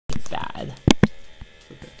bad.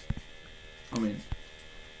 Okay. I mean,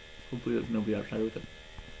 hopefully nobody else tried with it.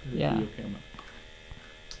 Yeah. Video camera.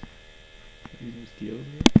 Using steel.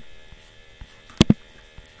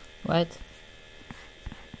 What?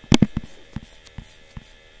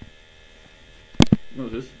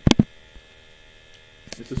 What is this?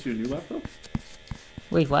 Is this your new laptop?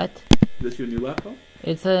 Wait, what? Is this your new laptop?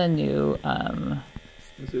 It's a new,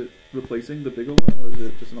 Is it replacing the bigger one, or is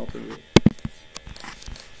it just an alternative?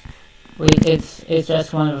 Wait, it's just it's a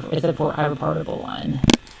I have a portable one. I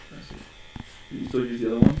see. You still use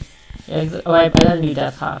the other one? Yeah, I got a new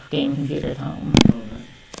desktop game computer at home. Oh, nice.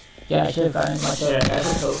 Yeah, I should have gotten much better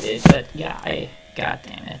after COVID, but yeah, god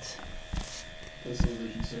damn it. That's the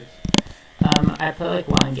Version 6. I play like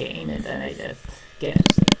one game and then I just get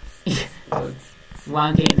Good.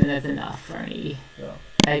 one game and that's enough for me. Yeah.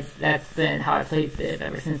 That's been how I played Civ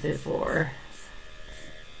ever since Civ 4.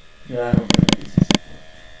 Yeah, I don't think it's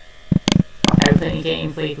I've been playing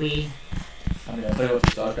games lately. I mean, I played with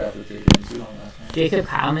StarCraft with Jacob and Sudan last night. Jacob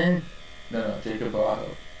Kalman? No, Jacob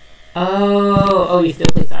Barajo. Oh, you still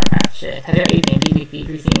play StarCraft shit. Have you ever been PvP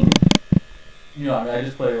routine? You know, I mean, I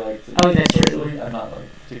just play like. Oh, that's true. Socially. I'm not like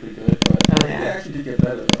particularly good, but Oh, yeah. I actually did get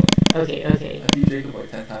better though. Okay. I beat Jacob like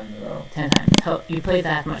 10 times in a row. 10 times. Oh, you play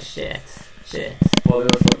that much shit. Well, there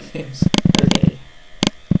were some games. Okay.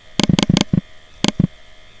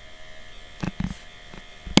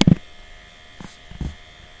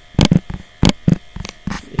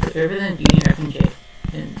 It's urban than beating Reckon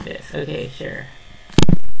in this. Okay, sure.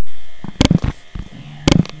 Damn.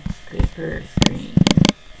 Good for screen.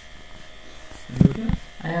 You okay?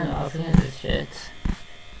 I don't know, I was looking at this shit.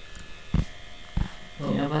 Do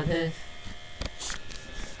you know about this?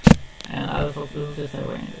 I don't know, I was just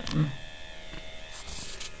wearing them.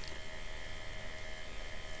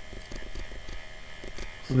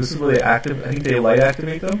 So this is where they activate. I think they light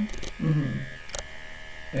activate them,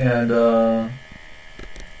 and then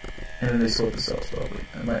they sort the cells probably.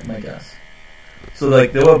 My guess. So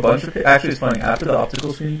like there were a bunch of actually it's funny after the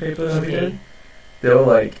optical screening paper that we did, there were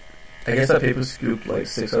like I guess that paper scooped like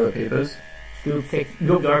 6 other papers. Scoop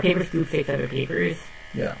your paper, scoop 6 other papers.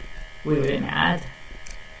 Yeah. We were mad.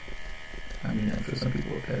 I mean, I'm sure some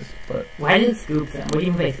people were pissed, but why did it scoop them? What do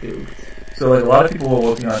you mean by scooped? So like a lot of people were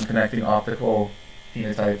working on connecting optical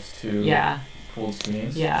phenotypes to full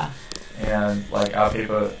screens. Yeah. And like our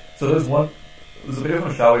paper, so there's a paper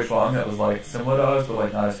from Xiaowei Shuang that was like similar to ours, but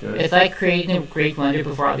like not as good. It's like creating a great blender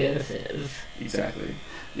before all the other civs. Exactly.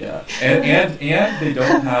 Yeah. And they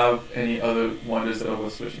don't have any other wonders that are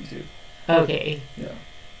worth switching to. Okay. Yeah.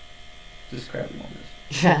 Just crappy wonders.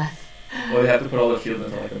 Yeah. Or they have to put all their fields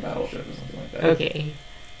into like a battleship or something like that. Okay.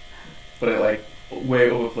 But it like way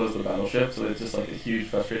overflows the battleship, so it's just like a huge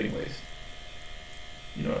frustrating waste.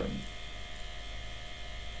 You know what I mean?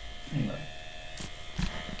 Anyway.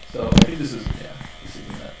 So I think this isn't that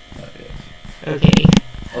big. Okay.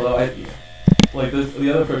 Although like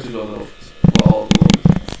the other approaches are all a little bit.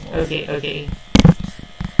 Okay.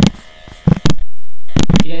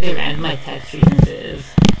 You know they randomize text trees and civs.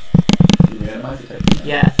 You randomize the text?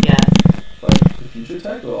 Yes. Like the future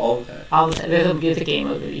tech or all the tech? All the there's a game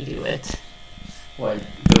mode where you do it. Like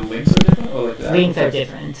the links are different, or like the links are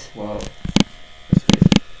different. Wow, that's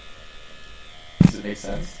crazy. Does it make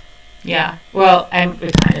sense? Yeah. Well,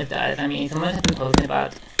 it kind of does. I mean, someone has been posting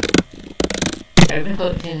about. I've been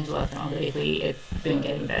posting to Left Wrong lately. It's been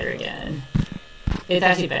getting better again. It's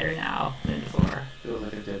actually better now than before. Feels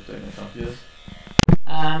like a dip during the Trump years.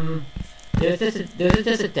 There was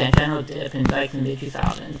just a general dip in like the mid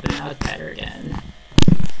 2000s, but now it's better again.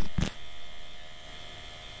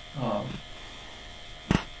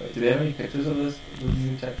 Wait, do they have any pictures of this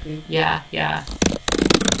new tech tree? Yeah.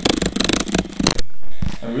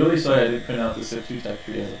 I'm really sorry I didn't print out the Civ2 tech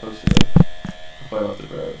tree as a poster before I left the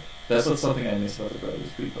road. That's what's something I missed about the road,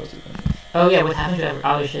 was pre-poster printing. Oh yeah, what happened to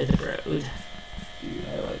all the shit at the road? Dude,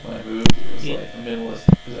 when I moved, it was like a minimalist.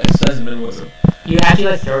 It was exercise in minimalism. You actually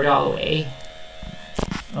like throw it all away?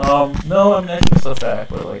 No, I'm actually stuff back,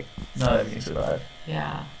 but like, not everything survived.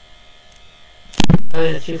 Yeah. Oh,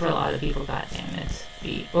 that's true for a lot of people, god damn it.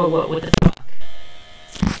 What the fuck?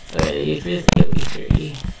 Okay, you just get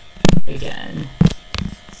E3 again.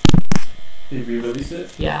 They re-released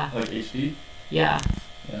it? Yeah. Like HD? Yeah.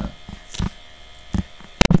 Yeah.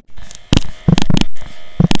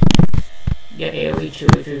 Yeah, AoE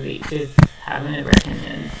truly through is having a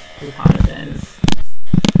reckon reconnaissance.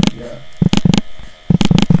 Yeah.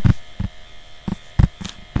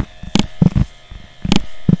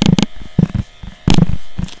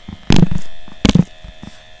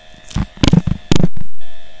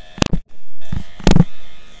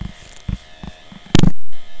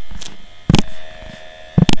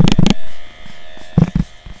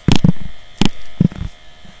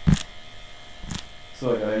 So,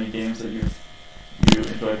 like, are there any games that you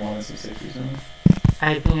enjoyed more than Civ 6 recently?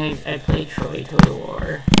 I think I played Troy Total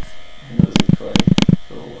War. I think it was like Troy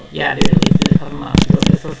Total War. Yeah, they released it a couple months ago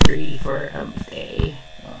just for free for a day.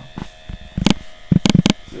 Wow.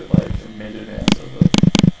 Is it like a major advance of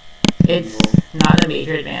the It's not a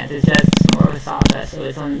major advance, it's just more of a saga, so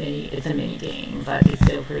it's a mini game, but it's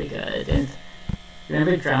still pretty good. And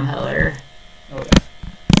remember Drumheller? Oh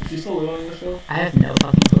yeah. Is he still living on the show? I have no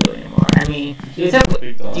fucking clue anymore. I mean, do you know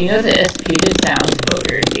this Puget Sound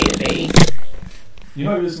voter database? You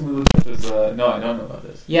know I recently looked at this, no, I don't know about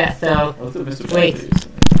this. Yeah, so, I looked at Mr. wait. Bradley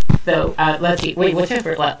recently. So, let's see. Wait, what's your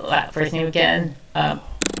first name again?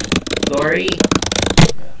 Lori?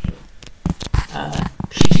 Yeah, sure.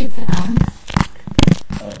 Puget Sound?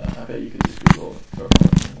 I don't know. I bet you could just Google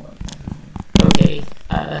one. Okay,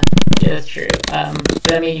 yeah, that's true.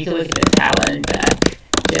 But I mean, you can look at the talent back.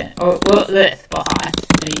 Yeah, or, well, this, Bahat.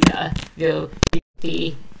 You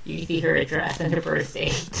can see her address and her birth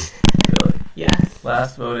date. Really? Yes.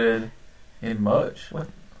 Last voted in March? What?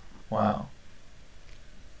 Wow.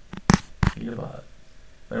 Bahat.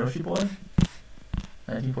 When was she born?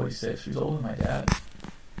 1946. She was older than my dad.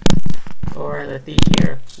 Or let's see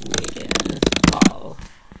here. Wiggins Hall.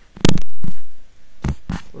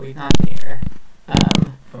 Well, he's not there.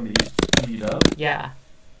 From the dub? Yeah.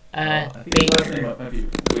 I think his last name might be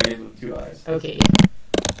Wiggins with 2 eyes. Okay.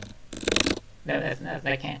 No,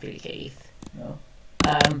 that can't be the case. No?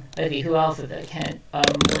 Let's see, who else is there? Ken.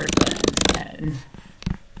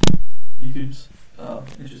 YouTube's,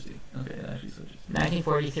 interesting. Okay, it actually switches.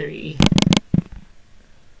 1943.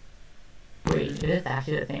 Wait, it is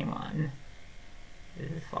actually the same one.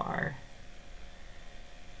 This is far.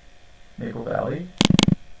 Maple Valley?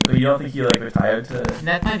 But you don't think he, like, retired to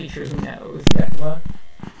That might be true, who knows? Yakima?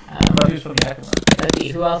 I thought he was from Yakima. Let's see,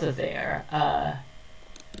 who else is there?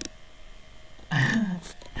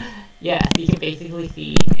 Yeah, you can basically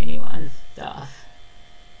see anyone's stuff.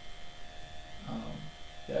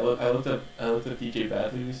 Yeah, I looked at DJ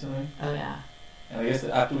Badley recently, Oh, yeah. and I guess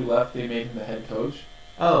that after we left, they made him the head coach,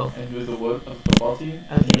 Oh, and he was the worst of the football team.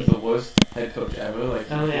 And Okay. he was the worst head coach ever. Like,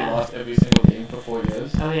 Oh, he yeah. lost every single game for 4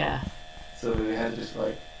 years. oh, yeah. So they had to just,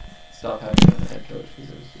 like, stop having him as the head coach because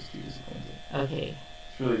it was just too disappointing. Okay.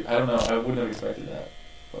 It's really, I don't know, I wouldn't have expected that,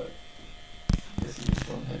 but I guess he was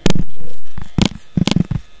one head coach.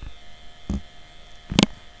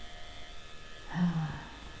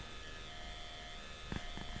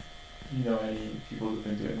 You know any people who've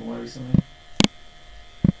been doing more recently?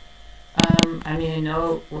 I mean, I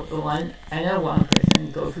know one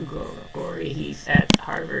person, Goku Gory, he's at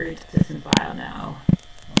Harvard, just in file now.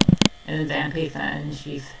 And then Zanpei Sun,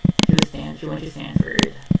 she went to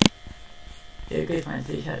Stanford. They're good friends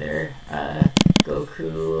with each other.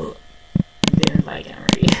 Goku didn't like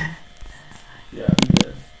Emery. Yeah, he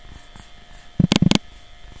did.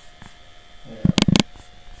 Yeah.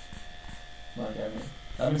 Like,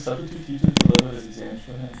 I mean, substitute teachers delivered his exams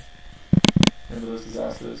for him. Remember those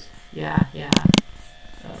disasters? Yeah.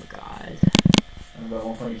 Oh, God. I remember at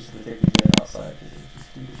one point you just had to take the exam outside because it was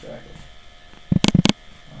just too distracting.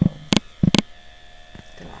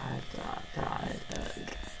 God.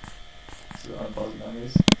 So unpleasant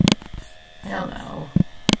memories. I don't know.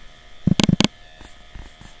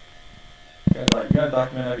 You gotta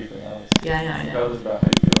document everything, Alex. Yeah, I know. Regardless about how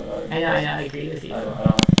you feel about it. I know, I agree with you. I don't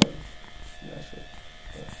have to, like, do that shit.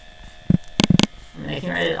 I mean, I can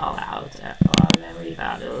write it all out. All the memories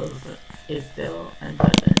out is still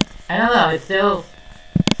unpleasant. I don't know, it's still,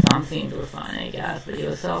 some scenes were fun, I guess, but it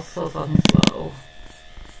was so fucking slow.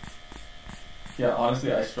 Yeah,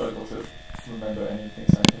 honestly, I struggle to remember anything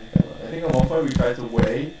scientific. I think at one point we tried to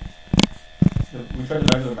measure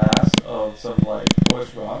the mass of some, like,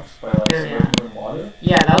 forest rocks by, like, submerging them in water.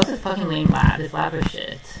 Yeah, that was just fucking lame lab. This lab was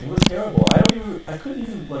shit. It was terrible. I couldn't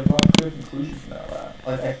even, like, draw a clear conclusion from that lab.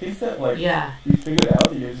 Like, I think that, like, Yeah. we figured out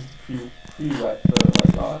that you just pre-wet the,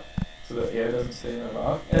 like, rock so the air doesn't stay in the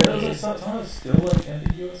rock. And it was, like, somehow it's still, like,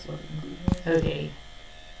 ambiguous what the conclusion was. Okay.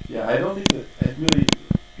 Yeah, I don't think that,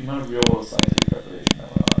 the amount of real scientific preparation that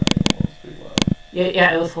went on was pretty low.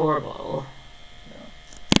 Yeah, it was horrible.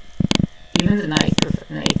 Yeah. Even the nice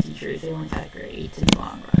teachers, they weren't that great in the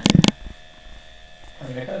long run. I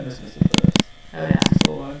mean, I kind of miss Mr. First. Oh, yeah.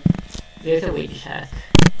 Still alive? There's a way to check.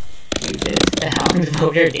 We did the Hound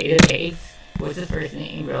voter database. What's his first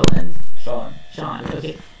name? Roland? Sean. Sean,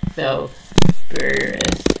 okay. So,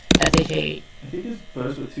 first, S-H-A. I think it's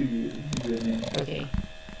First with 2 U's. His name. Okay.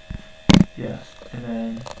 Yeah, and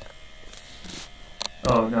then...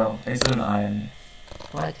 Oh, no. Instead of an I, I mean.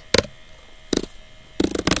 What?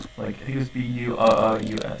 Like, I think it was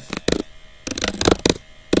B-U-U-S.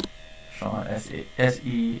 Sean, Sean, I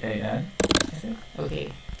think.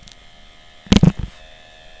 Okay.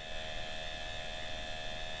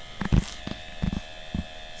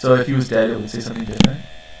 So if he was dead, it would say something different.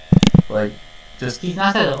 Like, just... He's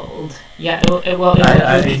not that old. Yeah, it will be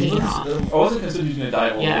taken off. I wasn't concerned he was going to die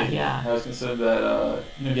old. Yeah. I was concerned that,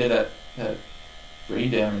 he had that brain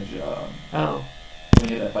damage, Oh. when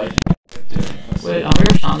he had that Viking. Wait, I wonder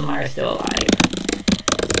if Sean Lamar is still alive.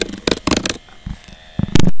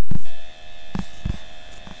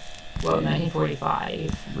 Well,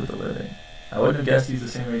 1945. With a living. I wouldn't have guessed he's the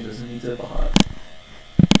same age as Anita Bahar.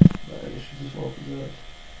 But I guess she's just well preserved.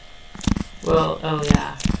 Well, oh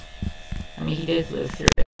yeah. I mean, he did live through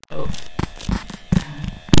it, so.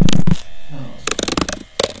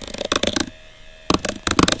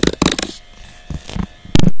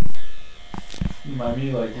 Remind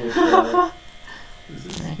me, like, with,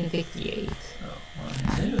 1968. Oh, well, I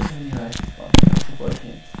think it was 79.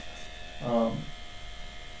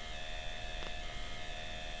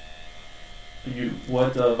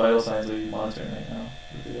 What vital signs are you monitoring right now?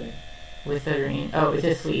 With the ring. Oh, it's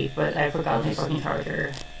asleep, but I forgot my fucking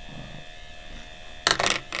charger.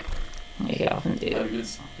 Like I often do. You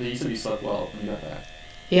said you slept well when you got back.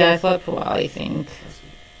 Yeah, I slept for a while, I think.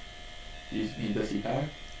 Does he pack?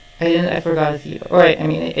 I forgot to see. Right, I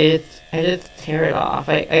mean, I just tear it off.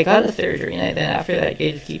 I got a surgery, and then after that, I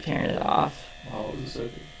just keep tearing it off. Wow, what was the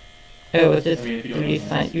surgery? It was just reduce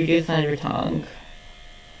sign of your tongue.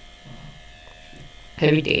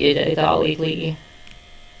 Have you dated at all lately?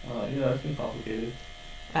 Yeah, it's been complicated.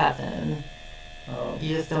 Then.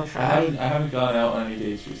 You just don't try? I haven't gone out on any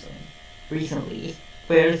dates recently. Recently?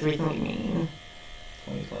 Where does recently mean?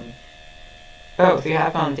 2020. Oh, so you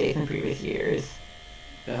have gone on dates in previous years.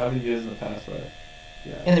 Yeah, how many years in the past, but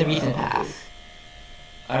yeah. In the recent past.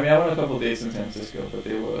 I mean, I went on a couple of dates in San Francisco, but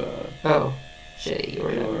they were... oh, shitty.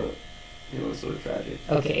 They were sort of tragic.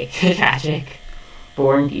 Okay, tragic.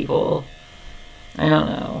 Boring people. I don't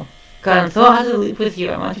know. God, I'm so out of the loop with you.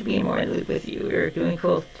 I want to be more in the loop with you. You're doing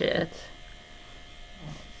cool shit.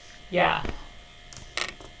 Yeah.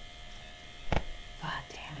 God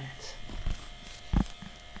damn it.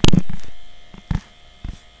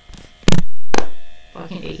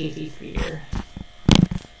 Fucking AKC Sphere.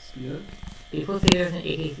 Sphere? People say there's an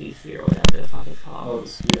AKC Sphere or whatever the fuck it's called. Oh, the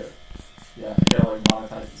Sphere. Yeah, you gotta like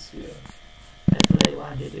monetize the Sphere. That's what they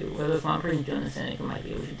wanted to do. Well, there's one person, Jonas Seneca, might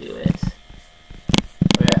be able to do it.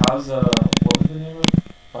 Oh yeah, how's, what was the name of it?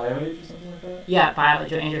 BioAge or something like that? Yeah,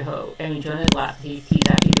 BioAge, Andrew Ho. I mean, Jonas left. He's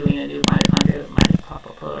actually doing a new mitochondrial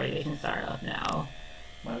polarization startup now.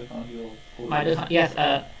 Mitochondrial polarization? Yes,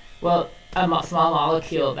 well, a small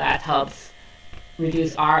molecule that helps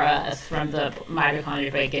reduce RS from the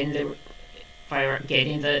mitochondria by getting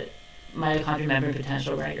the mitochondrial membrane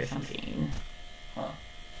potential right or something. Huh.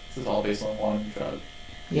 This is all based on one drug.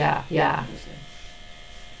 Yeah. Interesting.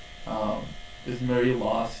 Is Marie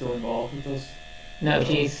Law still involved with this? No,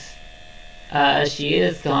 she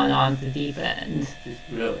has gone on the deep end.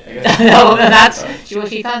 Really? I guess no, that's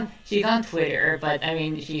she's on Twitter, but I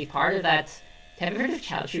mean she's part of that. Have you heard of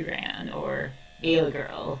Chow Chu Gran or Ayla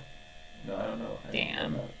Girl? No, I don't know.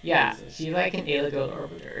 Damn. Yeah, she's like an Ayla Girl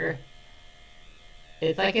orbiter.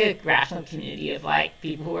 It's like a rational community of like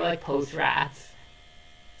people who are like post rats.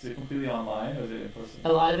 Is it completely online or is it in person?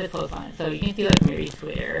 A lot of it's post online. So you can see like Mary's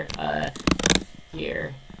Twitter.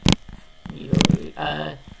 Here.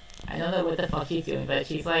 I don't know what the fuck she's doing, but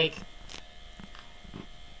she's like...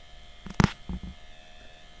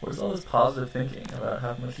 What is all this positive thinking about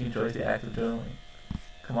how much she enjoys the act of journaling?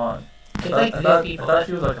 Come on. I thought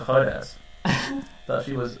she was like a hard ass. I thought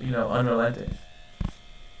she was, unrelenting.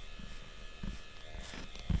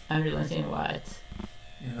 Unrelenting what?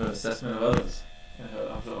 In her assessment of others.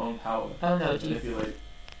 Of her own power. Oh no, geez. Manipulate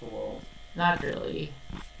the world. Not really.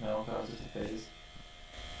 No, that was just a phase.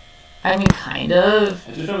 I mean, kind of.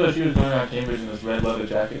 I just remember that she was going around Cambridge in this red leather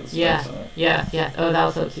jacket. Yeah. Oh, that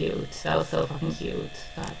was so cute. That was so fucking cute.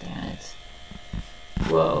 God damn it.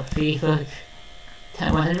 Whoa, see, look.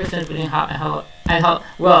 100% between how,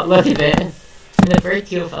 well, look at this. In the first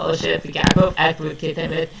Teal Fellowship, the Gaggle act with kids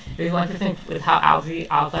and it was 1% with how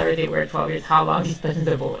outliers they were at 12 years, how long he spent in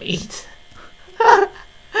the void.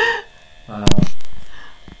 Wow.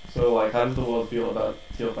 So, like, how does the world feel about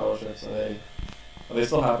Teal Fellowships? Are they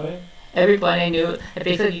still happening? Everybody I knew,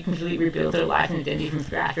 basically completely rebuilt their life and identity from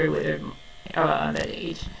scratch or withered on that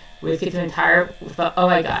age. With kids with entire, oh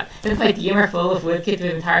my god, since my DM are full of with kids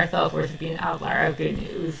with entire self-worth being an outlier of good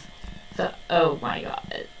news. So, oh my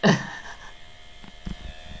god.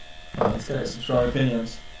 Oh, this guy has some strong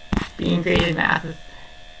opinions. Being created masses.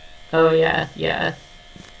 Oh yes.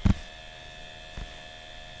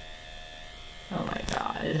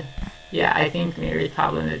 Yeah, I think Mary's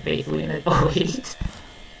problem is basically an adult. I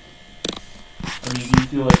mean, do you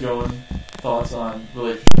feel like your own thoughts on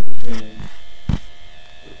relationship between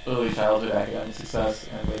early childhood academic success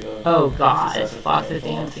and later Oh god, success fuck with the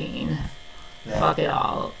damn scene. Yeah. Fuck it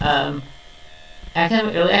all. Early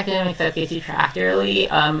academic success gets you tracked early.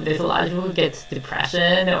 There's a lot of people who get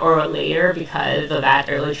depression or later because of that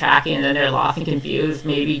early tracking, and then they're lost and confused,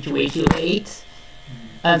 maybe way too late.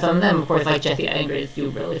 Some of them, of course, like Jesse Ingrid, do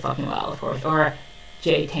really fucking well, of course, or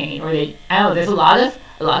Jay Tane, or they. I don't know. There's a lot of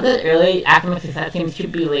the early academic success seems to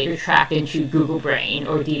be later tracked into Google Brain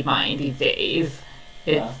or DeepMind these days.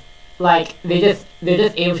 It's like they're just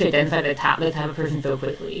able to identify the type of person so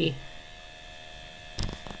quickly.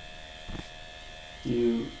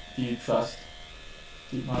 Do you trust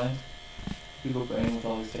DeepMind, Google Brain with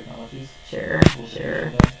all these technologies? Sure.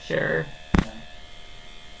 Yeah.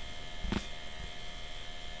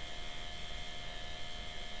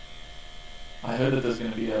 I heard that there's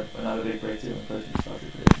going to be another big breakthrough in protein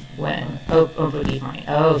structure prediction. When? Oh, for DeepMind.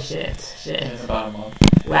 Oh, shit. In about a month.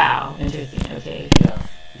 Wow, interesting. Okay. Yeah.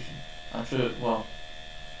 I'm sure, well,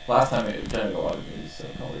 last time it generated a lot of news, so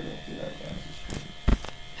probably going to do that again.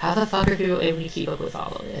 How the fuck are people able to keep up with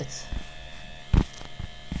all of it?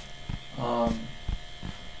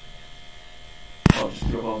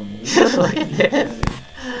 Just do all the news. Look at this.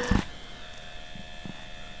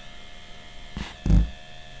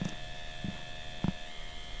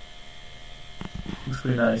 Looks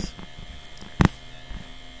pretty nice.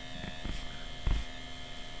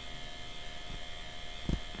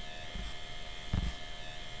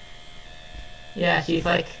 Yeah, she's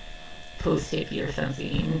like post-hippie or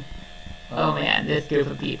something. Oh man, this group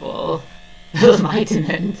of people.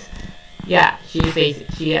 Enlightenment. Yeah, she's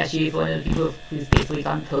one of the people who's basically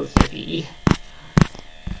gone post-hippie.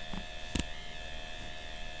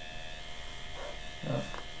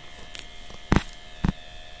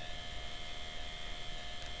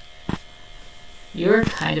 You were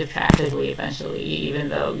kind of tracked away eventually, even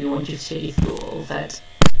though you went to shitty schools that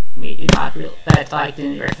made you not real, that like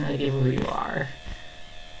didn't recognize you for who you are.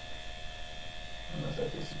 I don't know if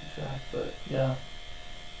that goes to be tracked, but yeah.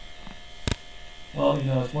 Well,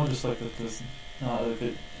 it's more just like that there's not other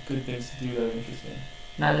good things to do that are interesting.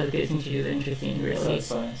 Not other good things to do that are interesting, really. Besides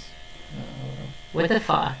science. Yeah, I don't know. What the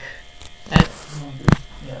fuck? That's...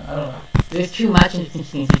 Yeah, I don't know. There's too much interesting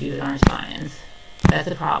things to do that aren't science. That's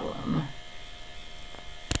a problem.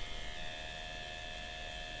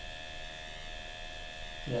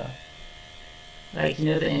 Yeah. Like,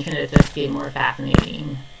 the internet is just getting more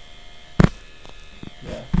fascinating.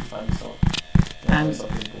 Yeah, you find yourself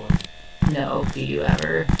being bored. No, do you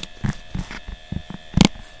ever?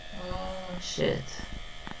 Shit.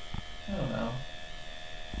 I don't know.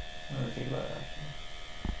 I don't really think about it,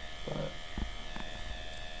 actually. But...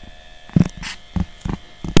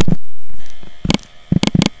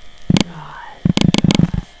 God.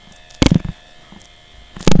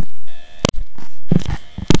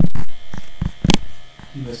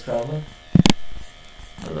 You miss traveling?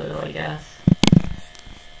 A little, I guess.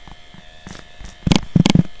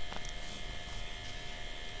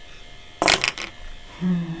 Yeah.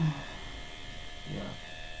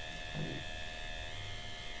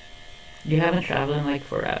 You haven't traveled in like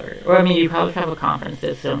forever. Or I mean, you probably travel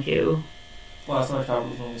conferences, don't you? Last time I traveled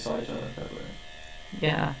was when we saw each other in February.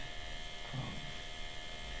 Yeah.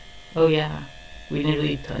 Oh yeah. We didn't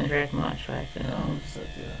really interact much back then. No, just like,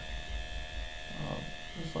 yeah.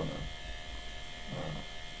 It was fun though.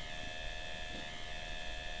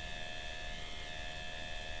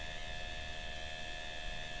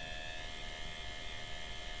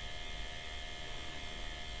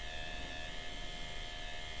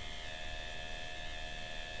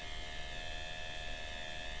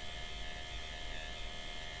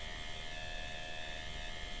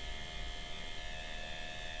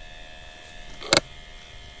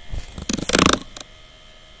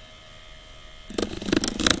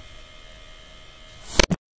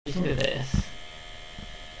 Listen to this.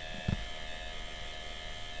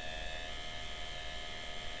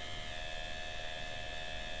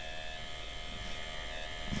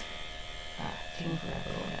 Taking forever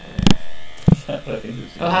or whatever.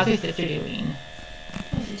 Oh, how's your sister doing?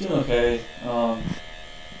 She's doing okay.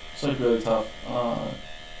 It's like really tough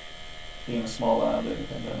being a small lab in the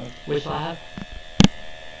pandemic. Which lab?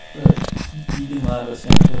 The Egan lab at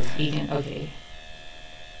Stanford. Egan, okay.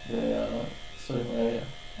 The study malaria.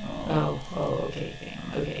 Okay,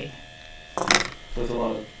 damn, okay. There's a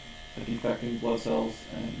lot of like infecting blood cells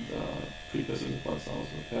and precursors of blood cells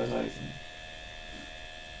with parasites and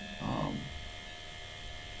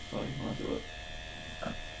so I can run through it.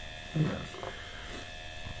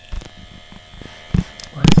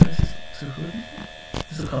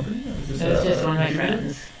 company? Or is this No, it's just one of my YouTuber?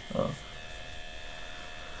 friends. Oh.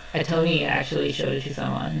 Tony actually showed it to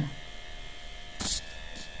someone.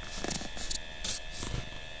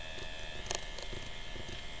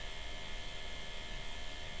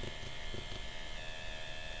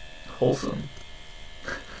 Wholesome.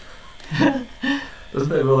 Doesn't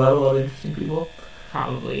that rule out a lot of interesting people?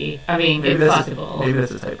 Probably. I mean, Maybe it's that's flexible. maybe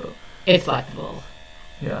that's a typo. It's flexible.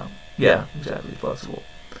 Yeah. Yeah, exactly. Flexible.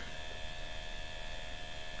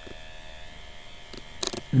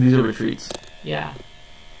 And these are retreats. Yeah.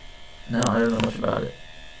 No, I don't know much about it.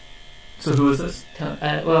 So who is this?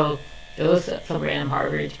 Well, it was some random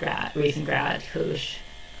Harvard recent grad, Kush.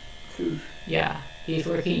 Kush. Yeah. He's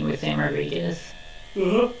working with Sam Rodriguez.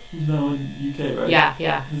 He's now in UK, right? Yeah,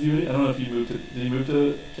 yeah. Is he really? I don't know if he moved to... Did he move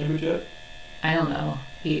to Cambridge yet? I don't know.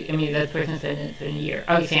 That person said it's been a year.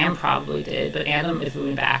 Oh, Sam probably did, but Adam is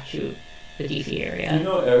moving back to the DC area. Do you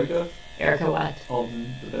know Erica? Erica what?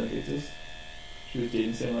 Alden, the Benedictus? She was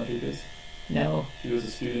dating Sam Rodriguez. No. She was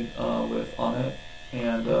a student with Ahmet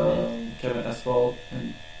and Kevin Esfald.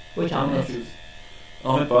 And Which I don't know Ahmet? if she was...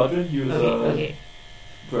 Ahmet Badrin, he was Okay.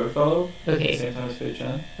 Broad Fellow. Okay. At the same time as Faye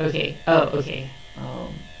Chen. Okay. Oh, okay.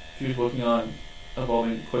 She was working on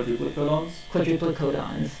evolving quadruplet codons Quadruplet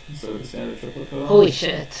codons. instead of the standard triplet codon. Holy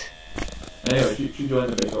shit. Anyway, she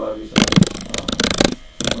joined the Big Lab recently.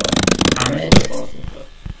 Ahmed?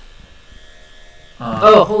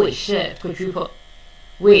 Oh, holy shit. Quadruple.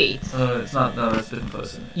 Wait. It's not. No, that's a different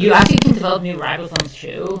person. You actually can develop new ribosomes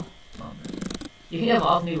too? Um, You can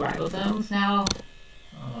evolve new ribosomes now?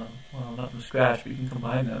 well, not from scratch, but you can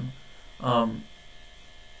combine them.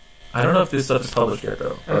 I don't know if this stuff is published yet,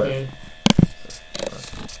 though. But Okay.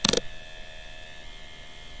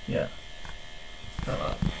 yeah.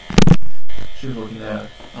 She was looking there.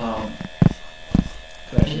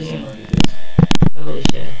 Could actually see one of these. Holy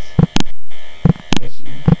shit. Let's see.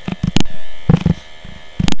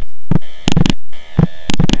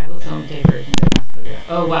 Ribosome divergence across the...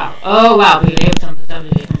 Oh wow. Oh wow. We have some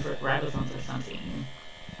subdivision for ribosomes or something.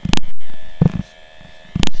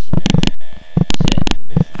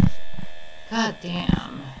 Shit. God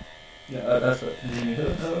damn. Yeah, that's it. Did you meet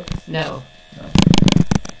her? No. No.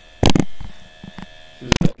 She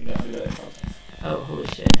was looking at me that Oh, holy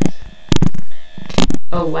shit.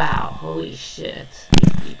 Oh wow. Holy shit.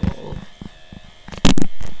 These people.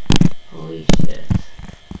 Holy shit.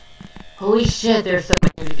 Holy shit, there's so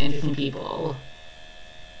many interesting people.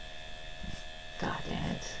 God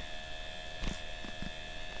damn it.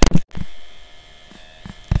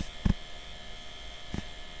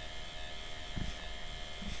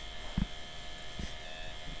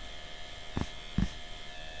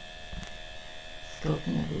 Scope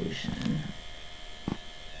and evolution.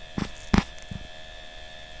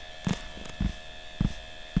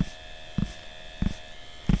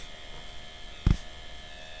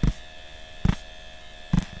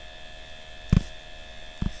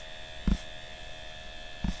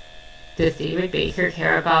 Does David Baker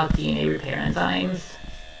care about DNA repair enzymes?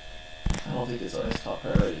 I don't think it's on his top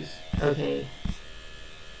priorities. Okay.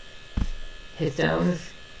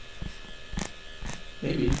 Histones?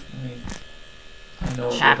 Maybe. I mean, I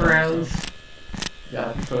know. Chaperones? Yeah,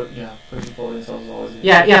 I think protein folding cells is always.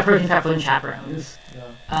 Yeah, protein fat folding chaperones.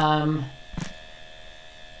 Yeah.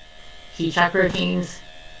 Heat shock proteins?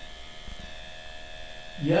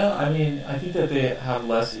 Yeah, I mean, I think that they have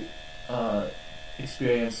less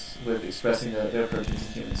experience with expressing their proteins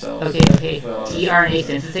in human cells. Okay. Well, tRNA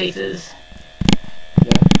synthetases?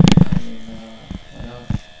 Yeah, I mean, why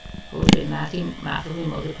not? Holy massively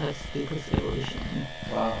multiplex duplex evolution.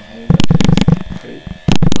 Wow, I think that's great.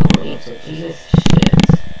 Holy Jesus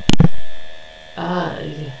shit.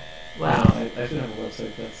 Ugh. Wow. I should have a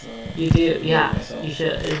website that's. You do, yeah, myself. you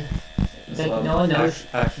should. It's Like, a lot no of one knows.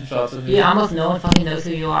 action shots of me. Yeah, almost no one fucking knows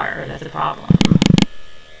who you are. That's a problem.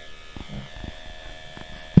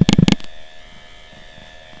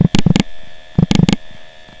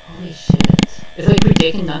 Holy shit. It's like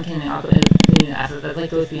predicting Duncan and amino acids. That like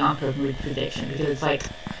goes beyond prediction because it's like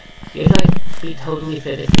you have to like be totally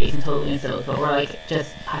physics based and totally in silico or like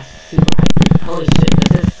just super high. Holy shit,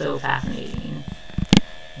 this is so fascinating.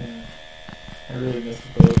 Yeah. I really missed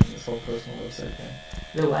the boat in this whole personal website thing.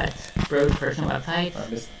 The what? Broad personal websites? I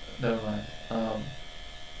missed. Never mind.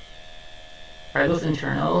 Are those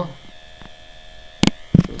internal?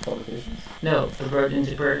 Those publications. No, the Broad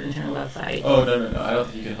internal website. Oh no! I don't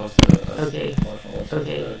think you can host a Okay. promotional website.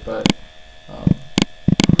 Okay. But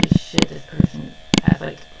Holy shit, this person has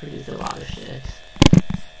like produced a lot of shit.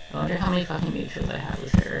 I wonder how many fucking mutuals I have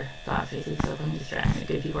with her. God, Facebook is so fucking distracting.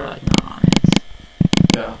 Good people are like not on it.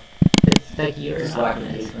 yeah, It's like you're just not lack on of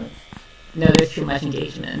it. engagement. No, there's too much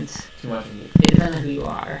engagement. Too much engagement. It depends on who you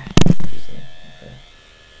are. Interesting. Okay.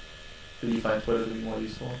 Do you find Twitter to be more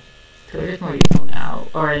useful? Twitter's more useful now,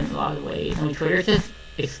 or in a lot of ways. I mean, Twitter just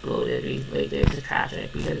exploded recently. It's just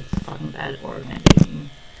tragic because it's fucking bad organizing.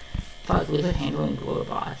 Fuck, look at handling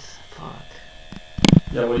robots. Fuck.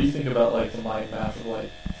 Yeah, what do you think about like the mind map of like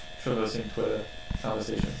traversing Twitter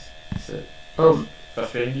conversations? Is it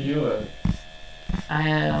frustrating to you or? I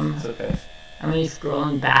am. It's okay. I mean,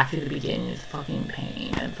 scrolling back to the beginning is fucking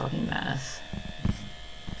pain and fucking mess.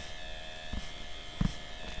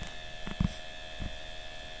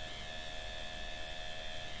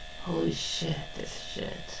 Holy shit, this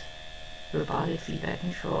shit. Robotic feedback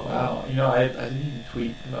control. Wow, you know, I didn't even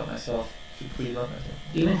tweet about myself. Should tweet about myself.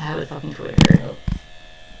 Do you even have a fucking Twitter? Nope.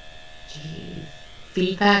 Jeez.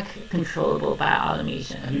 Feedback controllable by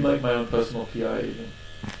automation. I need like my own personal PR agent.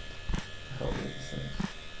 Help with these things.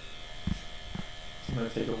 I'm gonna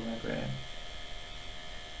take over my brand.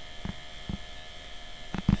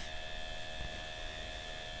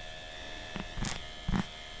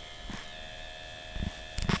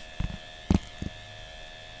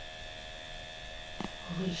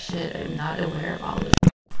 Holy shit, I'm not aware of all this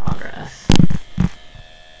progress.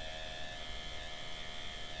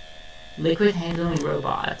 Liquid handling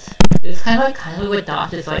robots. It's kind of like what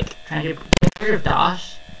Dosh is like trying to. Heard of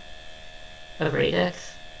Dosh? Of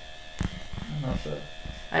Radix? I'm not sure.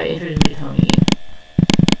 I introduced you to Tony.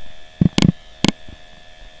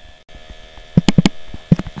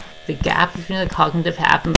 The gap between the cognitive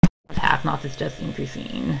half and half nots is just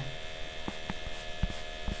increasing.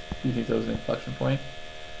 Do you think that was an inflection point?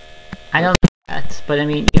 I don't know that, but I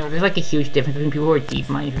mean, you know, there's like a huge difference between people who are deep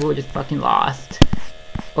mind and people who are just fucking lost.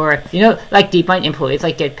 Or, you know, like deep mind employees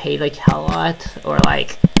like get paid like hell a lot, or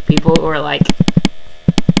like people who are like,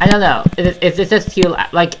 I don't know. It's just too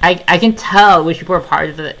like I can tell which people are part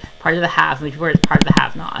of the half and which people are part of the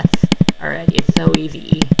have-nots already. It's so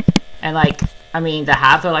easy, and like I mean the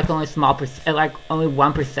halves are like only small like only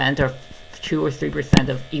 1% or 2 or 3%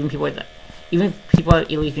 of even people at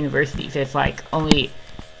elite universities. It's like only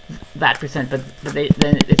that percent, but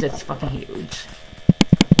then it's just fucking huge.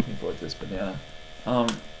 Looking forward to this banana.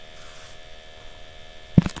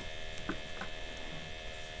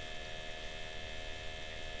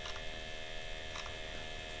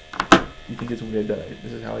 You think it's weird that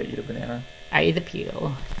this is how I eat a banana? I eat the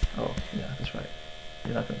peel. Oh, yeah, that's right.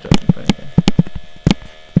 You're not going to judge me for anything.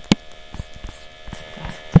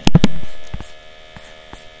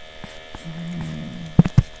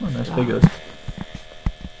 Oh, nice figures.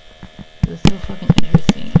 This is so fucking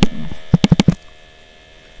interesting.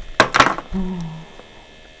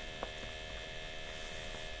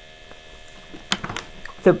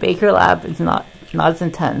 So Baker Lab is not as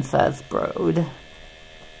intense as Broad.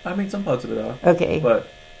 I mean, some parts of it are. Okay. But,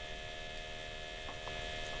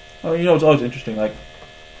 oh, you know, it's always interesting,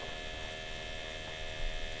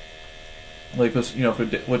 this, you know, for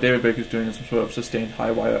what David Baker's doing is some sort of sustained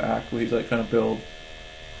high wire act where he's like trying to build.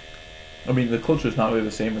 I mean, the culture is not really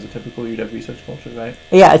the same as a typical UW research culture, right?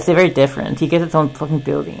 Yeah, it's very different. He gets its own fucking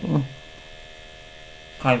building.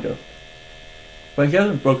 Kind of. But he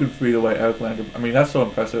hasn't broken free the way Eric Lander. I mean, that's so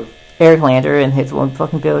impressive. Eric Lander and his own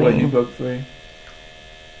fucking building. When he broke free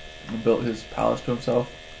and built his palace to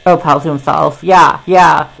himself. Oh, palace to himself. Yeah.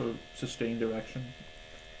 Sort of sustained direction.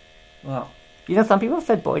 Wow. You know, some people have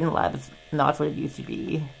said Boyden Lab is not what it used to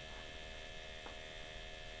be.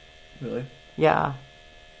 Really? Yeah.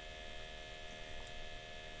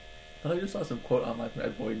 I just saw some quote online from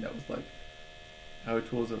Ed Boyden that was like, our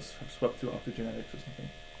tools have swept through optogenetics or something.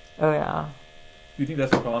 Oh, yeah. Do you think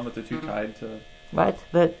that's the problem that they're too tied to... What?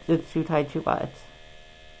 That it's too tied to what?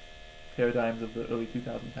 Paradigms of the early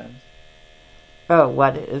 2010s? Oh,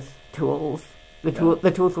 what is? Tools. The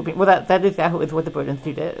tools will be... Well, that is exactly what the Broad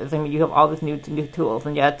Institute is. I mean, you have all these new tools,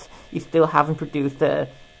 and yet you still haven't produced a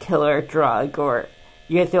killer drug, or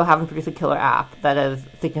you still haven't produced a killer app that has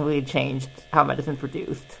significantly changed how medicine's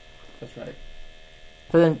produced. That's right.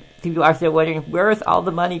 So then people are still wondering, where is all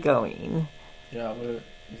the money going? Yeah, where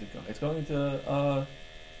is it going? It's going to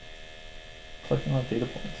collecting a lot of data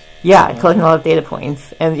points. Yeah, collecting a lot of data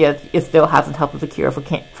points, and yet it still hasn't helped with the cure for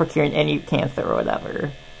curing any cancer or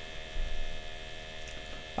whatever.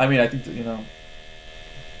 I mean, I think that, you know,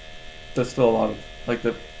 there's still a lot of, like,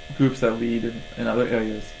 the groups that lead in other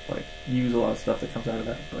areas, like, use a lot of stuff that comes out of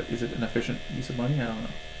that, but is it an efficient use of money? I don't know.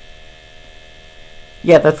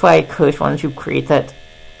 Yeah, that's why Kush wanted to create that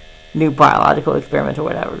new biological experiment or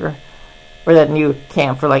whatever. Or that new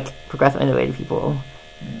camp for, like, progressive innovative people.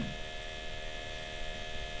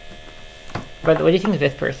 But what do you think of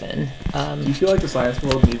this person? Do you feel like the science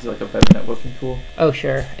world needs like a better networking tool? Oh,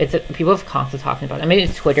 sure. People have constantly talking about it. I mean,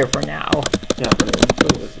 it's Twitter for now. Yeah, but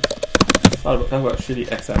it's talk about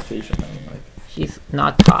shitty excitation. I mean, like, She's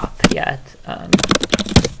not top yet. I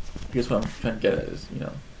guess what I'm trying to get at is, do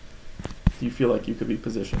you feel like you could be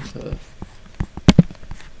positioned to?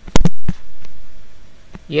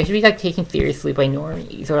 You should be like taken seriously by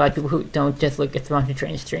normies or like people who don't just look at thrown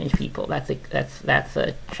to strange people. That's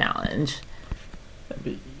a challenge.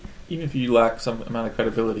 But even if you lack some amount of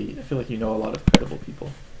credibility, I feel like you know a lot of credible people.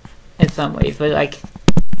 In some ways, but like,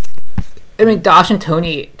 I mean, Dosh and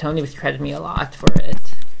Tony was credited me a lot for it.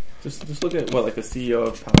 Just look at like the CEO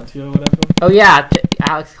of Palantir or whatever. Oh yeah,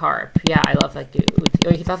 Alex Karp. Yeah, I love that dude.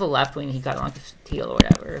 Oh, he's also left wing. He got on to Steele or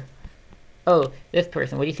whatever. Oh, this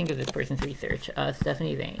person. What do you think of this person's research?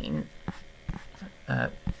 Stephanie Vane.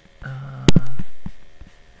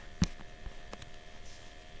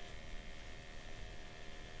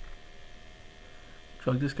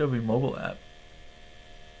 Drug discovery mobile app.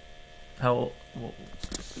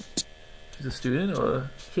 She's a student or?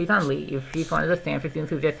 She's on leave. She's one of the Stanford students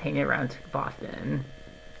who just hanging around Boston.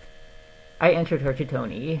 I entered her to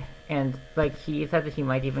Tony, and like he said that he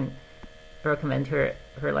might even recommend her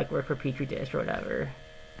like work for Petri Dish or whatever.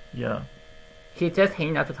 Yeah. She's just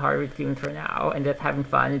hanging out with Harvard students for now and just having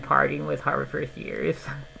fun and partying with Harvard first years.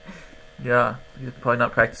 Yeah, he's probably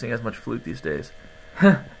not practicing as much flute these days.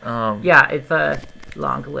 Yeah, it's a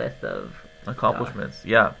long list of accomplishments. Stuff.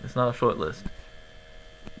 Yeah, it's not a short list.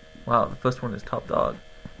 Wow, the first one is top dog.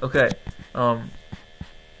 Okay, hard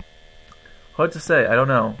to say. I don't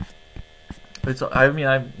know. I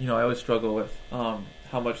always struggle with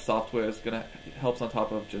how much software is helps on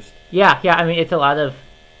top of just. Yeah. I mean, it's a lot of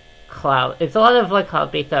cloud. It's a lot of like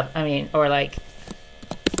cloud-based stuff. I mean, or like.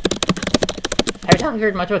 Have you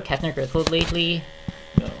heard much about Kettner Griswold lately?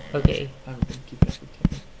 No. Okay. I haven't been keeping up with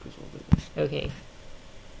Kettner Griswold lately. Okay.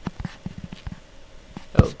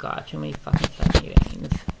 Oh god, too many fucking Stephanie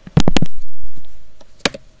Vanes.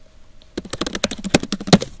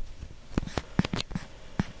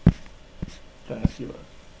 Can I ask you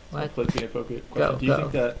a politically inappropriate question? Do you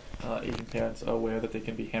think that Asian parents are aware that they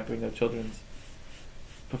can be hampering their children's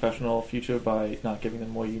professional future by not giving them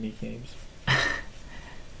more unique names?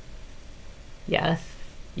 Yes,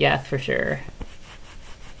 for sure.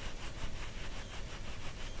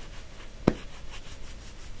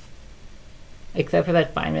 Except for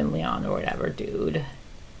that Feynman Leon or whatever dude.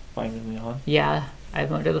 Feynman Leon? Yeah, I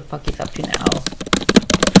wonder what the fuck he's up to now.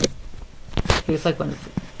 He was like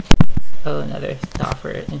another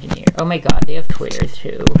software engineer. Oh my god, they have Twitters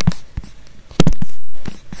too.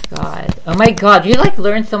 God. Oh my god, you like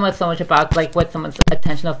learn so much about like what someone's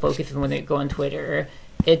attentional focus is when they go on Twitter.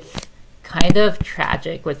 It's kind of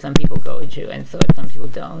tragic what some people go to and so some people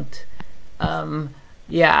don't.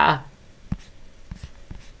 Yeah.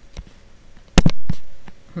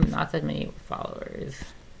 Not that many followers.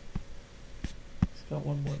 He's got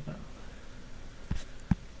one more now.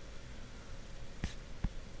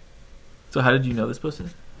 So how did you know this person?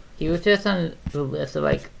 He was just on the list of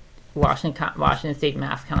like Washington State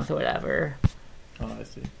math counts or whatever. Oh, I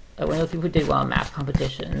see. One of those people who did well in math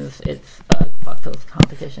competitions. It's fuck those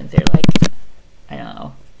competitions. They're like, I don't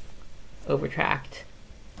know, overtracked.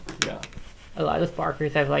 Yeah. A lot of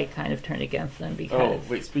sparkers have like kind of turned against them because. Oh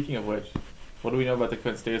wait, speaking of which, what do we know about the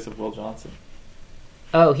current status of Will Johnson?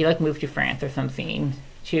 Oh, he like moved to France or something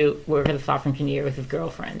to work as a software engineer with his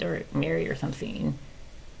girlfriend or married or something.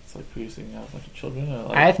 It's like producing a bunch of children. Or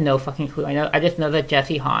like... I have no fucking clue. I just know that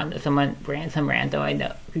Jesse Hahn, some rando I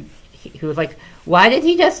know, who was like, why did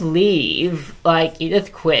he just leave? Like, he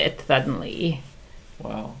just quit suddenly.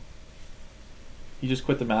 Wow. He just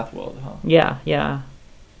quit the math world, huh? Yeah.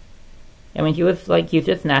 I mean, he's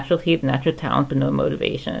just natural talent, but no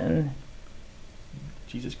motivation.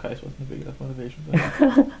 Jesus Christ wasn't a big enough motivation for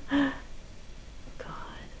him. God.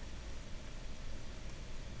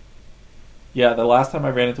 Yeah, the last time I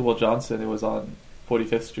ran into Will Johnson, it was on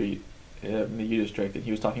 45th Street in the U district, and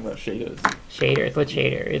he was talking about shaders. Shaders? What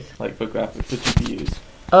shaders? Like for graphics, for GPUs.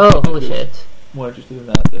 Oh, holy shit. More interested in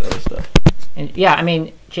that than other stuff. And yeah, I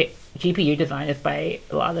mean, GPU design is by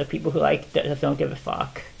a lot of people who like just don't give a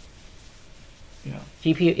fuck. Yeah.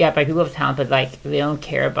 GPU, yeah, by people with talent, but like they don't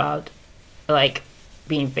care about like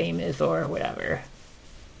being famous or whatever.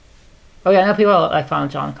 Oh yeah, I know people like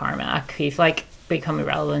found John Carmack. He's like become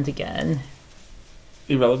irrelevant again.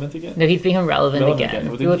 Irrelevant again? No, he's become relevant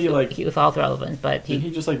again. He was also relevant, but did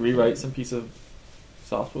he just like rewrite some piece of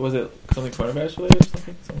software? Was it something coronavirus related or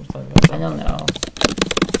something? Someone was talking about something. I don't know.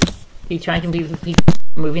 He's trying to he's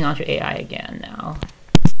moving on to AI again now.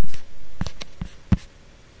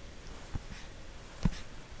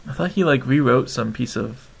 I thought he like rewrote some piece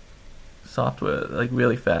of software like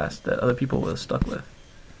really fast that other people were stuck with.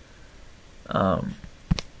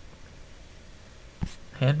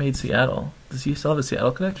 Handmade Seattle. Does he still have a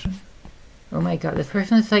Seattle connection? Oh my god, this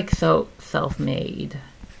person is like so self-made.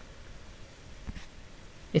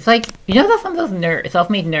 It's like, you know, some of those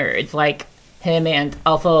self-made nerds like him, and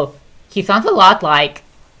also he sounds a lot like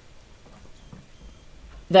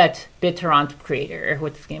that BitTorrent creator.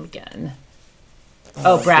 What's his name again?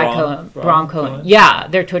 Brom Cohen. Yeah,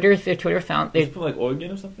 their Twitter found. He's from like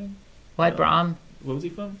Oregon or something. What, Brom? Where was he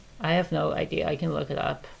from? I have no idea. I can look it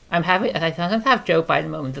up. I sometimes have Joe Biden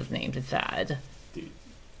moments of names. It's sad. Dude,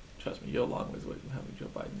 trust me, you're a long ways away from having Joe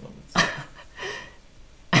Biden moments.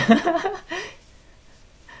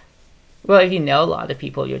 Well, if you know a lot of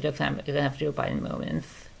people, you're gonna have Joe Biden moments.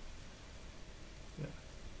 Yeah.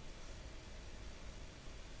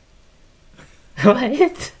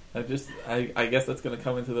 What? I guess that's gonna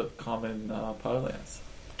come into the common parlance.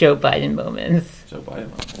 Joe Biden moments. Joe Biden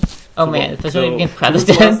moments. Oh so, man, especially being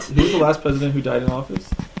president. Who was the last president who died in office?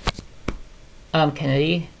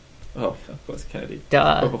 Kennedy. Oh, of course, Kennedy.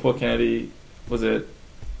 Duh. But before Kennedy, was it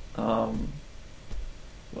Warren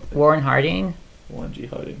Harding? Warren G.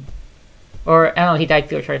 Harding. Or I don't know. He died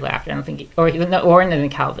shortly after. I don't think. Warren and then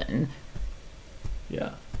Calvin.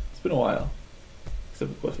 Yeah, it's been a while, except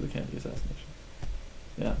of course for the Kennedy assassination.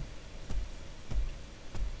 Yeah.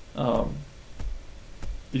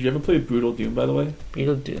 Did you ever play Brutal Doom, by the way?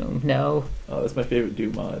 Brutal Doom, no. Oh, that's my favorite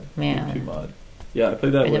Doom mod. Man. Doom 2 mod. Yeah, I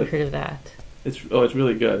played that. I never heard of that. It's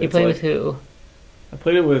really good. You played with who? I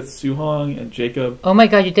played it with Suhong and Jacob. Oh my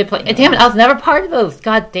god, you did play. Damn it, I was never part of those.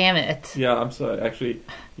 God damn it. Yeah, I'm sorry. Actually,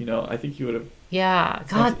 I think you would have. Yeah,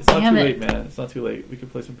 it's not too late, man. It's not too late. We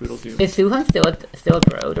could play some Brutal Doom. Is Suhong still at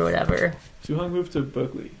Broad or whatever? Suhong moved to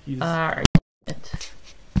Berkeley. He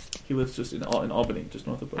lives just in Albany, just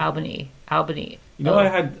north of Berkeley. Albany. You know,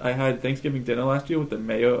 I had Thanksgiving dinner last year with the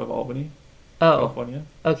mayor of Albany, California.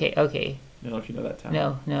 Okay. I don't know if you know that town.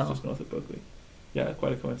 No. It's just north of Berkeley. Yeah,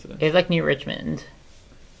 quite a coincidence. It's like near Richmond.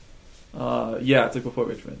 Yeah, it's like before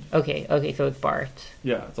Richmond. Okay, so it's BART.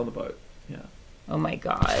 Yeah, it's on the BART. Yeah. Oh my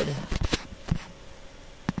god.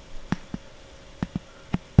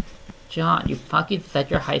 John, you fucking sent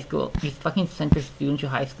your student to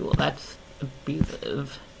high school. That's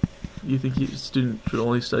abusive. You think a student should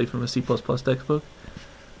only study from a C++ textbook?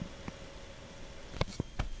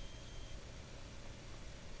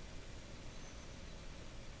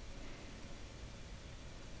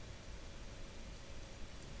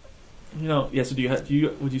 Yeah. So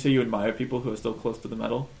would you say you admire people who are still close to the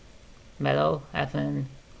metal? Metal, as in,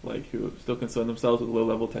 like who still concern themselves with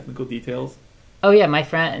low-level technical details? Oh yeah, my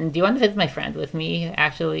friend. Do you want to visit my friend with me?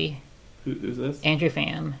 Actually, who's this? Andrew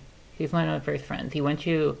Pham. He's one of my first friends. He went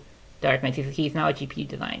to Dartmouth. He's now a GPU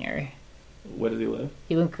designer. Where does he live?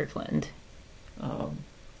 He lives in Kirkland.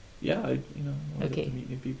 Yeah, I okay. Get to meet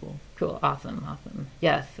new people. Cool, awesome.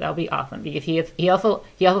 Yes, that'll be awesome because he also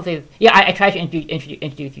says, yeah, I tried to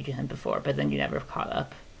introduce you to him before, but then you never caught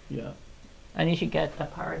up. Yeah. And you should get a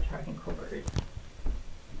power charging cord.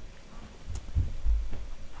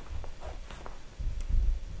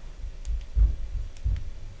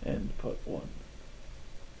 And put 1.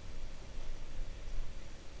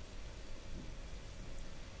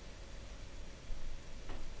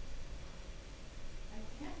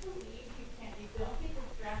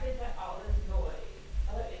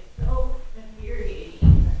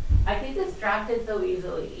 Distracted so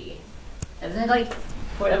easily. And then, like,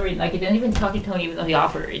 for whatever reason, like, it didn't even talk to Tony even though he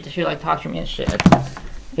offered. It should, like, talk to me and shit.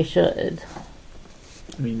 It should.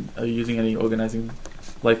 I mean, are you using any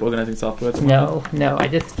life organizing software at the moment? No, I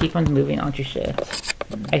just keep on moving on to shit.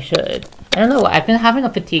 I should. I don't know, I've been having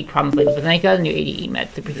a fatigue problem lately, but then I got a new ADE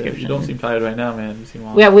med prescription. Yeah, you don't seem tired right now, man. You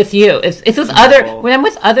seem Yeah, with you. It's with when I'm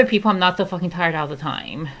with other people, I'm not so fucking tired all the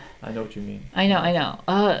time. I know what you mean. I know.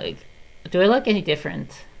 Do I look any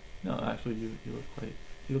different? No, actually, you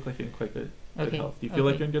look like you're in quite good health. Do you feel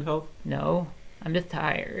like you're in good health? No, I'm just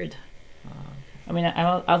tired. I mean,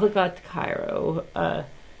 I also got to Cairo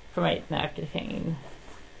for my neck pain.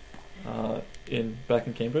 Back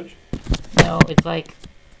in Cambridge? No, it's like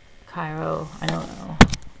Cairo. I don't know.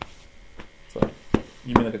 So,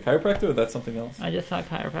 you mean like a chiropractor, or that's something else? I just saw a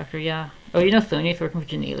chiropractor. Yeah. Oh, you know Sonia's working for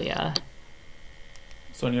Janelia.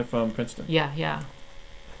 Sonia from Princeton. Yeah.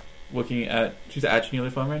 She's at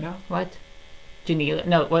Janelia Farm right now? What? Janelia?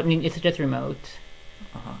 No, I mean, it's just remote.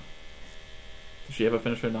 Did she ever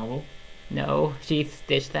finish her novel? No, she's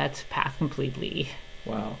ditched that path completely.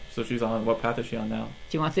 Wow. So she's on, what path is she on now?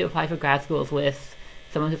 She wants to apply for grad schools with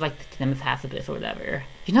someone who's like the Nemesis Pacifist or whatever.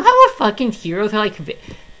 You know how our fucking heroes are like,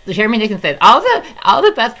 Jeremy Nixon said, all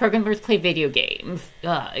the best programmers play video games.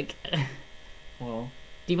 Ugh. Well,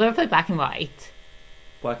 Do you ever play Black and White?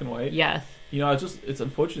 Black and White? Yes. It's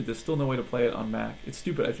unfortunate there's still no way to play it on Mac. It's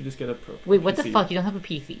stupid. I should just get a pro. Wait, what PC. the fuck? You don't have a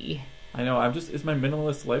PC. I know, it's my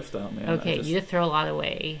minimalist lifestyle, man. Okay, you just throw a lot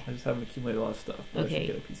away. I just haven't accumulated a lot of stuff, but Okay. I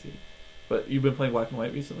should get a PC. But you've been playing Black and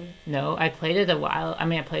White recently? No, I played it a while. I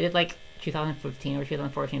mean, I played it like 2015 or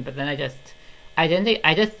 2014, but then I just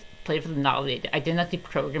played it for the novelty. I didn't actually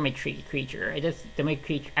program a creature. I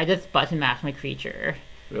just button mashed my creature.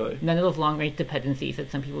 Really? None of those long range dependencies that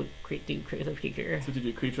some people do create a creature. So did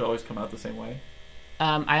your creature always come out the same way?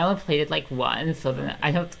 I only played it like once, so then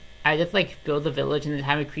I just like build a village and then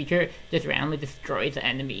have a creature just randomly destroys the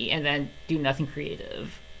enemy and then do nothing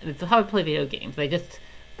creative. That's how I play video games. I just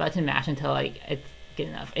button mash until like it's good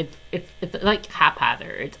enough. It's like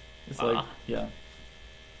haphazard. It's like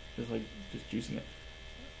just juicing it.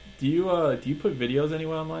 Do you put videos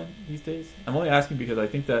anywhere online these days? I'm only asking because I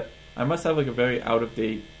think that I must have like a very out of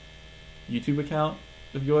date YouTube account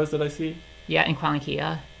of yours that I see. Yeah, in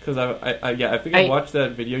Quankia. Because I think I watched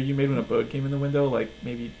that video you made when a bird came in the window like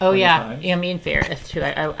maybe 20 times. Yeah, me and Ferris too.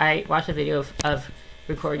 I watched a video of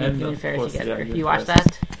recording you and Ferris together. Yeah, you watched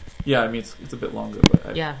that? Yeah, I mean it's a bit longer, but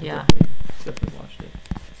I definitely watched it.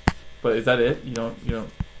 But is that it? You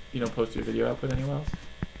don't post your video output anywhere else?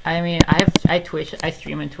 I mean, I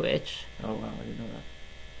stream on Twitch. Oh wow, I didn't know that.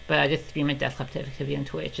 But I just stream my desktop activity on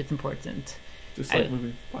Twitch. It's important. Just like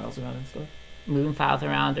moving files around and stuff. Moving files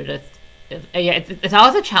around, or just it's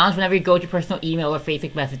always a challenge whenever you go to personal email or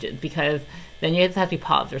Facebook messages because then you just have to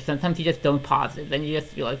pause, or sometimes you just don't pause it. Then you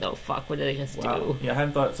just feel like, oh fuck, what did I just do? Yeah, I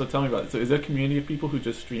hadn't thought. So tell me about it. So is there a community of people who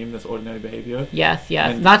just stream this ordinary behavior? Yes,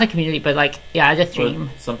 not the community, but like I just stream.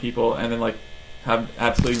 Some people, and then like have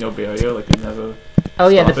absolutely no barrier, like they never. Oh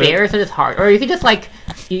yeah, the barriers are just hard. Or you could just like,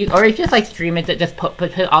 stream it to just put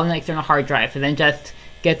it on an external hard drive, and then just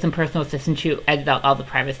get some personal assistant to edit out all the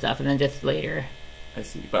private stuff, and then just later. I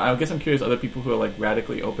see, but I guess I'm curious. Other people who are like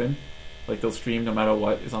radically open, like they'll stream no matter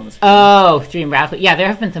what is on the screen. Oh, stream radically. Yeah, there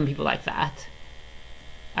have been some people like that.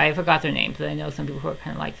 I forgot their names, but I know some people who are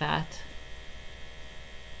kind of like that.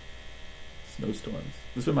 Snowstorms.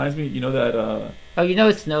 This reminds me, you know that.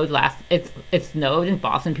 It snowed it snowed in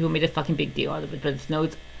Boston. People made a fucking big deal out of it, but it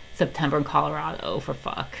snowed September in Colorado. For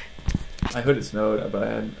fuck. I heard it snowed, but I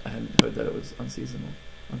hadn't heard that it was unseasonable.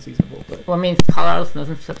 But well, I mean, Colorado snows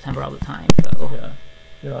in September all the time, so yeah,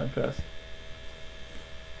 you're not impressed.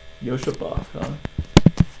 Yoshabach, huh?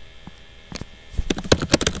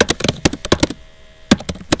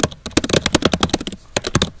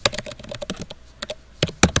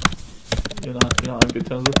 You're not on good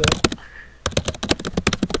terms with that?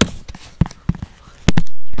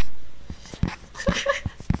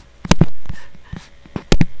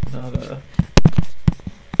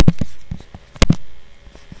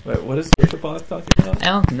 Wait, what is Yoshabach talking about? I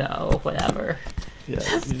don't know. Whatever. Yeah,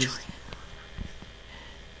 you just.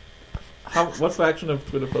 What fraction of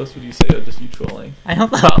Twitter posts would you say are just you trolling? I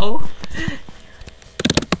don't know.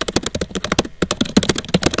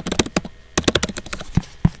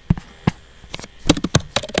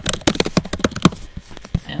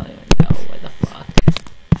 I don't even know what the fuck.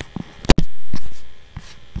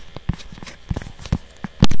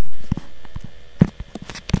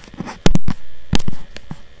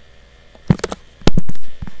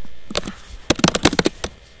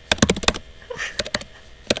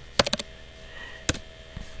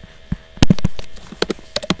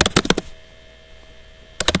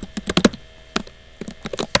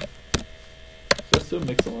 Still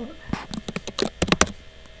mix a lot?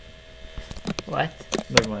 What?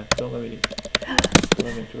 Never mind. Don't let me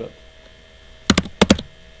interrupt.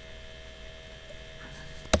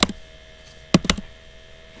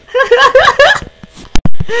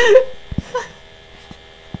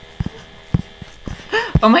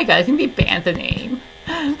 Oh my god, I think they banned the name.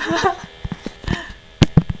 Yeah,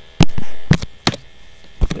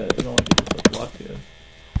 I don't want to get yourself blocked here.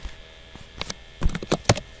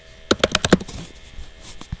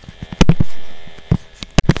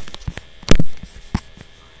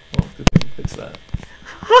 Well, good thing you fixed that.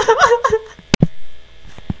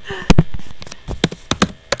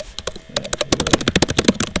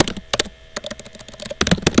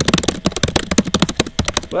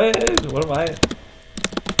 Wait, what am I?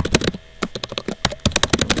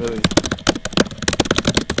 Really?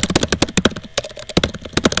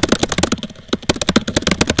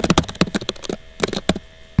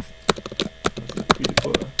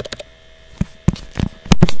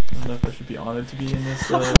 I don't know if I should be honored to be in this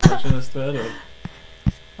section of this thread, or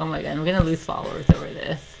Oh my god, I'm gonna lose followers over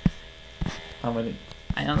this. how many?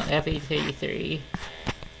 I don't know, I have 83.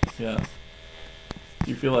 Yeah.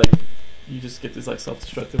 Do you feel like you just get these like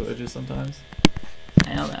self-destructive urges sometimes?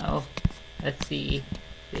 I don't know. Let's see.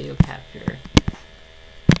 Video capture.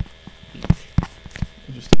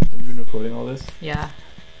 Interesting. Have you been recording all this? Yeah.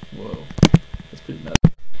 Whoa. That's pretty nuts.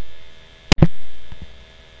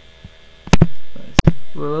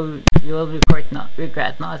 You will regret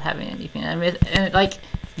not having anything. I mean, and like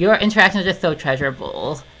your interactions are just so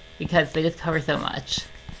treasurable because they just cover so much.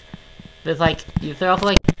 There's like there's also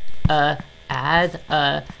like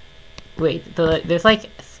there's like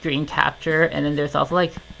screen capture, and then there's also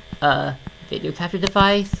like a video capture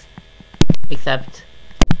device. Except,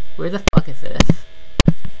 where the fuck is this?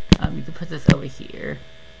 You can put this over here.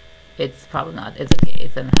 It's probably not. It's okay.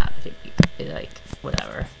 It doesn't have to be. It's like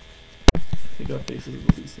whatever. I think our faces are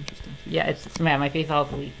the least interesting feature. Yeah, it's my face is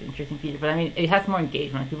also the least interesting feature, but I mean it has more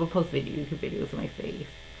engagement. People post YouTube videos of my face.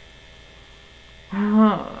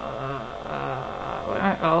 I'm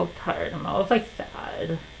all tired. I'm all like sad.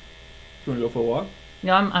 Do you want to go for a walk?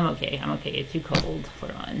 No, I'm okay. I'm okay. It's too cold for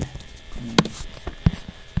a run.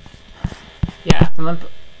 Yeah,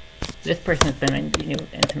 this person has been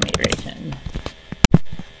into moderation.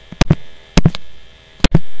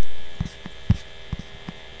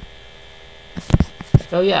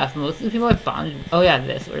 Oh yeah, most of the people I've bonded. Oh yeah,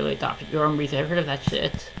 this early adopted your own reason. I've heard of that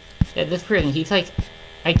shit. Yeah, this person, he's like,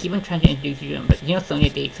 I keep on trying to introduce you to him, but you know Sonia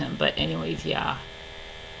dates him. But anyways, yeah.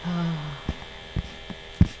 My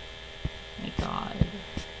God.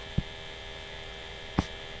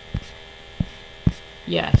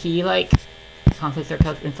 Yeah, he like conflict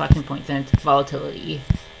circles, inflection points, and volatility.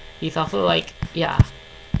 He's also like, yeah,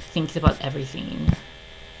 thinks about everything.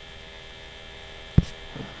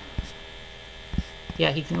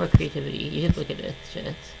 Yeah, he can work creativity. You should look at this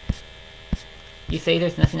shit. You say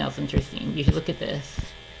there's nothing else interesting. You should look at this.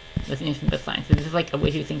 What's interesting about science. This is like a way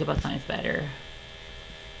to think about science better.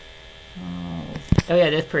 Oh yeah,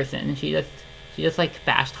 this person. She just like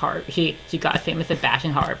bashed Harvard. She got famous at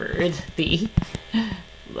bashing Harvard. See?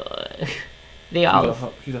 Look. They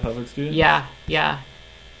all. She's a Harvard student? Yeah.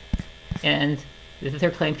 And this is her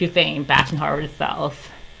claim to fame, bashing Harvard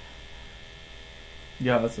itself.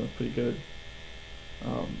 Yeah, that sounds pretty good.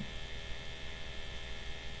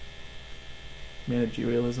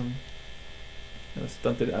 Managerialism and a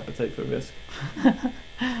stunted appetite for risk.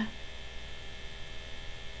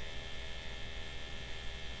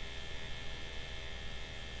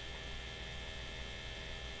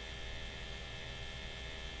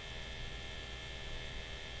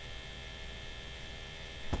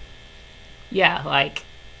 Yeah, like.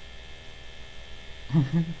 Oh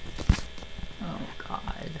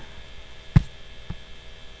God.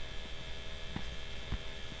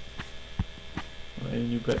 Any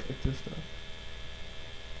new Brett Victor stuff?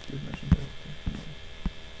 You mentioned Brett Victor.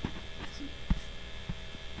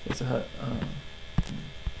 It's a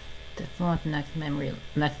That's not the next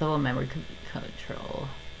level memory control.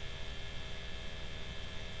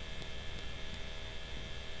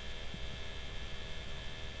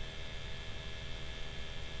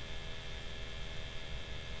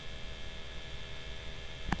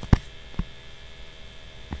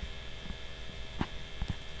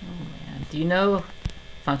 Do you know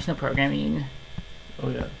functional programming? Oh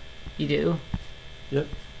yeah. You do? Yep.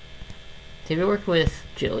 Have you worked with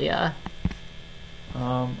Julia?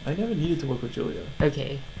 I never needed to work with Julia.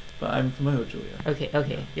 Okay. But I'm familiar with Julia. Okay,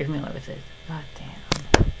 yeah. You're familiar with it. God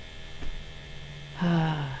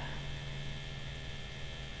damn.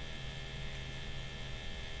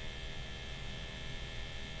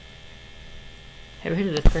 Have you heard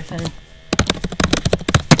of this person?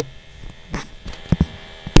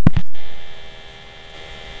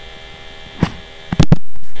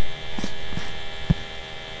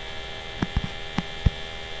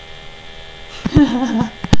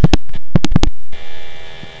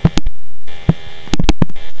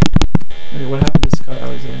 Wait, what happened to Scott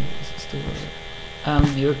Alexander? Is he still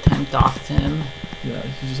New York Times doxed him. Yeah,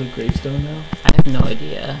 he's just a gravestone now? I have no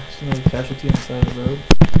idea. Just another casualty on the side of the road?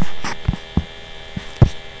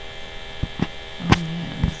 Oh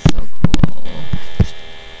man, this is so cool.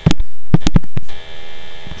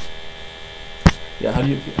 Yeah,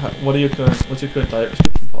 what's your current diet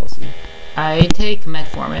restriction policy? I take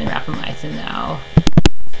metformin and rapamycin now.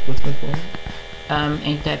 What's metformin?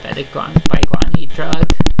 Anti-diabetic biguanide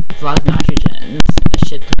drug. It's a lot of nitrogens. A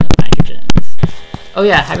shit ton of nitrogens. Oh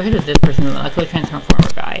yeah, have you heard of this person, the molecular transformer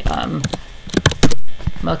guy?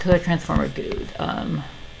 Molecular transformer dude.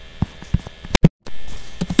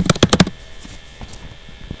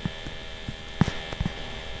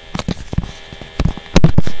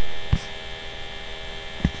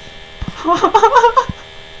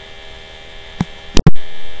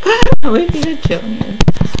 Wait, you're killing me.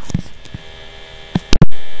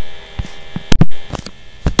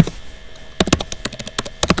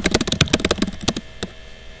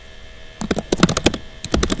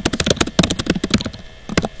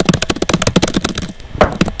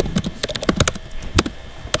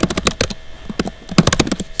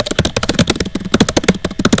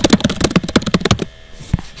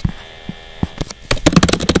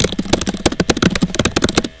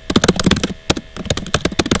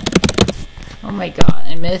 Oh my god,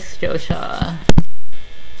 I miss Joshua.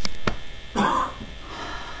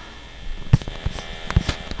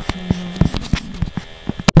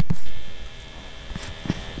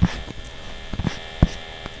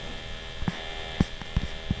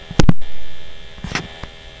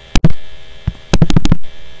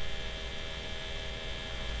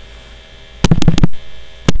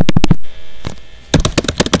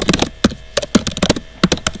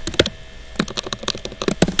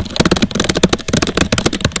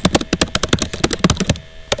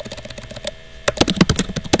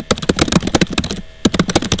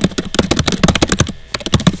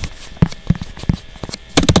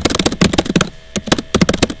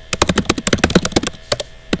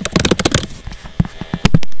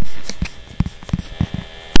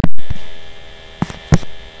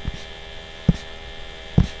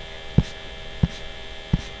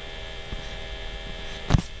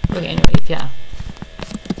 Okay, anyways, yeah.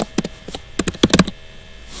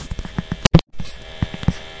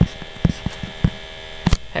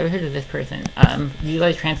 Have you heard of this person?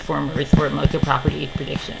 Utilize transformers for molecular property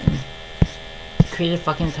prediction. Create a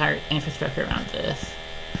fucking entire infrastructure around this.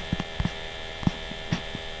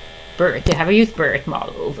 Birth. Have you used birth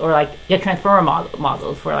models? Or like, yeah, transformer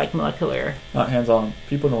models for like molecular... Not hands-on.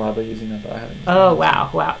 People in the lab are using them, but I haven't used Oh,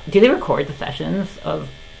 them. wow. Do they record the sessions of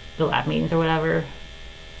the lab meetings or whatever?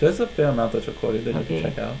 There's a fair amount that's recorded that you can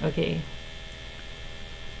check out. Okay.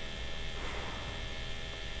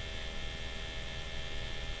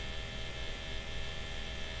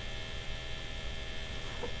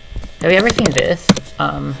 Have you ever seen this?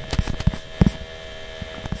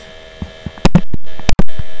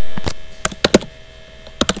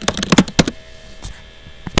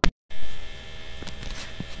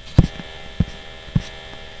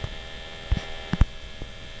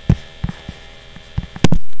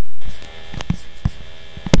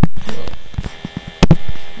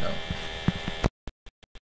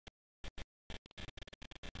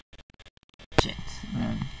 Shit.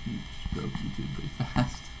 Man, you just broke YouTube pretty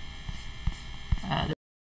fast.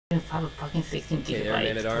 There's probably fucking 16 Okay, there are gigabytes.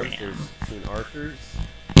 man-at-arms, RAM. there's 2 archers.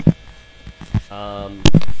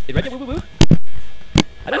 Did Red get woo-woo-woo?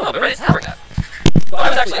 I don't know, but Red is having that. Well,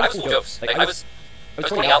 I was full of jokes. Like, I was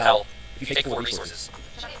pointing out how, if you take 4 resources,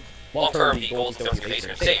 long-term, the gold and stones in the base are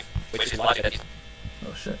going to save, which is logic that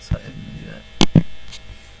Oh shit, so I didn't do that.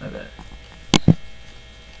 I bet.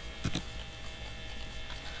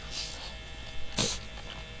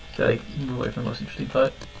 Did I move away from the most interesting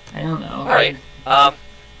part? I don't know. Alright, So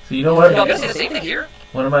you know what? I'm going to say the same thing here.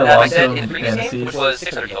 One of my I said long-term in the previous game, fantasies. which was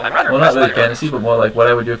 600 heal. I'm rather Well, not impressed really by their- fantasy, but more like what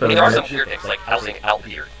I would do if I I mean, was there are some rich. weird things, like housing out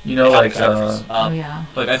here. You know, like, Oh, yeah.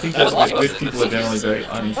 like I think That that was like, awesome. rich people are generally very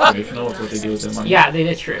uninspirational with what they do with their money. Yeah, that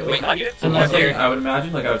is true. Wait, not you? So Unless one thing they're... I would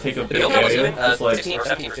imagine, like I would take a The big build level is area, even just like 16 or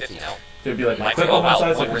 17 or 15 now. there'd be like a Like, cliff oh, on one wow,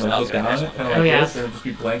 side, so I one can person like else look down on it, kind of Oh, like yeah. this, and it'd just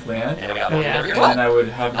be blank land. And then we got Oh, yeah. And then I would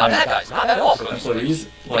have Not bad, my guys. Not bad at all. employees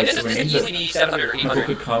I mean, like this is arrange easily that be 700 or people 800.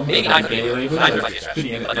 could come Maybe and 900 daily labor, 900 like might be pretty stretched.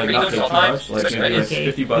 like But not pay too all the time, much, like especially maybe like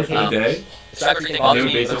okay. $50 for the Okay. day. So everything And off they me,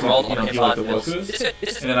 would the basically, world, you know, the deal with the slots, workers.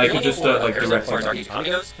 and then I could just start, like, directing them. And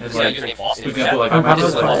And like, like, username false. for example, like I I'm might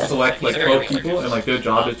just probably like like- select like 12 people, and like their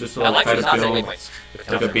job is just to I like like try to to build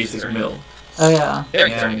build like a basic mill. Oh, yeah.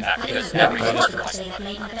 Very And- concerning that because Yeah, every I just- worker.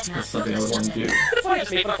 That's something I would want to do. That's why I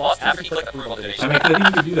just made fun of false after he clicked approve on the I donation. mean, 'cause I think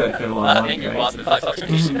you could do that for a lot of Thank money, you, right? boss, for the 5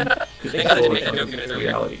 donation. Because They kinda control did make that joke it even from earlier.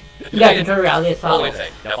 reality. Yeah, control reality All itself. the way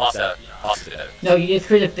thing. No, boss did better. No, you just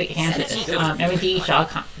create a big handset. Remember D. Shaw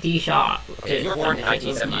Okay, did you were born in some type of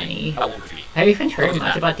 1978. money. How old would you be? Have you even heard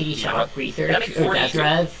much about D. Shaw research or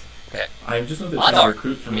Desres? Okay. I just know that Odds some are,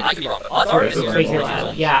 recruit I from mean, I could be wrong, but odds are Sorry, this it's is okay. Freaking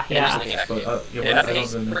loud. Yeah, yeah. but yeah, And well, that's the I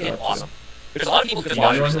case. don't know Freaking that. awesome. There's a lot of people who just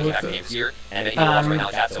watch recently have games here, and then people watch right now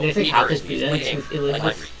in chat, so There's a me Catholic first, please student play game. who's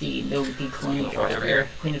Elizabeth the colonial warrior,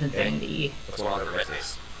 Queen of Insanity. What's going on over Red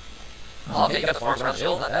Face? Oh, okay, you got the farms around the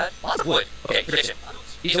hill, not bad. Lots of wood. Okay, prediction.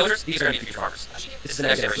 These villagers, these are going to be future farmers. This is the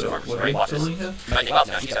next generation So, of farmers, what right? are Watch you this. building here? You might think, well,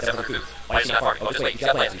 now, he's got 700 food. Why is he not farming? Oh, just wait, he's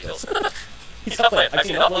got plants in these hills. He's got plants. I've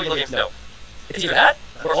seen enough low games to know. It's either that,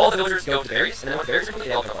 or all the villagers go to the berries, and then when the berries are complete,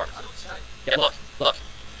 they all become farmers. Yeah, look.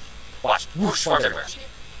 Watch. Whoosh, farms everywhere.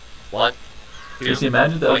 1, Just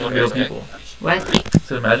imagine that was real people. What?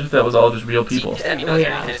 So imagine if that was all just real people. Oh,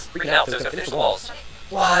 yeah. It's freaking out, so it's gonna finish the walls.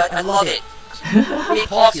 What? I love it. We need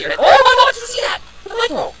pause here. Oh my god, did you see that? The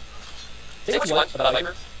micro! Say what you want about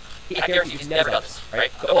Viper. I guarantee you he's never done this,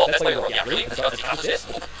 right? Oh, that's like, yeah, really? Has he accomplished this?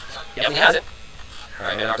 Definitely hasn't.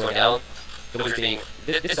 Alright, man, I'm going down. The wizard's being...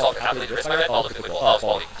 This is all calculated risk, I read. I'll look at the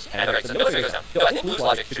quality. And alright, so the military goes down. Yo, I think Blue's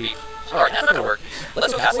logic should be... Alright, that's not gonna work.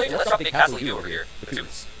 Let's go Castle and let's drop big Castle U over here with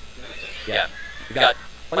foods. Yeah. We've got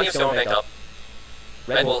plenty of stone banked up.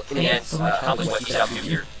 Red will, in the end, accomplish what he set out to do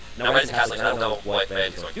here. Now, Red's in Castle Age. I don't know what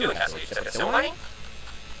Red is going to do in Castle Age. Except stone mining?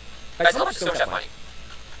 Alright, so how much is stone shaft mining?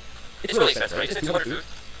 It's really expensive, right? It's 200 food.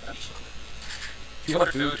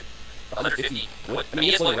 200 food, 150 wood. I mean, he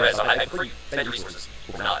is low res, so I prefer you spend your resources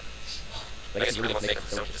over not. I guess you really want to make it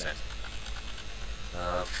for 70%.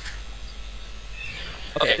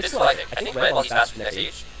 Okay, this is what I think. I think Red, while he's fast for the next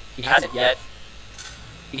age, he hasn't yet...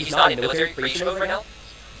 He's not in military creation mode right now.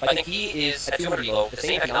 I think he is at 200 elo, the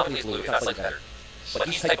same economically as Blue, if not slightly better. But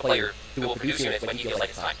he's the type of player who will produce units when he feels like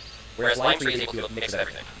it's time. Whereas Line 3 is able to do a mix of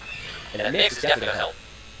everything. And that mix is definitely going to help.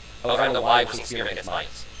 However, I don't know why we're seeing Spearman against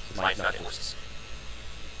Mines. Because Mines not horses.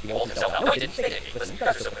 He can ult himself out. No, he didn't fake it. Listen, you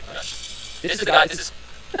guys are so quick. This is the guy, this is...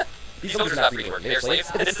 These soldiers are not free to work. They're slaves.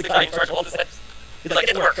 And this is the guy in charge of all this. He's like,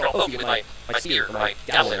 get to work, I'll poke you with my spear, or my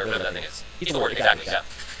javelin, or whatever that thing is. He's the Lord, exactly, yeah.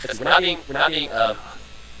 Listen, we're not being,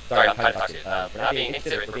 sorry, I'm kind of talking to you. We're not being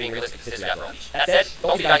inconsiderate, we're being realistic, considerate after all. That said,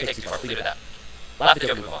 don't be the guy who takes too far, leave it at that. Last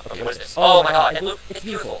video, move on. Okay, what is this? Oh my god, and Blue, it's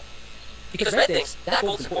beautiful. Because Red thinks that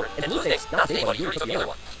gold's important, and Blue thinks, not to anybody, you already took the other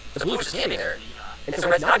one. The Blue is just standing there, and so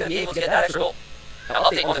Red's not going to be able to get that extra gold. Now,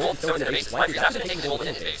 update on the gold and throw it in their bases. Why? Because after taking the gold in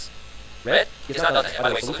his base, Red, he's not done that. By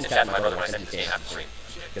the way, salute in the chat to my brother when I send him this game after stream.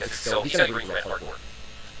 Because so, he's going to be rooting Red hardcore.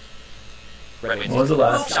 Red wins. What was the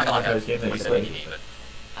last game that you played?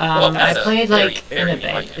 I played like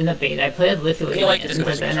in the beta. I played Lithuanians,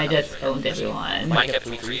 but then I just owned everyone. Mine kept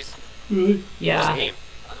between threes. Really? Yeah.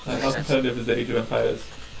 How competitive is the Age of Empires?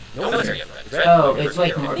 No military yet, Red. Oh, it's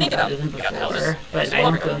like more competitive than before, but I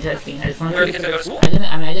don't go into that scene. I just want Where to. are you going to go to school?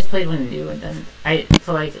 I just played one new, and then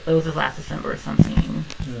so like it was last December or something.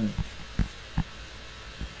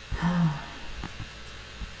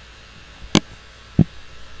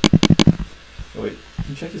 Wait, can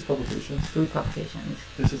you check his publications? Food publications.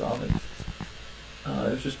 This is on it.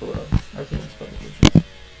 It's just below. Okay. His publications.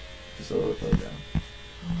 Just a little further down.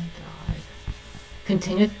 Oh my god.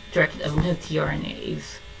 Continuous directed evolution of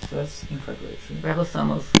tRNAs. So that's in preparation.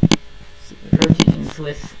 Ribosomals proteins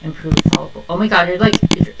with improved soluble. Oh my god, you're like...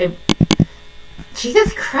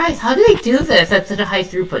 Jesus Christ, how do they do this at such a high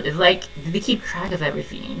throughput? It's like, do they keep track of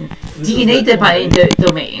everything? DNA dividing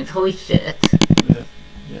domains, holy shit. Yeah,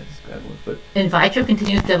 just grab one, but... In vitro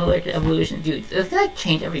continuous evolution, dude, it's gonna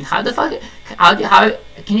change everything. How the fuck... How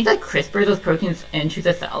can you like CRISPR those proteins into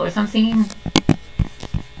the cell or something?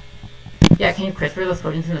 Yeah, can you CRISPR those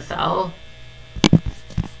proteins in the cell?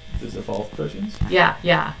 Does evolve proteins? Yeah.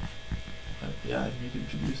 Yeah, you can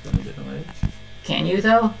introduce them in different ways. Can you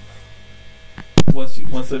though? Once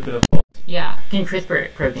they've been evolved. Yeah, can you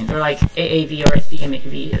CRISPR proteins or like AAV or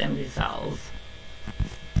CMV into cells?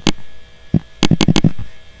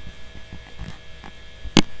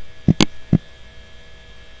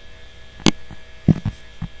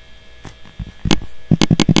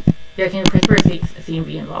 Yeah, can you CRISPR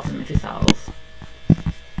CMV involved in into cells?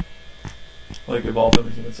 Like evolve them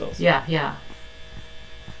in human cells? Yeah.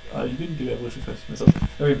 You can do evolution for human cells.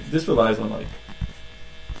 I mean, this relies on like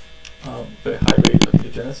very high rate of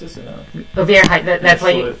mutagenesis and very high. That's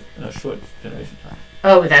why in a short generation time.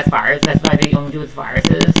 Oh, that's virus. That's why they only do with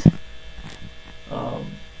viruses.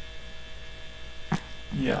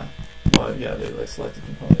 Yeah. Well, yeah, they like selected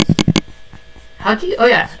components. How do you? Oh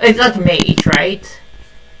yeah, it's like MAGE, right?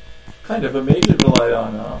 Kind of, but major relied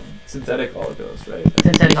on synthetic oligos, right?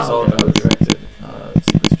 Synthetic oligos. It's all about directed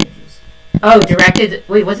sequence changes. Oh, directed.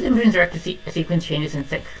 Wait, what's the difference between directed sequence changes and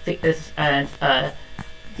I think it's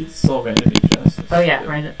all random mutagenesis. Oh yeah,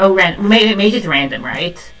 random. Oh, random. MAGE is random,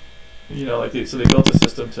 right? You know, like so they built a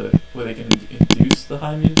system where they can induce the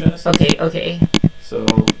high mutagenesis. Okay. So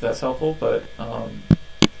that's helpful, but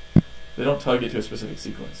they don't target to a specific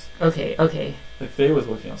sequence. Okay. Like Faye was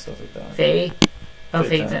working on stuff like that. Faye? Oh,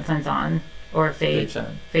 Faye Chen. Or Faye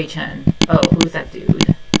Chen. Oh, who's that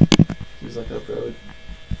dude? He was like a broad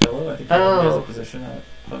fellow. I think he has a position at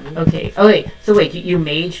Harvard. Okay. Oh wait. So wait, you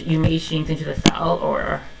mage genes into the cell,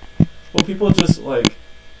 or? Well, people just like.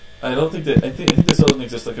 I think there still doesn't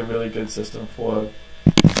exist like a really good system for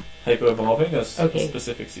hyper evolving a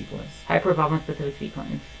specific sequence. Hyper evolving specific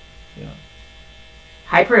sequence. Yeah.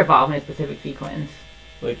 Hyper evolving a specific sequence.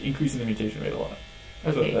 Like increasing the mutation rate a lot.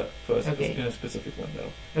 Okay. Okay. in a specific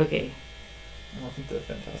window. Okay. I don't think they're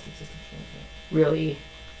fantastic systems for that. Really?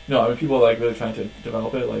 No, I mean people like really trying to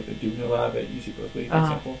develop it, like the Dubner lab at UC Berkeley, for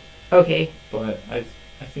example. Okay. But I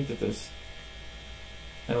think that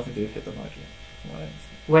I don't think they've hit the mark yet, from what I understand.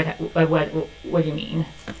 What do you mean?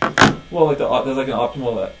 Well, like there's like an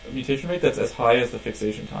optimal mutation rate that's as high as the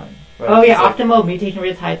fixation time. Right? Oh yeah, like, optimal mutation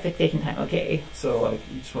rate is high fixation time. Okay. So like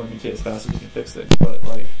you just want to mutate as fast as you can fix things, but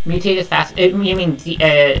like mutate as fast. You mean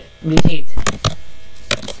mutate?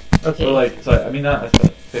 Okay. Or like, sorry, I mean not as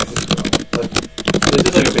fix it. Like it's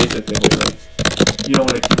just like a basic thing where like you don't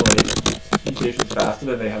want to accumulate mutations faster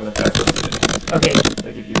than they have an effect on the Okay.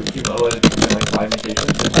 Like if you accumulate like 5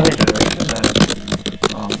 mutations in one generation, then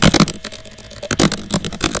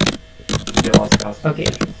you get lots of faster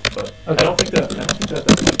mutations. But I don't think that that's like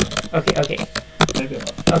Okay. maybe I'm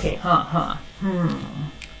not. Okay. Huh.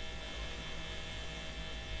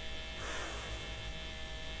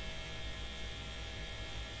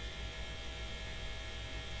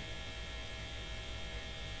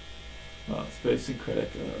 It's very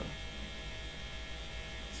syncretic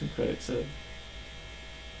set of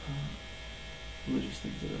religious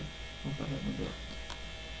things that are, I don't know if I remember,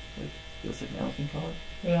 like, feels like an elephant color.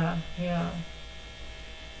 Yeah.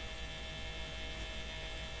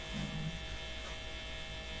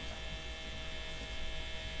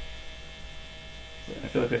 I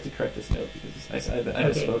feel like we have to correct this note because I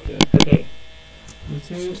misspoke there. Okay.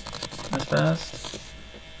 Mutate as fast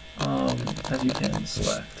as you can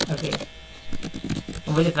select. Okay.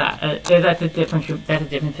 What is that? That's a different.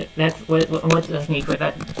 That's what's the technique with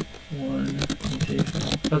that? One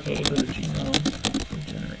mutation Okay. for the genome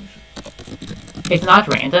generation. It's not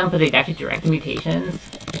random, but it's actually direct mutations.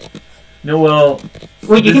 No, well.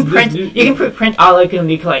 Wait, you can print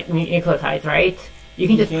oligonucleotides, right? You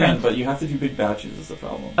can just print. But you have to do big batches. Is the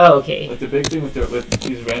problem. Oh, okay. Like the big thing with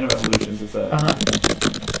these random evolutions is that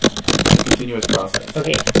it's a continuous process.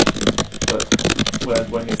 Okay. But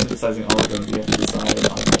when you're synthesizing oligos, you have to decide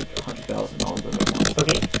on like 100,000 oligos at once.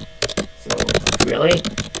 Okay. So really?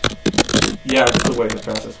 Yeah, just the way the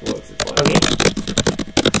process works. It's like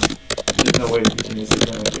there's no way to continuously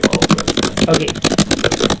generate all of it. Okay.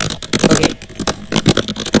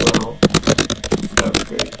 Well, that was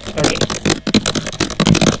great. Okay.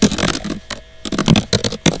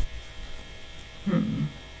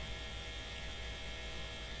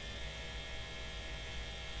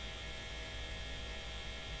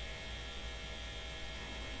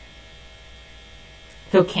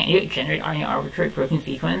 So can you generate any arbitrary protein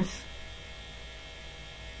sequence?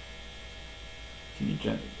 Can you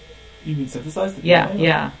generate? You mean synthesize the Yeah, DNA?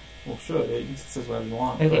 yeah. Well, sure. Yeah, you can synthesize whatever you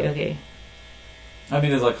want. Okay. I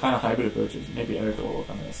mean, there's like kind of hybrid approaches. Maybe Erica will work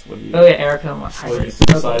on this. Erica wants hybrid. Where you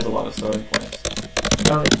synthesize a lot of starting points.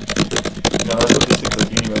 Oh. That's what these things like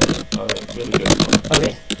Unirep are really good for.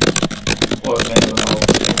 Okay. Or many of them are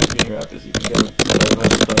Unirep is you can get a lot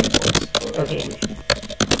of starting points for evolution.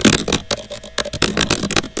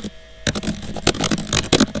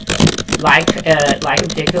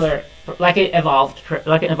 Like an evolved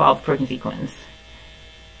protein sequence.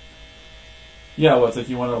 Yeah, well, it's like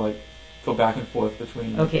you want to like go back and forth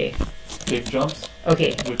between big jumps.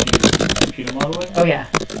 Okay. Which use computer modeling. Oh yeah.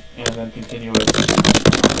 And then continuous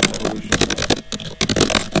evolution.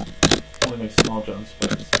 Only makes small jumps,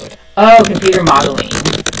 but it's like. Computer modeling.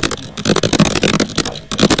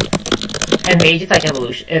 And Mage is like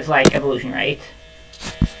evolution. It's like evolution, right?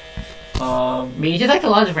 Mage is like a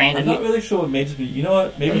lot of random. I'm not really sure what Mage is. You know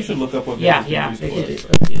what? Maybe you should look up what Mage is used for. Let's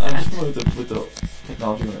do that. I'm just familiar with the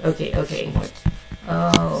technology. Okay. From like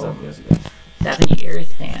 7 years ago. 7 years,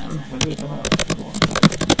 damn. When did it come out?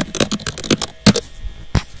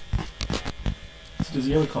 So does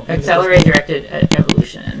he have a company? Accelerated directed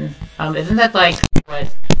evolution. Isn't that like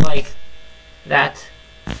that?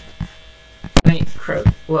 I mean,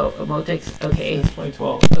 Emotics. Okay. It's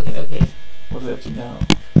 2012. Okay. What are they up to now?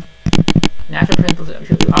 Natural principles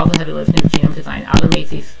also heavy lifting of genome design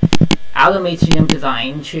automates genome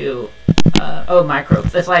design to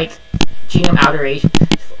microbes. It's like genome alteration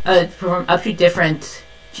from up to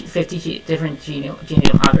 50 different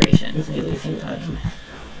genome alterations at the same time.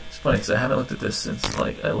 It's funny because I haven't looked at this since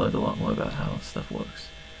like I learned a lot more about how stuff works.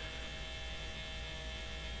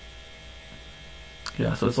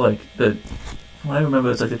 Yeah, so it's like what I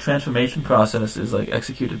remember is like the transformation process is like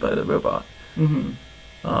executed by the robot. Mm-hmm.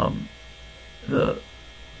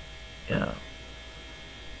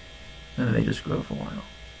 And then they just grow for a while.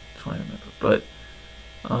 That's what I remember. But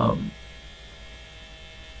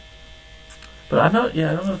I'm not.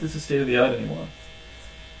 Yeah, I don't know if this is state of the art anymore.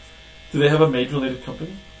 Do they have a Mage related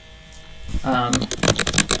company?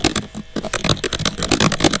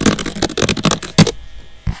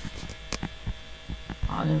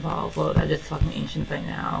 not involved. Well, that is fucking ancient by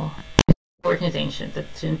now. Fortune is ancient. That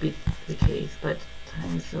shouldn't be the case, but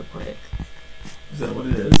time is so quick. Is that what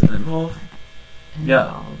it is? And involved?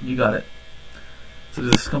 Yeah, you got it. So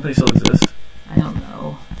does this company still exist? I don't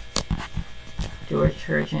know. George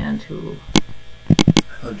Churchand, who...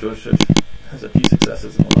 George Church has a few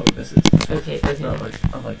successes and a lot of misses. Okay.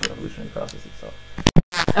 Unlike the evolutionary process itself.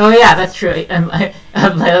 Oh yeah, that's true.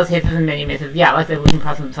 Plato's hits and many misses. Yeah, like the evolution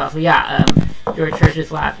process itself. So yeah, George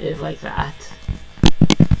Church's lab is like that.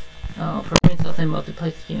 Oh, programming cells and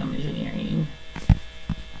multiplex genome engineering.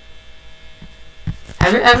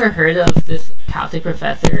 Have you ever heard of this Caltech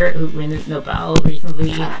professor who won the Nobel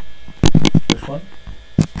recently? Which one?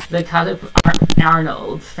 The Caltech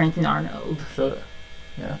Arnold, Francine Arnold. Sure.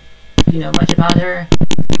 Yeah. Do you know much about her?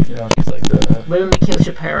 You know, she's like the... William Mikhail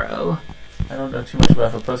Shapiro. I don't know too much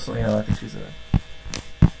about her personally. You know, I think she's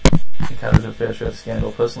encountered a fair share of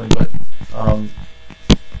scandal personally, but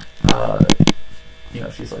you know,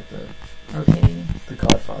 she's like the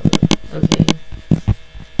godfather. Okay.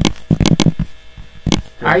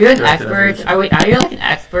 Are you an expert? Are you like an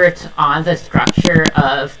expert on the structure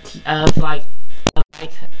of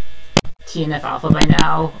TNF alpha by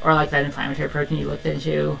now, or like that inflammatory protein you looked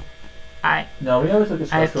into? No, we never took a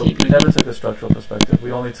structural. We never took a structural perspective.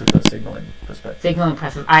 We only took a signaling perspective. Signaling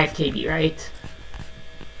perspective. IFKB, right?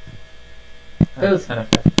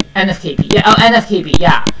 NFKB. Yeah. Oh, NFKB.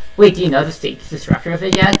 Yeah. Wait, do you know the structure of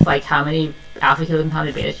it yet? Like how many alpha ketones and how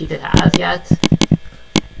many beta sheets it has yet?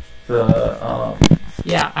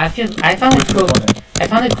 Yeah, I found a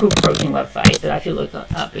cool protein website that I actually looked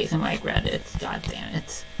up based on my Reddit. God damn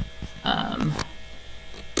it.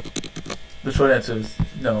 The short answer is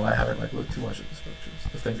no. I haven't looked too much at the structures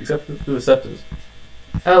of things, except for the receptors.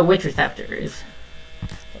 Oh, which receptors?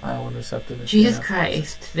 The IL-1 receptor. Jesus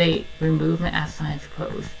Christ! They removed my Ask Science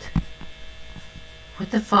post. What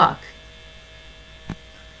the fuck?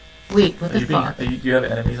 Wait, what the fuck? Do you have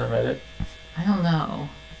enemies on Reddit? I don't know.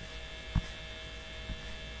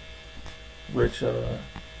 Which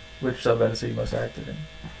subreddits are you most active in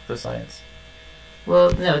for science?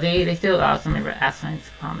 Well, no, they still allow some Ask Science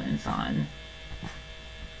comments on.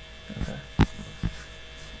 Okay.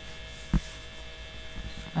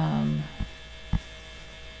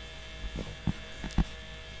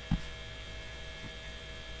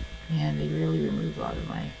 Man, they really removed a lot of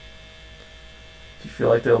my... Do you feel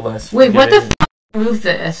like they're less... Wait, what the fuck removed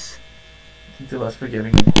this? I think they're less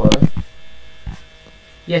forgiving than Quora.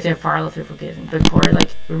 Yes, they're far less forgiving, but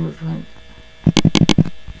Quora, removed one...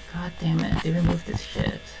 God damn it, they removed this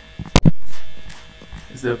shit.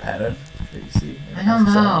 Is there a pattern that you see? I don't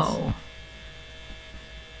know.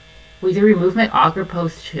 Wait, they removed my Augur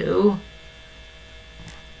post too?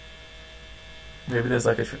 Maybe there's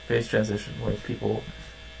a phase transition where people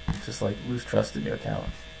just lose trust in your account.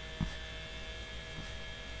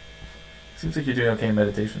 Seems like you're doing okay in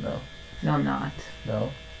meditation though. No, I'm not.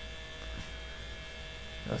 No?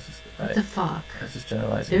 That's just... What the fuck? That's just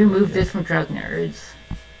generalizing. They removed this from Drug Nerds.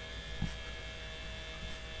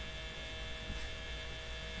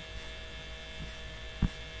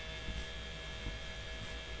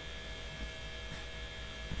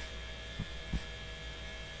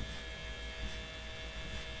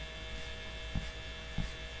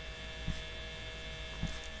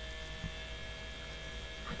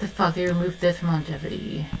 What the fuck? They removed this from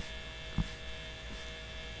Longevity.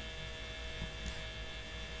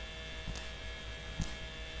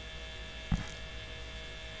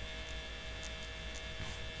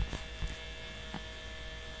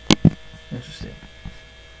 Interesting.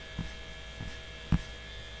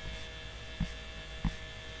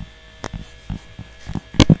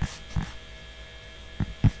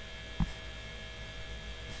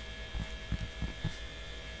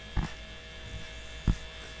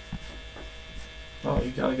 Oh,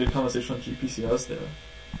 you got a good conversation on GPCRs there.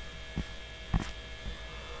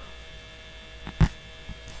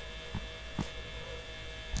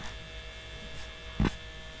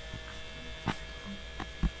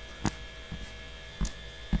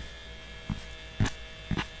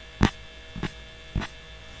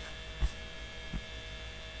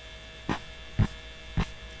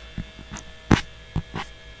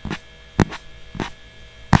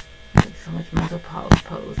 So much mental pulse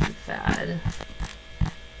post, it's sad.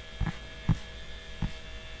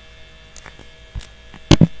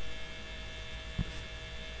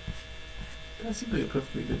 That seems like a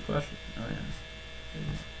perfectly good question. Oh yeah.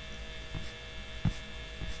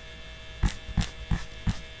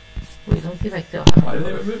 Wait, let me see if I still have Why did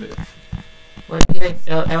they remove it? Well,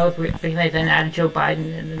 because I then added Joe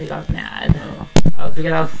Biden and then they got mad. Oh.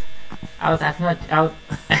 I was asking what,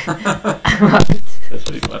 That's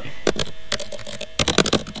pretty funny.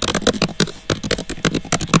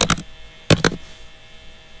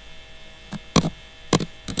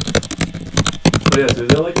 So yeah, so is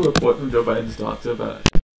there like a report from Joe Biden's doctor about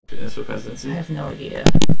fitness for I presidency? have no idea.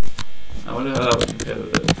 I wonder how that would compare to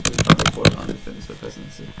the Trump report on his fitness for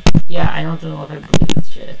presidency. Yeah, I don't know if I believe this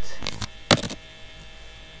shit.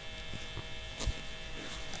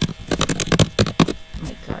 Oh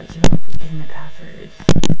my god, you don't forget my passwords.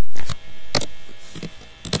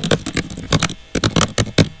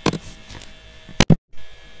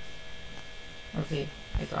 Okay,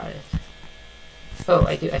 I got it. Oh,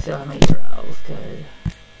 I still have my URLs, good.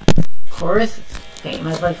 Chorus fame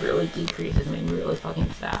has like really decreased, it's made me really fucking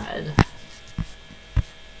sad.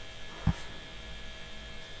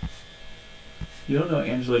 You don't know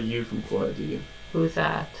Angela Yu from Quora, do you? Who's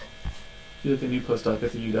that? She's like a new postdoc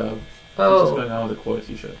at the UW. She's Oh, going on with a Quora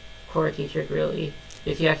t-shirt. Quora t-shirt, really?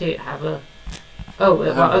 Did you actually have a... Oh,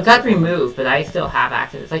 well, it got removed, but I still have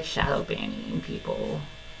access. It's like shadow banning people.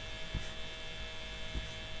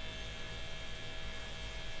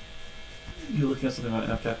 You looking at something about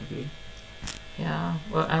NFKP? Yeah,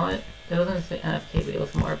 well, it wasn't the NFK, but it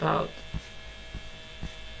was more about...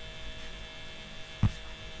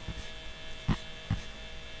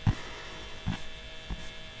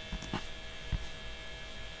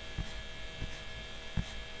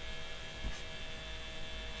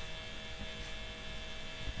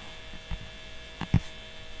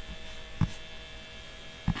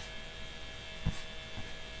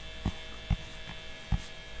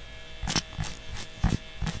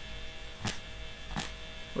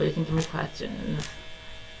 What do you think of my questions?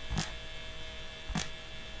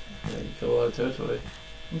 Yeah, you kill a lot of territory.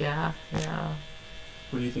 Yeah.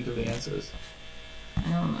 What do you think of the answers? I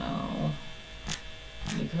don't know.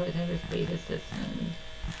 You could have a space assistant.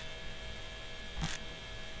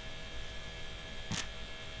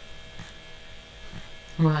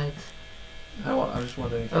 What? I'm just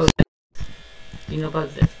wondering if Oh, do you know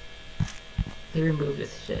about this? They removed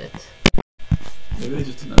this shit. maybe they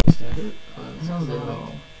just didn't understand it. I don't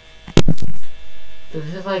know. So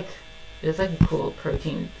this is like a cool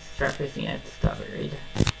protein structure thing I discovered.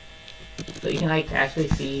 So you can like actually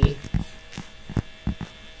see.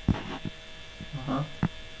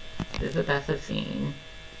 This is the best I've seen.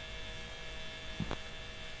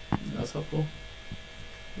 That's helpful.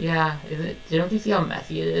 Yeah, don't you see how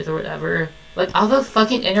messy it is or whatever? Like all those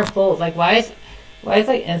fucking inner folds, like why is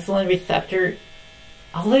like insulin receptor,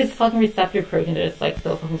 all those fucking receptor proteins are just like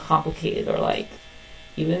so fucking complicated, or like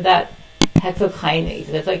even that hexokinase,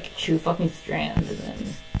 that's like two fucking strands, and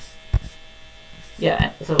then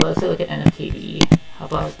yeah. So let's look at NFKB. How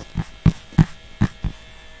about?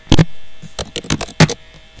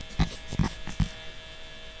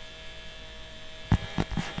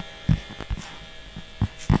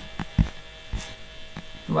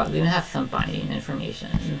 Wow, they even have some binding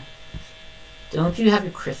information. Don't you have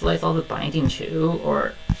to crystallize all the binding too,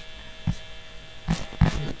 or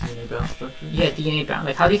DNA bound structure? yeah, DNA bound.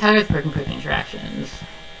 Like how do you categorize protein-protein interactions?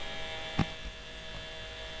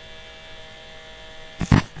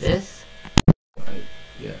 This?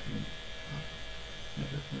 Yeah.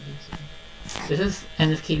 This is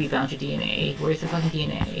NFKB bound to DNA. Where's the fucking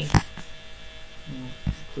DNA?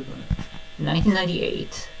 Click on it.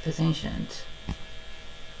 1998. That's ancient.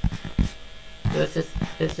 So it's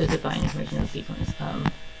just a binding information of the sequence.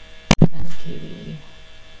 NFKB.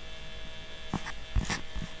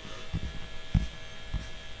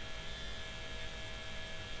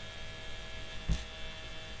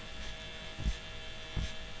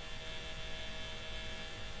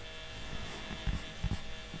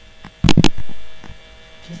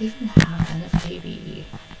 Does it even have NFKB?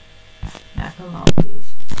 Macromolecules.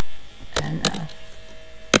 NF.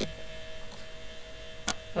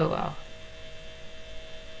 Oh wow.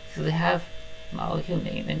 So they have molecule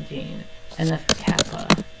name and gene, NF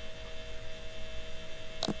kappa.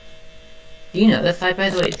 Do you know this site, by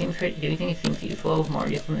the way? It seems pretty, do you think it seems useful, more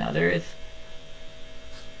useful than others?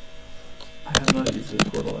 I have not used it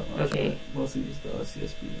quite a lot much. Okay. I mostly used the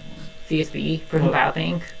CSB one. CSB, Protein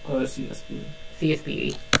Biobank. Oh, that's CSB.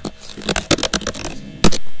 CSB.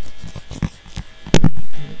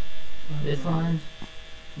 This one?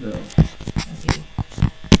 No. Okay.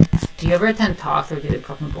 Do you ever attend talks or is it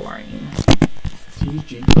fucking boring? Do you use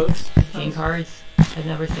gene codes? Gene cards? I've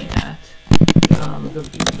never seen that. Look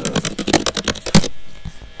up gene codes.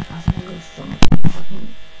 I was gonna lose so much of my fucking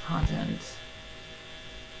content.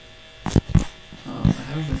 I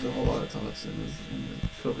haven't been to a whole lot of talks in the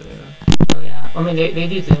COVID era. Oh yeah. I mean, they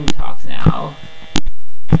do Zoom talks now.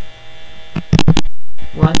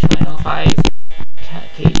 1.05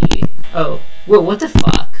 KD. Oh, Whoa, what the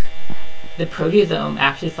fuck? The proteasome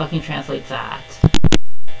actually fucking translates that.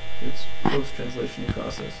 It's post-translation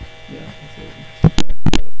processed. Yeah. That's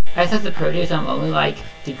it. I thought the proteasome only, like,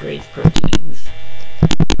 degrades proteins.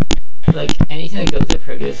 Like, anything that goes to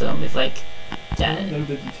proteasome is, like, dead. None of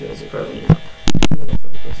the details are Proteasome.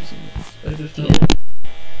 I just know.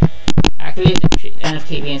 Yeah. Activated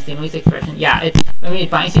NFKB and stimulates expression. Yeah, it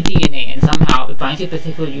binds to DNA, and somehow it binds to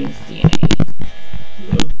particular units of DNA.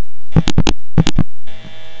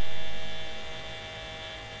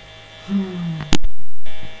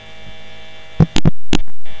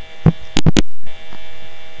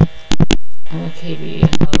 NFKB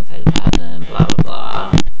and held cytoplasm, blah blah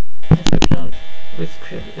blah. Transcriptional with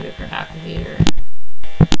different activator.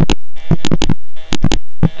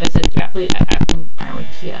 I said directly acting primary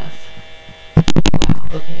TF. Wow,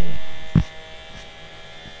 okay.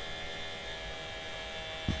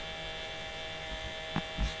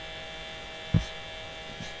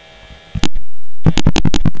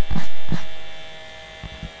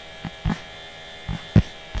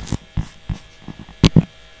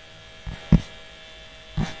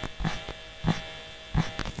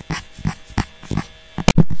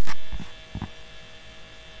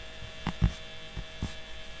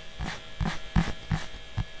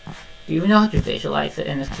 Do you know how to visualize it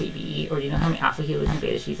in this KBE, or do you know how many alpha helix and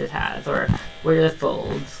beta sheets it has, or where are the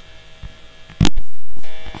folds?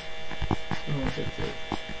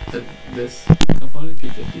 This component,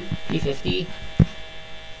 P50? P50?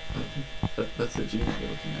 That's the gene that you're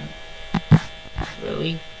looking at.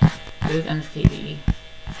 Really? This is NFKB.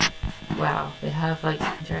 Wow, they have, like,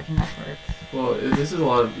 interaction networks. Well, this is a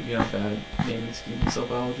lot of, bad naming schemes in cell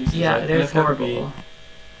biology. So Yeah, they're NF-κB horrible.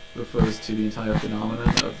 refers to the entire phenomenon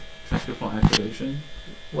of transcriptional activation.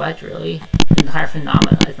 What, really? The entire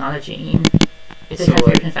phenomena is not a gene. It's a So,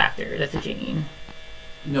 transcription factor, that's a gene.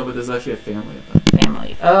 No, but there's actually a family of them.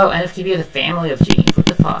 Family. Oh, NFKB is a family of genes. What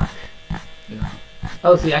the fuck? Yeah.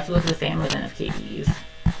 Oh, so you have to look at the family of NFKBs.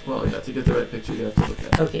 Well, yeah, to get the right picture, you have to look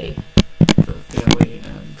at Okay. the family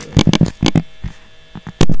and the...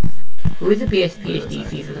 Who is the PhD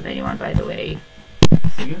thesis of anyone, by the way?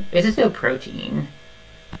 Again? Is this no protein?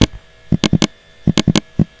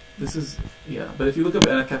 This is... Yeah, but if you look up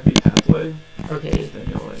NF-κB pathway, Okay. then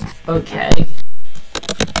you'll like... Okay.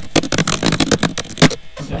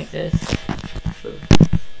 Something like this. Sure.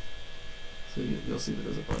 So you'll see that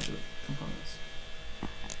there's a bunch of components.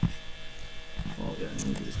 Well, yeah, you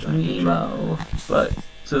need to just try and picture. Nemo. But,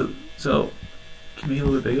 so, can we get a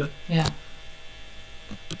little bit bigger? Yeah.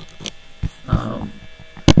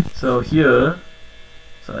 So here,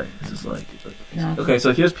 sorry, this is like, No. okay,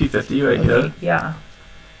 so here's P50 right here. Yeah.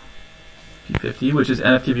 P50, which is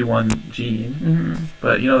NF-κB1 gene, Mm-hmm.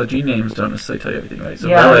 but the gene names don't necessarily tell you everything, right? So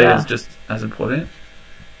Yeah, RLA yeah. is just as important.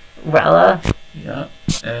 Rella. Yeah,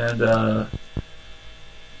 and then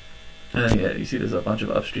yeah, you see there's a bunch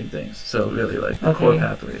of upstream things. So really, like the core Okay.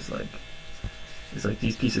 pathway is like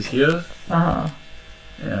these pieces here, Uh-huh.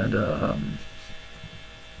 and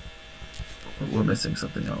we're missing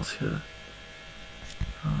something else here.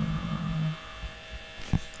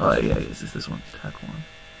 Oh yeah, is this one? Tag one.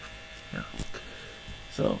 Yeah.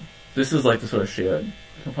 So this is like the sort of shared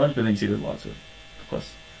component, but then you see there's lots of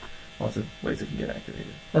ways it can get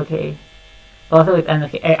activated. Okay. Also, with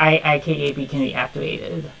IKAB can be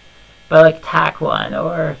activated. But like TAC1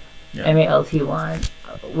 or Yeah. MALT1,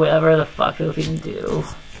 whatever the fuck those even do.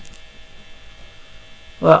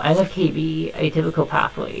 Well, NFKB, atypical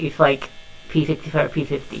pathways like P65 or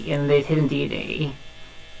P50, and there's hidden DNA.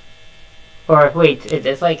 Or wait,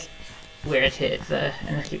 it's like where it hits the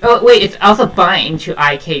NFKB. Oh wait, it's also bind to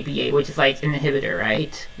IKBA, which is like an inhibitor,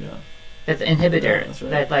 right? Yeah. That's an inhibitor. Yeah, that's right.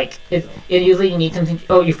 That like it usually you need something.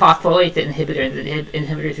 Oh, you phosphorylate the inhibitor, and the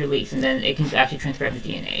inhibitor is released, and then it can actually transcribe the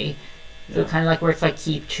DNA. So Yeah. it kind of like works like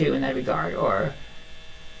keep true in that regard, or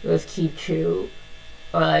it was keep true,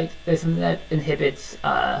 or like there's something that inhibits.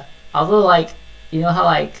 Also like how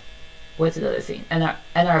like what's the other thing?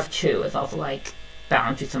 NRF2 is also like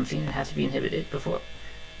bound to something that has to be inhibited before.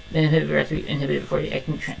 The inhibitor has to be inhibited before it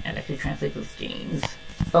can actually translate those genes.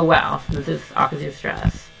 Oh wow, this is oxidative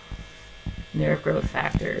stress. Nerve growth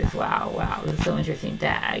factors. Wow, this is so interesting.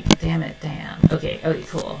 Damn it. Okay,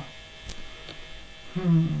 cool.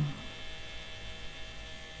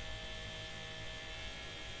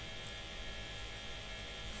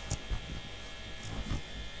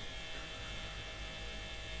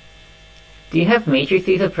 Do you have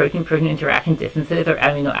matrices of protein-protein interaction distances or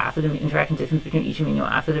amino acid interaction distance between each amino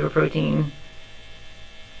acid of a protein?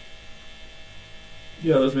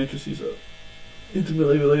 Yeah, those matrices are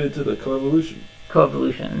intimately related to the coevolution.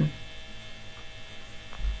 Coevolution.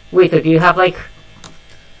 Wait, so do you have like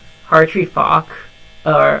Hartree Fock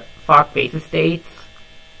or Fock basis states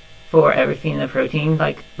for everything in the protein,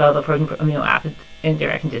 like the protein amino acid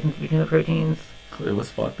interaction distance between the proteins? It was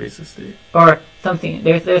Fock basis state. Or something.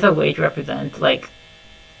 There's a way to represent like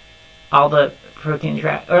all the protein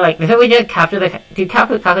interact, or like there's a way to calculate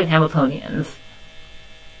Hamiltonians.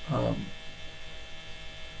 I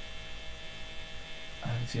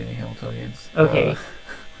haven't seen any Hamiltonians. Okay.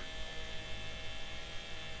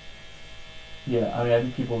 Yeah, I mean, I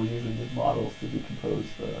think people usually use models to decompose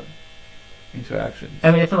the interactions.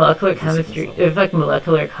 I mean, it's molecular chemistry. It's like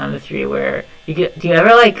molecular chemistry where you get. Do you ever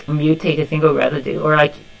like mutate a single residue or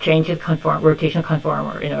like change its rotational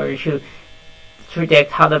conformer in order to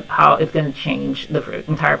predict how it's going to change the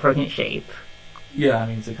entire protein shape? Yeah, I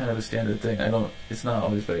mean, it's a kind of a standard thing. It's not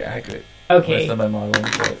always very accurate. Okay. Based on my modeling,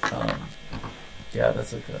 but yeah,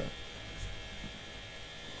 that's like a.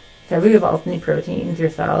 Have you evolved any proteins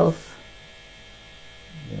yourself?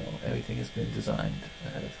 You know, everything has been designed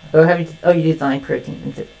ahead of time. Or have you? Oh, you design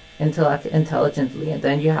proteins intelligently, and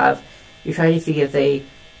then you try to see if they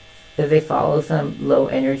follow some low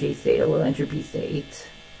energy state or low entropy state.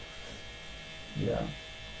 Yeah.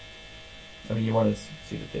 I mean, you want to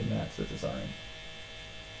see that they match the design.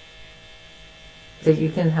 So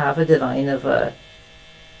you can have a design of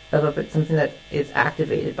something that is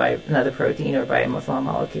activated by another protein or by a small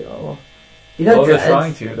molecule. You know, they're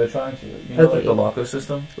trying to. You know, like the Locker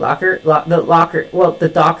system? The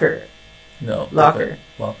Docker. No. Locker.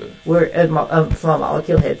 Locker. Where a small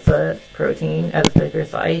molecule hits a protein at a particular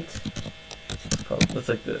site. It's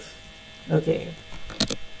like this. Okay.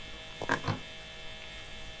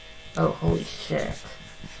 Oh, holy shit.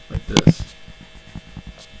 Like this.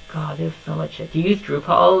 God, there's so much shit. Do you use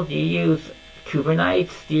Drupal? Do you use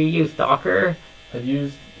Kubernetes? Do you use Docker? I've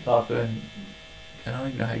used Docker and I don't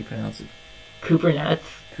even know how you pronounce it. Kubernetes?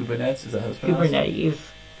 Kubernetes? Is that how it's pronounced?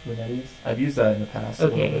 Kubernetes. I've used that in the past a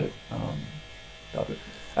little bit. Docker.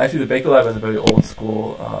 Actually, the Baker Lab has a very old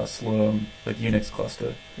school Slurm, like Unix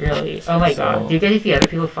cluster. Really? Oh my god. Do you get to see other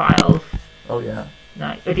people's files? Oh yeah.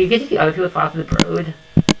 Nice. Do you get to see other people's files in the Broad?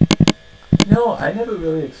 No, I never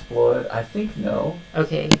really explored. I think no.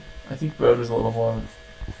 Okay. I think Broad was a little more.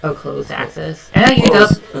 Oh, closed access. And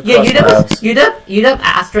UW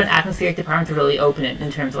Astra and Atmospheric Department to really open it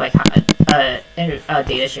in terms of like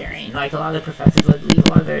data sharing. Like a lot of the professors would leave a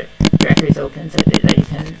lot of their directories open so that you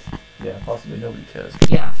can. Yeah, possibly nobody cares.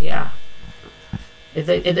 Yeah.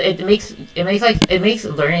 It makes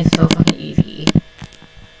learning so fucking easy.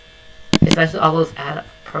 Especially all those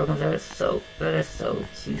programs that are so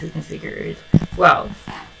hugely configured. Wow.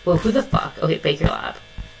 Well, who the fuck? Okay, Baker Lab.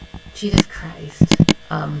 Jesus Christ.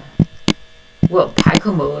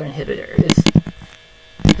 Picomolar inhibitors.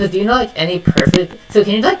 So do you know like any perfect? So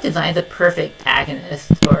can you like design the perfect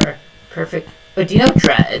agonist or perfect? Or do you know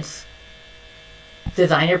dreads?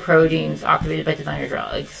 Designer proteins activated by designer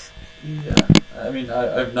drugs. Yeah, I mean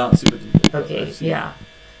I'm not super deep. Okay, yeah.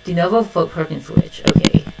 De novo folk protein switch.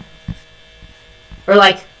 Okay. Or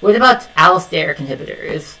like, what about allosteric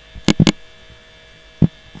inhibitors?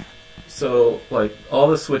 So, like, all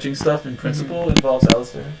the switching stuff in principle involves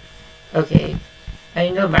allosteric? Okay. And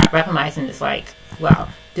you know, rapamycin is like, wow,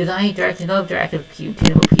 design develop directive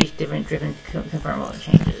tunable pH different driven conformal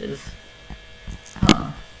changes.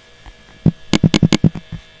 Huh.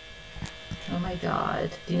 Oh my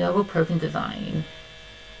god. De novo protein design.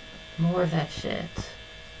 More of that shit.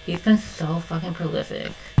 He's been so fucking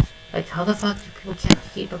prolific. Like, how the fuck do people can't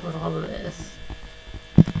keep up with all of this?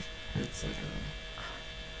 It's like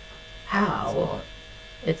How?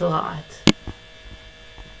 It's a lot.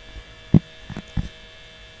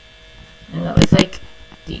 You know, it's like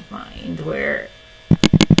DeepMind, where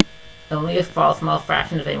only a small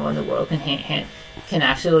fraction of anyone in the world can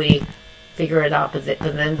actually figure it out, but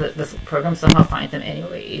then the program somehow finds them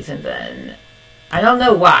anyways, and then I don't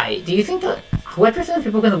know why. Do you think that what percent of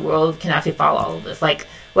people in the world can actually follow all of this? Like,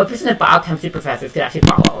 what percent of biochemistry professors can actually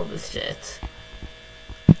follow all of this shit?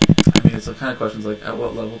 I mean, it's the kind of questions like, at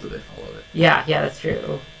what level do they follow it? Yeah, that's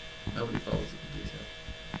true. Nobody follows it in detail.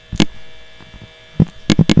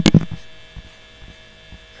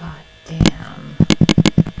 God damn.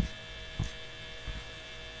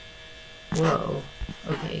 Whoa.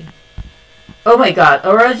 Okay. Oh my god,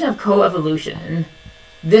 origin of coevolution.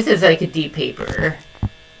 This is like a deep paper.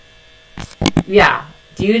 Yeah.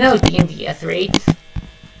 Do you know DMDS rates?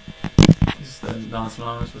 Is the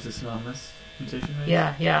non-synonymous versus synonymous mutation rate?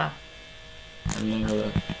 Yeah. I mean, I know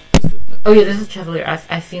that. Oh yeah, this is Chevalier.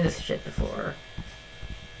 I've seen this shit before.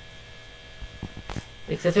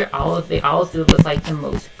 Because they always do it with like the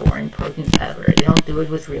most boring proteins ever. They don't do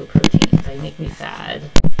it with real proteins. They make me sad.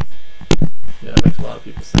 Yeah, it makes a lot of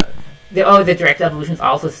people sad. The direct evolution is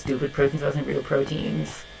also stupid proteins wasn't real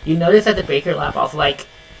proteins. You notice that the Baker Lab also, like,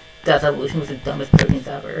 does evolution with the dumbest proteins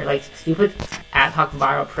ever. Like, stupid ad hoc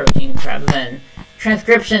viral proteins rather than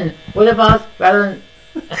transcription. What about, rather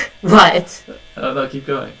than, what? No, keep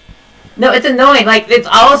going. No, it's annoying. Like, it's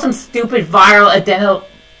all some stupid viral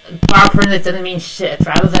protein that doesn't mean shit,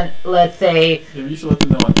 rather than, let's say... Maybe you should let them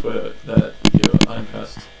know on Twitter that you're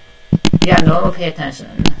unimpressed. Yeah, no one will pay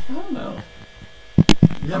attention. I don't know.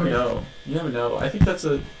 You never know. You never know. I think that's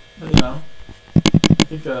you know...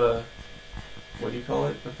 I think, what do you call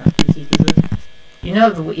it? What kind of critique is it? You know,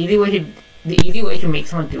 the easy way to make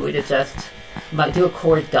someone do it is just, like, do a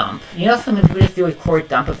core dump. You know, some people just do a core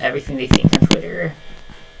dump of everything they think on Twitter.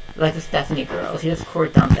 Like the Stephanie girl, she just core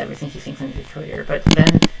dumps everything she thinks on Twitter. But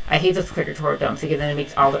then, I hate those Twitter core dumps because then it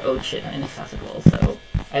makes all the old shit inaccessible, so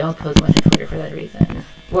I don't post much on Twitter for that reason.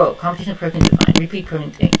 Whoa, competition protein design, repeat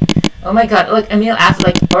protein thing. Oh my god, look, amino acid,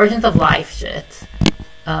 like, origins of life shit.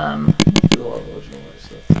 There's a lot of original life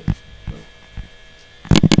stuff.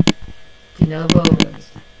 De novo.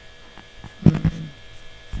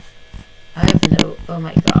 I have no. Oh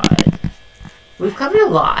my god. We've covered a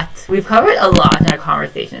lot. We've covered a lot in our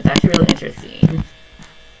conversation. It's actually really interesting.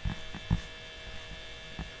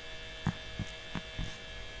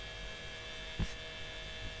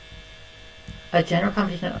 A general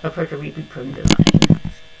competition approach to repeat protein design.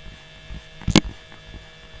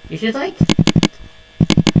 You should, like,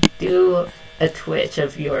 do a Twitch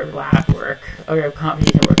of your lab work or your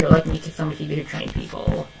competition work, or like make it so much easier to train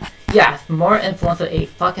people. Yes, more influenza, a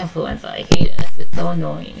fuck influenza. I hate it. It's so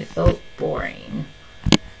annoying. It's so boring.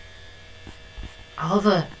 All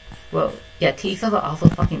the, well, yeah, T cells are also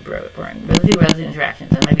fucking boring. Residue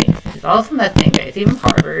interactions. That might be interesting. It's all from that thing, guys. Even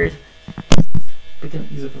Harvard.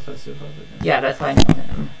 He's a professor of Harvard. Yeah, that's why I know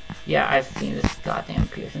him. Yeah, I've seen this goddamn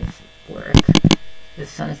person's work. This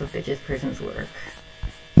son of a bitch's person's work.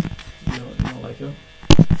 You don't like him?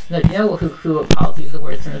 No, do you know who calls you the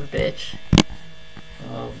word son of a bitch?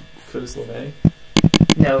 Curtis LeMay?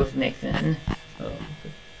 No, it's Nixon. Oh,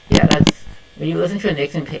 okay. Yeah, that's... When you listen to a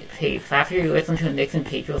Nixon page, after you listen to a Nixon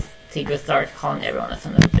page, you'll start calling everyone a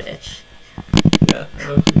son of a bitch. Yeah, I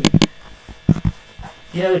know what you mean.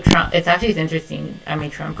 You know, Trump... It's actually interesting. I mean,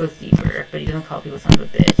 Trump goes deeper, but he doesn't call people son of a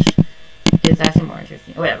bitch. It's actually more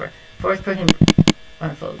interesting. Whatever. Force protein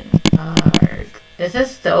unfolding. Arg. This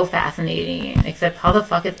is so fascinating, except how the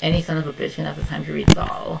fuck is any son of a bitch gonna have the time to read it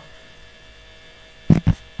all?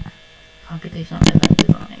 Computational enzyme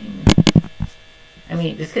design. I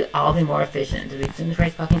mean, this could all be more efficient if we didn't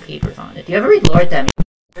write fucking papers on it. Do you ever read Lord Demi?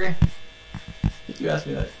 I think you asked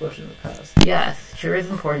me that question in the past. Yes, sure is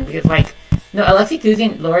important because, like, no, Alexei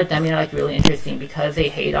Kuzi and Laura Demi are, like, really interesting because they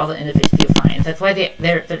hate all the inefficiency of science. That's why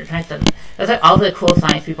they're trying to set up, that's why all the cool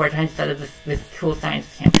science people are trying to set up this cool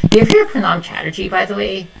science camp. Do you ever hear of Pranam Chatterjee, by the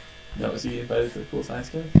way? No, is he invited to the cool science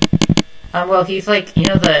camp? Well, he's like, you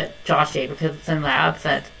know, the Josh Jacobson labs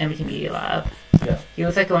at MIT Media Lab. Yeah. He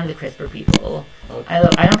was like one of the CRISPR people. Okay.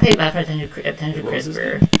 I don't pay that much attention to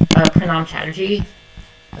CRISPR. Pranam Chatterjee.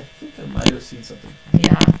 I think I might have seen something.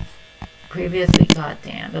 Yeah. Previously,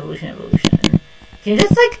 goddamn, evolution. Can you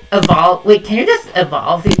just, like, evolve... Wait, can you just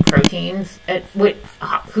evolve these proteins? Wait,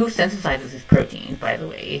 who synthesizes these proteins, by the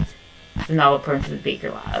way? The novel proteins in the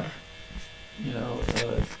Baker Lab. You know,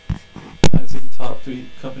 I'd say the top 3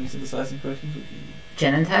 companies synthesizing proteins would be...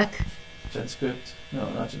 Genentech? GenScript. No,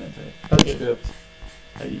 not Genentech. Okay. GenScript,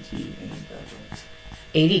 IDT, and Agilent.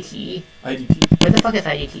 ADT? IDT. What the fuck is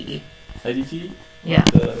IDT? IDT? Yeah.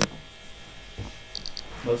 The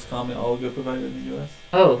most common oligo provider in the US.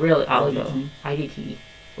 Oh, really? Oligo. IDT.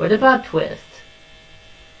 What about Twist?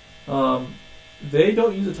 They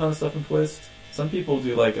don't use a ton of stuff in Twist. Some people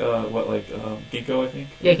do, like, Ginkgo, I think.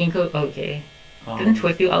 Yeah, Ginkgo, okay. Doesn't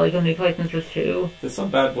Twist do oligonucleotide synthesis too? There's some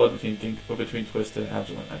bad blood between Twist and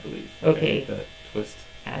Agilent, I believe. Okay. That Twist.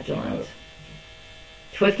 Agilent.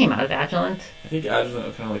 Twist came out of Agilent? I think Agilent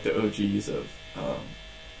are kind of like the OGs of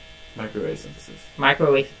microarray synthesis.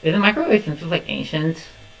 Isn't microarray synthesis like ancient?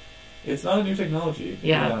 It's not a new technology.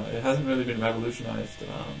 Yeah. It hasn't really been revolutionized.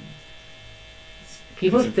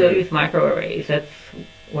 People still use microarrays. That's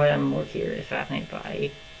what I'm more curious, fascinated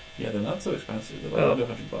by. Yeah, they're not so expensive. They're like under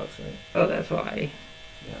 $100, right? Oh, that's why.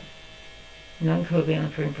 Yeah.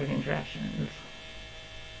 Non-covalent protein interactions.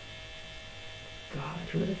 God,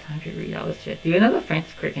 who has the time to read all this shit? Do you know the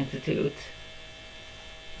Francis Crick Institute?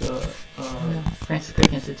 Francis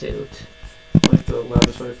Crick Institute. Like the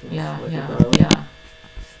laboratory for yeah. I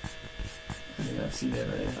mean, I've seen it.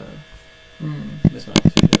 Miss my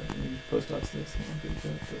opportunity. Postdocs this.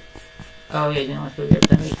 Oh yeah, you know what's weird?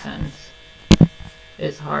 That makes sense.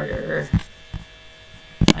 It's harder.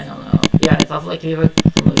 Yeah, it's also like if you have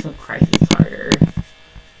a emotional crisis harder.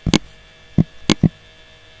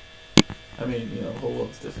 I mean, you know, the whole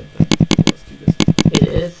world's different than the world's too busy. It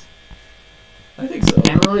is. I think so.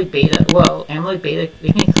 Amyloid beta. Well, amyloid beta.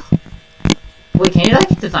 Wait, can you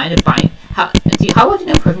like design a bind? How would you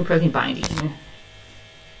know protein binding?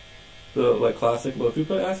 The like classic low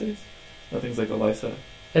throughput assays, things like ELISA.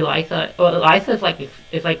 ELISA. Well, ELISA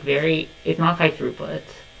is like very. It's not high throughput.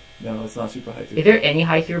 No, it's not super high throughput. Is there any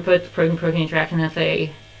high throughput protein interaction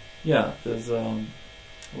assay? Yeah, there's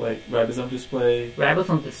like ribosome display.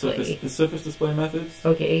 Ribosome display. The surface display methods.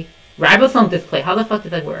 Okay. Ribosome display. How the fuck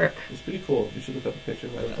does that work? It's pretty cool. You should look up a picture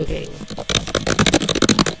of ribosome. Okay.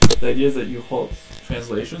 The idea is that you halt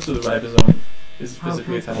translation, so the ribosome is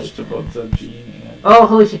physically attached to both the gene and... Oh,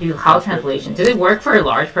 holy shit, you halt translation. Does it work for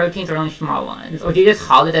large proteins or only small ones? Or do you just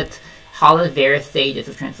halt it at various stages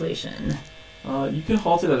of translation? You can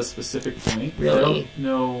halt it at a specific point. Really? I don't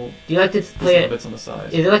know. Do you like to display it? Limits on the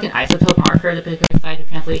size. Is it like an isotope marker at a particular site of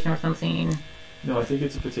translation or something? No, I think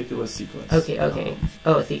it's a particular sequence. Okay. A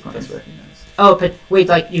sequence. That's recognized. Oh, but wait,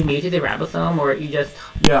 like you muted the ribosome, or you just...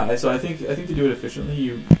 Yeah, so I think to do it efficiently,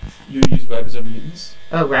 you use ribosome mutants.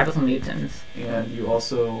 Oh, ribosome mutants. And you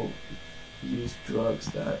also use drugs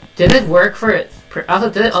that... Does it work for... Also,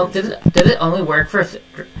 does it only work for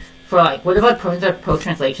like... What about proteins that are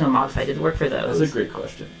post-translational modified? Does it work for those? That's a great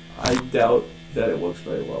question. I doubt that it works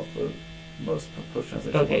very well for most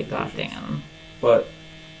post-translational Okay, modifications. goddamn. But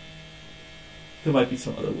there might be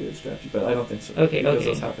some other weird strategy, but I don't think so. Okay, because okay.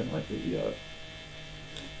 those happen like the...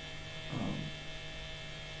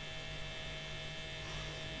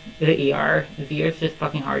 The ER is just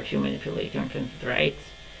fucking hard to manipulate, right?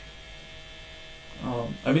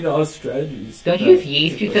 I mean, there are strategies. Don't you use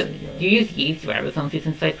yeast? Do you use yeast ribosomes to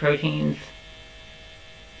synthesize proteins?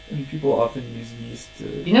 I mean, people often use yeast to...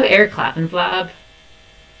 Do you know Eric Clapton's lab?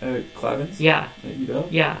 Eric Clapton's? Yeah. At UW?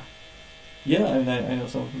 Yeah. Yeah, I mean, I know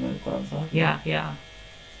someone from Eric Clapton's lab. Yeah.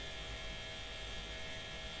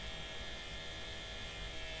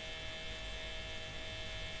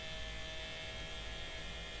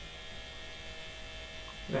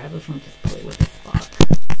 Ribosome display, what the fuck?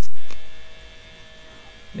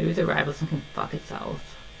 Maybe the ribosome can fuck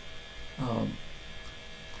itself.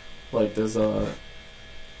 Like there's a...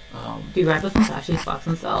 Do ribosomes actually fuck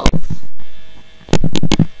themselves?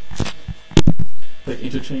 Like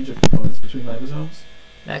interchange of components between ribosomes?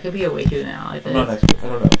 That could be a way to analyze it. I'm not an expert, I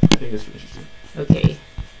don't know. I think it's interesting. Okay.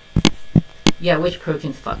 Yeah, which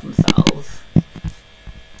proteins fuck themselves?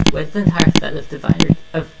 What's the entire set of designers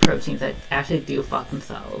of proteins that actually do fuck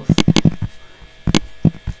themselves?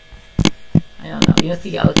 I don't know. You know,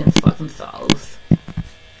 C. elegans fuck themselves.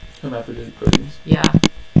 Hermaphroditic proteins? Yeah.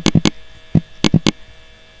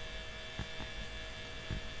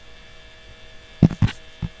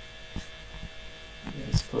 Yeah,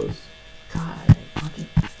 I suppose. God, I want to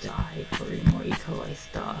die for more E. coli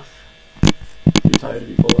stuff. You're tired of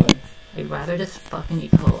E. coli? I'd rather just fucking E.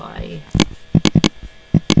 coli.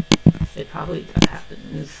 It probably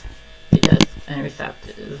happens. It does, and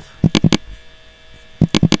receptive.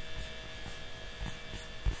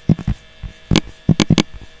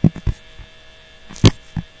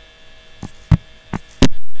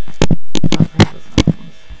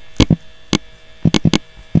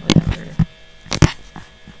 Whatever.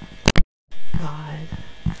 God.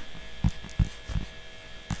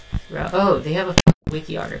 Oh, they have a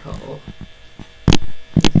wiki article.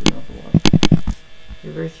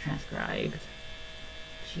 Reverse transcribed.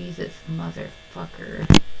 Jesus,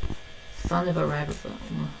 motherfucker. Son of a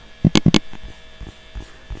ribosome.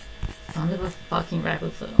 Son of a fucking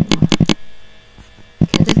ribosome.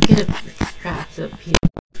 Can I just get a extract of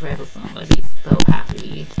ribosome? I'd be so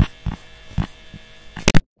happy.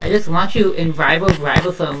 I just want you in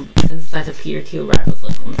ribosome synthesize a Peter Thiel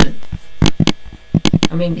ribosome.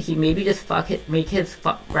 I mean, he maybe just make his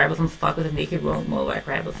ribosomes fuck with a naked Movac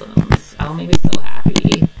ribosomes. I'll make me so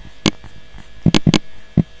happy.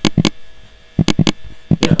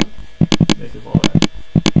 Yeah. Naked Movac.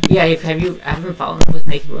 Yeah, have you ever been following up with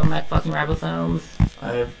naked Movac fucking ribosomes?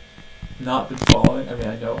 I have not been following. I mean,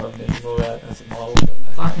 I know of naked Movac as a model, but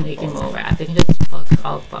I Fucking naked Movac. They can just fuck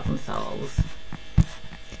themselves.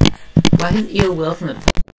 Why is E.O. Wilson a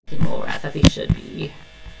fucking Movac as he should be?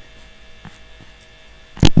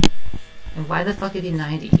 And why the fuck is he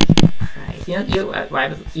 90? Christ. You know,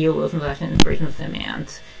 E.O. Wilson was actually an inspiration of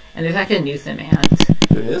SimAnt. And there's actually a new SimAnt.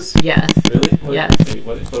 It is? Yes. Really? Yes. Wait,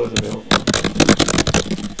 what info is available?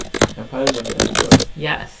 Empires Under Android.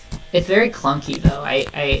 Yes. It's very clunky though.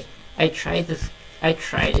 I tried this.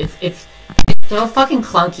 It's so fucking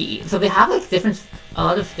clunky. So they have like a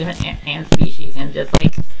lot of different ant species, and just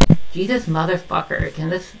like Jesus motherfucker, can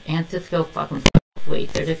this ant just go fucking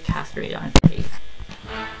wait, they're just castrated on face.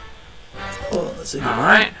 Hold on, let's see.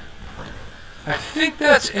 Alright. I think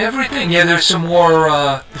that's everything. Yeah, there's some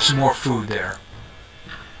more food there.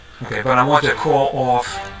 Okay, but I want to call off.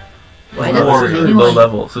 Why This does is really low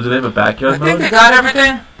level. So do they have a I backyard think mode? they got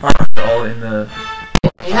everything. They're all in the...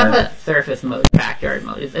 They have a surface mode, backyard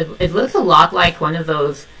mode. It looks a lot like one of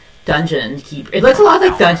those Dungeon Keeper. It looks a lot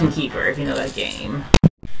like Dungeon Keeper, if you know that game.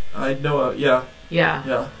 I know, yeah. Yeah.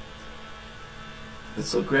 Yeah. It's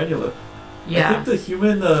so granular. I Yeah. think the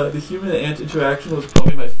human ant interaction was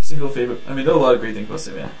probably my single favorite. I mean, there are a lot of great things about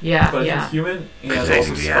Sim Ant. Yeah, But I yeah. think human and Protecting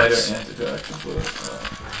also the spider ants. ant interactions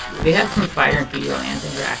were... They have some spider and beetle ant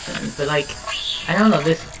interactions, but like, I don't know,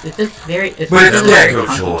 it's just very... It's But it's just a dead. very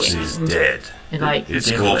Coach horse funky is game. dead. And like, Its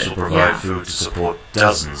Gameplay. corpse will provide Yeah. food to support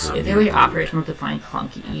dozens of it's new very brood. operational to find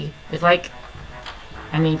clunky. It's like,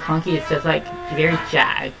 I mean, clunky is just like very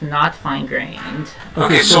jagged, not fine-grained.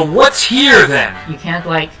 Okay, so what's here then? You can't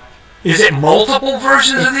like Is it multiple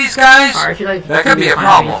versions of these guys? hard to like That could do be a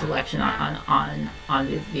fine-grained problem. selection on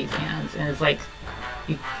these ants, and it's like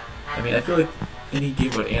I mean, I feel like any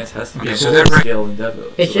game about ants has to be Okay, a so they're scale endeavor.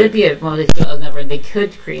 it So, should like, be a multi-scale never, and they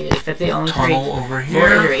could create it, except they only create Tunnel over 4 here.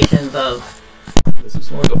 iterations of. This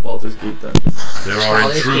is more like a Baldur's Gate dungeon. There are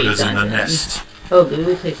Baldur's intruders Gate in the dungeon. nest. Oh,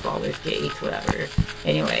 Lulu plays Baldur's Gate, whatever.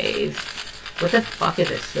 Anyways, what the fuck is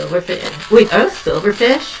this silverfish? Wait, are those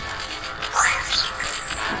silverfish?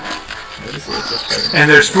 This is just better. And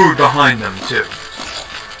there's food behind them too.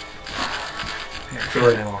 So,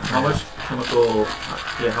 like, how much chemical...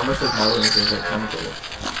 Yeah, how much like modeling is there, like chemical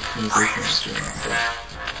communication and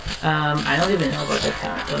stuff? I don't even know about the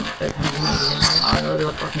chemical. I don't know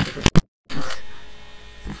the fucking different.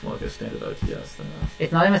 It's more like a standard RTS than a...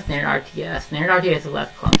 It's not even standard RTS. Standard RTS is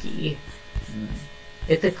less clunky. Mm.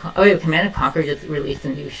 It's a oh yeah, Command and Conquer just released a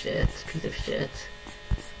new piece of shit,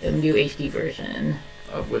 a new HD version.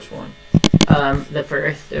 Of which one?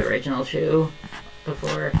 The original two,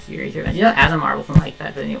 before Fury's Revenge. You know, Adam Marvelson liked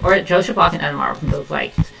that, didn't you? Or Joe Shabak and Adam Marvelson both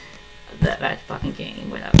liked that fucking game,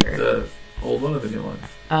 whatever. The old one or the new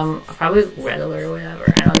one? Probably Red Alert or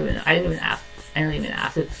whatever. I didn't even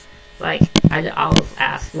ask. It's like I always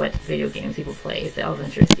ask what video games people play. That was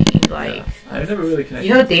interesting. Like, Yeah. I never really connected.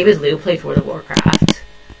 you know, David Liu plays World of Warcraft.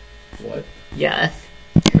 What? Yes.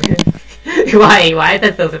 Why? Why is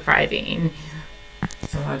that so surprising?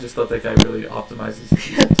 Somehow I just thought that guy really optimizes his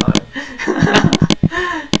use of time.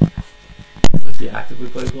 Like he actively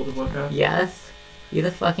plays World of Warcraft? Yes. He's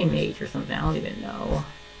a fucking mage or something. I don't even know.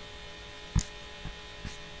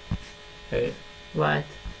 Hey, What?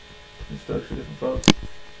 there's folks for different folks.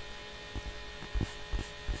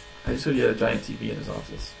 I just heard he had a giant TV in his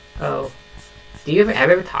office. Oh. Do you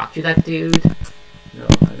ever talk to that dude? No,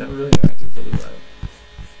 I never really interacted with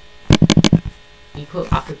that. Equal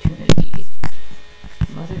opportunity.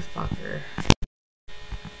 Motherfucker.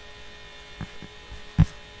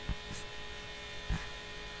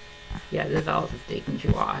 Yeah, this is all just taking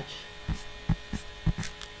to watch.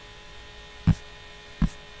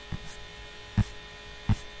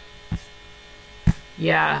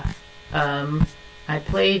 Yeah, I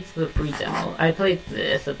played the free demo. I played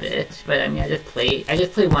this a bit, but I mean, I just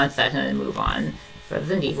played one session and then move on.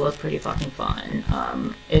 Resident Evil is pretty fucking fun.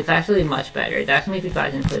 It's actually much better. It actually makes me glad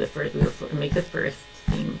I didn't play the first. It makes the first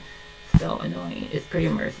seem so annoying. It's pretty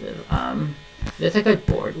immersive. This I got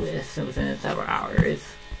bored with within several hours.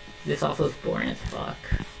 This also is boring as fuck.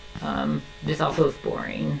 This also is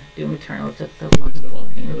boring. Doom Eternal is just so fucking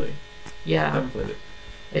boring. Really? I Yeah. haven't played it.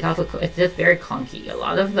 It's just very clunky. A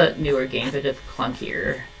lot of the newer games are just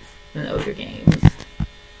clunkier than older games.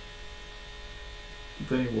 You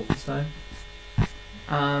playing Wolfenstein?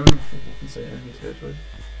 Wolfenstein Enemy Territory?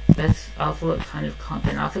 That's also kind of clunky,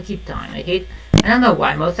 and I also keep dying. I don't know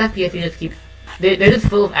why, most FPS you just keep, they're just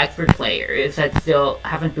full of expert players that still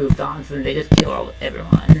haven't moved on, so they just kill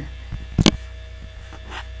everyone.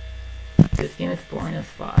 This game is boring as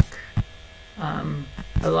fuck.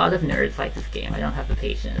 A lot of nerds like this game. I don't have the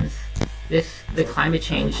patience. The climate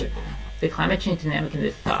change dynamic in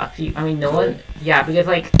this sucks. No one, yeah, because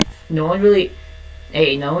like, no one really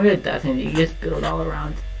does anything. You just build all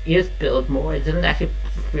around. You just build more. It doesn't actually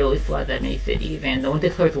really flood that many cities, and no one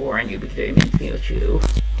declares war on you because they're being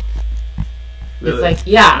CO2. Really? It's like,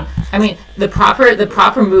 yeah, I mean, the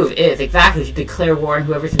proper move is exactly to declare war on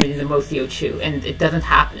whoever's emitting the most CO2, and it doesn't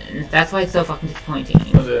happen. That's why it's so fucking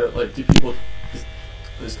disappointing. Are there, like, do people...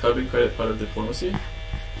 Is carbon credit part of diplomacy?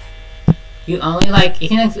 You only, like, you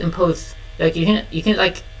can impose, like, you can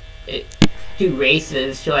like, do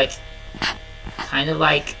races to, like, kind of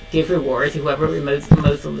like give rewards to whoever removes the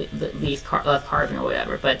most least less carbon or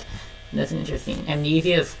whatever. But nothing interesting.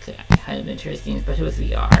 Amnesia is kind of interesting, especially with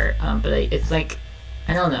VR. But it's like,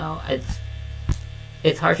 I don't know.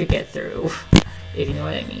 It's hard to get through, if you know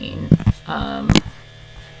what I mean.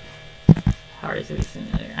 Hard to be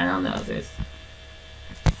similar. I don't know.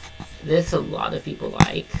 There's a lot of people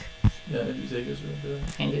like. Yeah, Andrew Zager's really good.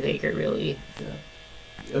 Andrew Zager, really.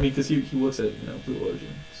 Yeah. I mean, because he works at Blue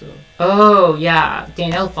Origin, so. Oh yeah,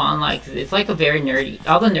 Daniel Fawn likes it. It's like a very nerdy.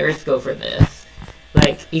 All the nerds go for this.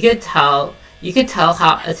 Like you could tell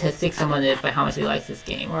how autistic someone is by how much they like this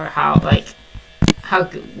game, or how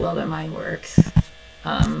well their mind works.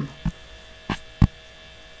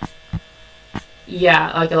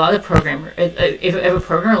 Yeah, like a lot of programmers. If a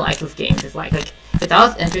programmer likes this game, it's like it's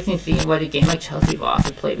always interesting seeing what a game like Chelsea Voss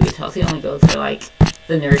would play, because Chelsea only goes for like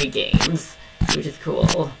the nerdy games, which is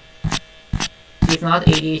cool. She's not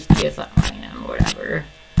ADHD as I am, or whatever.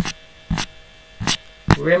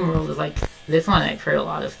 Rimworld is like, this one I've heard a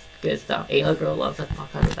lot of good stuff. Ayla Girl loves the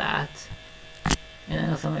fuck out of that. And I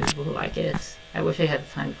know some of people who like it. I wish I had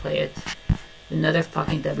the time to play it. Another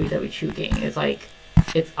fucking WW2 game. It's like,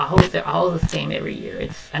 they're all the same every year.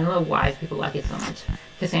 I don't know why people like it so much.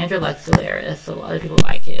 Cassandra likes Solaris, so a lot of people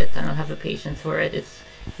like it. I don't have the patience for it.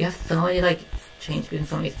 You have so many, like, change between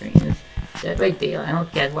so many screens. Dead by Daylight, I don't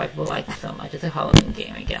get why people like it so much. It's a Halloween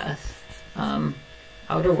game, I guess.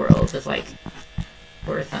 Outer Worlds is like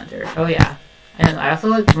War Thunder. Oh yeah. And I also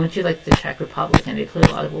went to like the Czech Republic, and they play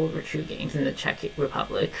a lot of World War II games in the Czech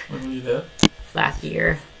Republic. When were you there? Last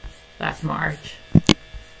March.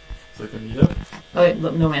 It's like a meetup? Oh wait,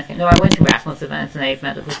 no Man's Sky. No, I went to rationalist events, and I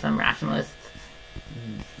met up with some rationalists.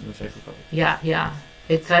 In the Czech Republic. Yeah.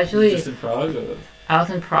 It's actually just in Prague, or? I was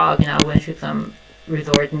in Prague, and I went to some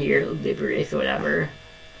resort near Liberec or whatever.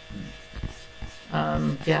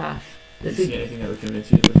 Yeah. Did you see anything that would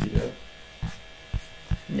convince you to lift you up?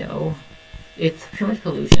 No. It's too much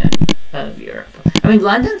pollution of Europe. I mean,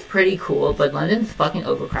 London's pretty cool, but London's fucking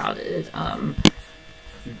overcrowded. Have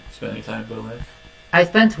you spent any time in Berlin? I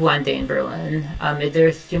spent one day in Berlin.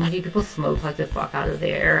 There's too many people smoke like the fuck out of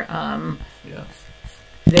there. Yeah.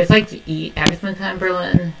 There's like to eat. Have you spent time in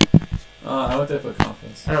Berlin? I went there for a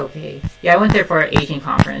conference. Okay. Yeah, I went there for an Asian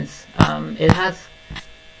conference. It has...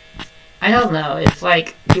 I don't know. It's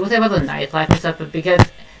like, people say about the nightlife and stuff, but because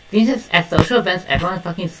at social events, everyone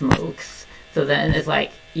fucking smokes. So then it's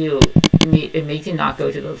like, it makes you not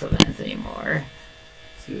go to those events anymore.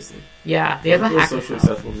 Seriously. Yeah, they have a hacker. It's socially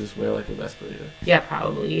acceptable to just wear like a respirator. Yeah,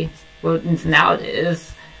 probably. Well, now it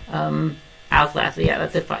is. Outlast, yeah,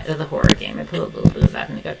 that's a horror game. I put a little bit of that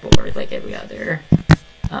and I got bored like every other.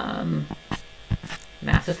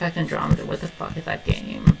 Mass Effect Andromeda, what the fuck is that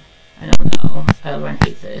game? I don't know. Everyone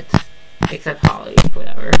hates it. Except Holly,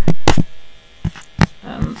 whatever.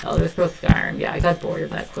 Elder Scrolls Skyrim, yeah, I got bored of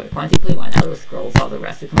that quick. Once you play one Elder Scrolls, all the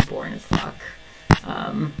rest becomes boring as fuck.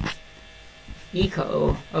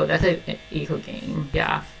 Eco, oh, that's an Eco game,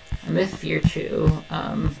 yeah. I miss Fear 2.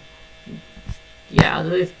 Yeah,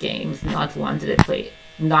 those games, not one did I play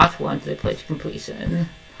to completion.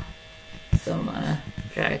 Soma,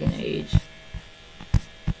 Dragon Age.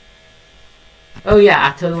 Oh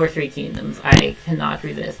yeah, Total War 3 Kingdoms. I cannot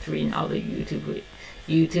resist reading all the YouTube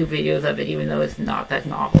videos of it, even though it's not that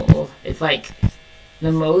novel. It's like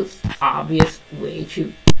the most obvious way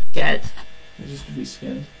to get. It just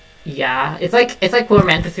reskinned. Yeah, it's like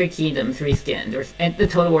Warhammer 3 Kingdoms reskinned, and the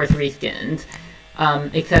Total War 3 skinned,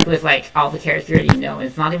 except with like all the characters you already know.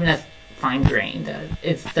 It's not even as fine grained.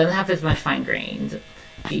 It doesn't have as much fine grained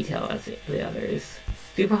detail as the others.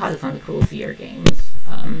 Superhot is one of the coolest VR games.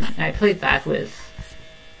 I played that with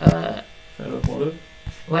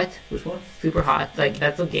what? Which one? Superhot. Like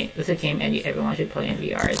that's a game everyone should play in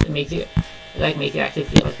VR. It makes you actually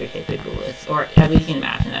feel like you're hit with bullets, or at least you can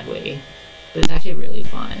imagine that way. But it's actually really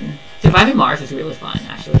fun. Surviving Mars is really fun,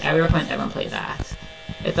 actually. I would recommend everyone play that.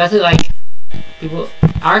 Especially like people.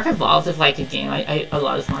 Ark Evolved is like a game a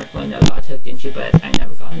lot of smart people know got hooked into, but I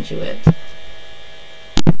never got into it.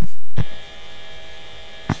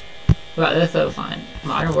 Wow, that's so fun.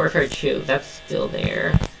 Modern Warfare 2, that's still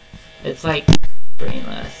there. It's like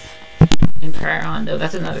brainless. Empire Rondo,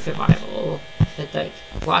 that's another survival. It's like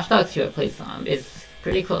Watch Dogs 2 I played some. It's a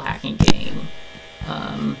pretty cool hacking game.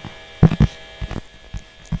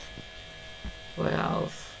 What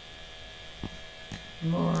else?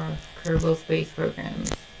 More Kerbal Space Programs.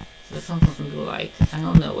 So that's something some people like. I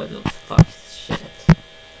don't know what the fuck shit.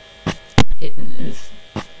 Hidden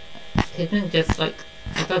just like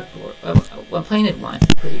I got bored. When playing it once,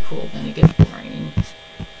 it's pretty cool. Then it gets boring.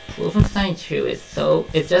 Wolfenstein 2 is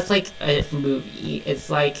it's just like a movie. It's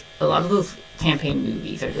like a lot of those campaign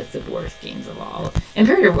movies are just the worst games of all.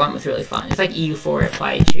 Imperator 1 was really fun. It's like EU4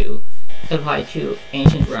 applied to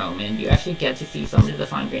ancient Rome, and you actually get to see some of the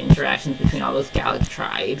fun great interactions between all those Gallic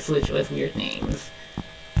tribes, which was weird names.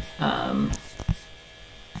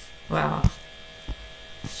 Wow.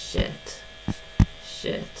 Shit.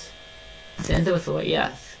 Sins of Sword,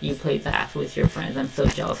 yes. You played that with your friends. I'm so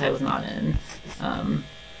jealous I was not in.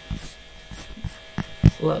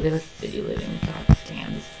 Well, there was City Living. God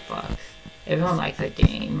damn, this fuck. Everyone likes that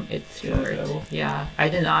game. It's short. Yeah, I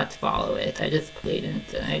did not follow it. I just played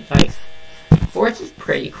it, and it's like... Forge is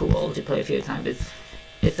pretty cool to play a few times.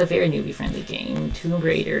 It's a very newbie-friendly game. Tomb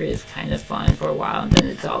Raider is kind of fun for a while, and then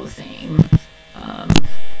it's all the same.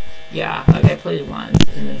 Yeah, like I played it once,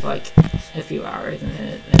 and it was like a few hours, and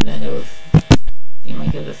then it was seemed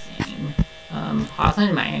like it was the same.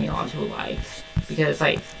 Hotline Miami a lot of people like, because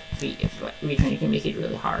like you can make it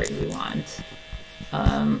really hard if you want.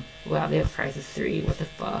 Wow, they have Crisis 3, what the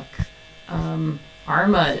fuck?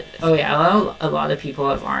 Arma, oh yeah, a lot of people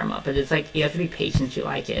have Arma, but it's like, you have to be patient to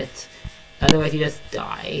like it. Otherwise you just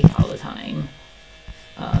die all the time.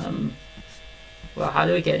 Well, how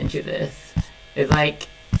do we get into this? It's like,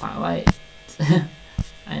 wow, I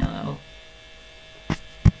don't know.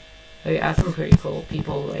 Oh yeah, I have some pretty cool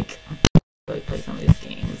people who like really play some of these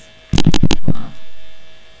games. Huh.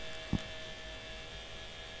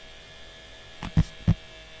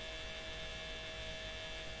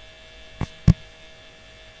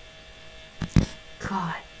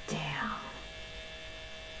 God damn.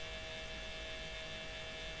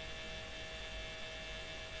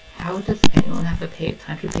 How does anyone have to pay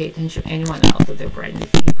time to pay attention to anyone else if they're writing these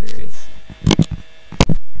papers?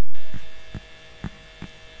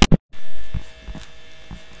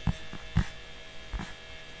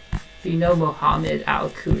 So you know Mohammed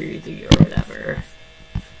Al-Kurdi or whatever.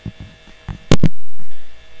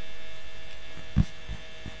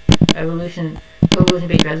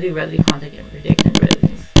 Evolution-based residue contact and prediction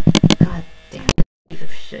resonance. God damn, piece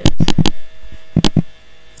of shit. It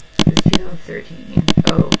was 2013.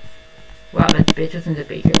 Oh. Wow, that bitch was in the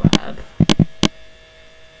Baker Lab.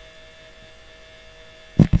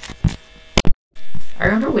 I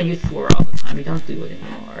remember when you swore all the time. You don't do it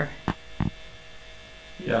anymore.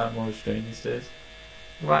 Yeah, I'm more restrained these days.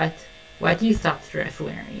 What? Why do you stop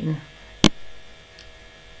swearing?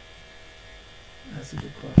 That's a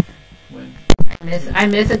good question. When? I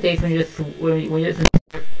miss the days when you just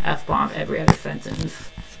F-bomb every other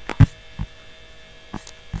sentence.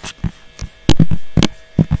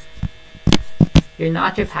 You're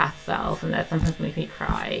not your past self, and that sometimes makes me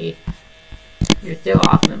cry. You're still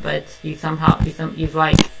awesome, but you've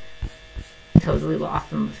like totally lost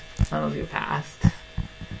some of your past.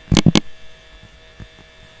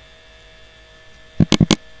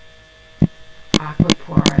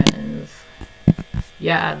 Aquaporins.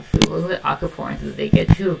 Yeah, the rules with aquaporins is they get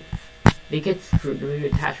screwed when you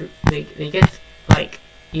attach. They get like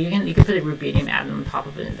you can put a rubidium atom on top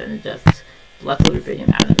of it, and then it just left the rubidium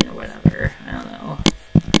atom in or whatever. I don't know.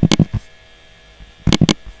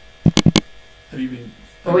 Have you been?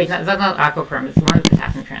 Oh wait, that's not aquaporin. It's one of the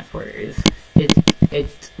potassium transporters.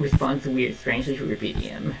 It responds weird, strangely to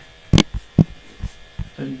rubidium.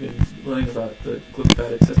 Have you been learning about the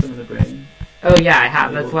glymphatic system in the brain? Oh yeah, I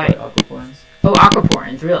have. That's why. Aquaporins. Oh,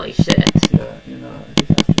 aquaporins, really? Shit. Yeah, I think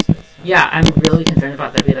astrocytes. Yeah, I'm really concerned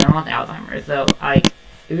about that because I don't want Alzheimer's. So, like,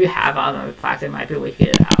 if you have Alzheimer's plaque, there might be a way to get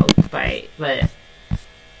it out by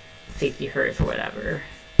 60 hertz or whatever.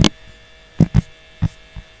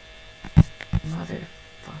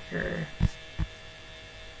 Motherfucker.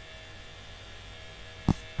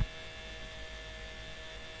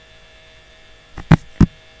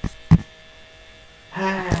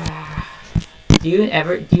 Do you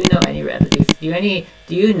know any residues? Do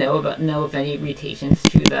you know of any mutations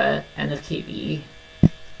to the NFKB?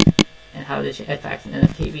 And how this affects an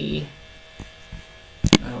NFKB?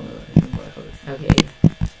 I don't know anything about it. Okay.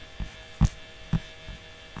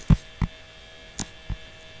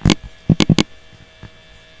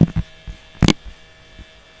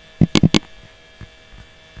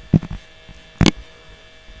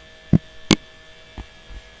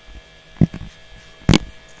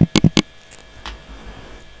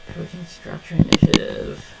 Protein Structure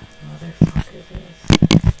Initiative. Motherfucker, this.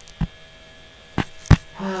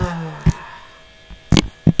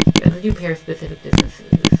 Residue pair specific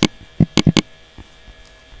distances.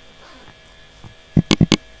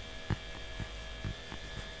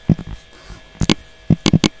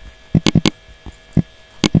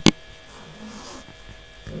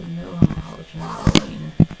 So no homology.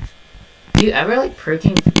 Do you ever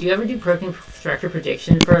do protein structure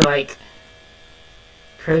prediction for like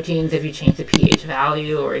proteins if you change the pH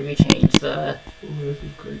value or if you change the... Ooh, this is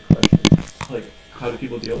a great question. Like, how do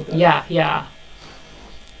people deal with that? Yeah.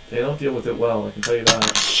 They don't deal with it well, I can tell you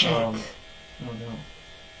that. Shit. Oh no.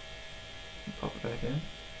 Pop it back in.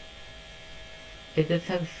 It just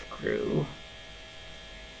has a screw.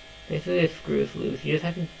 Basically, the screw is loose. You just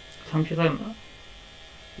have to come to some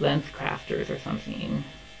lens crafters or something.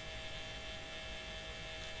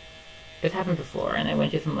 This happened before, and I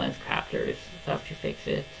went to some lens crafters stuff to fix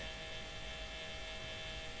it.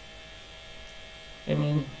 I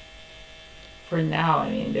mean, for now,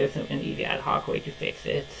 I mean, there's an easy ad hoc way to fix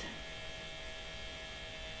it.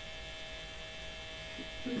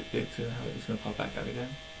 It's gonna pop back out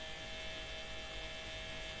again.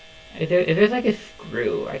 If there's like a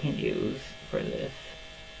screw I can use for this.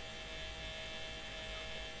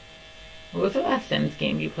 What was the last Sims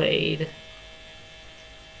game you played?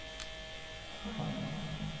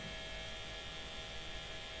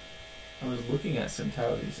 I was looking at Sim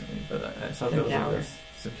Tower recently, but I saw there was like a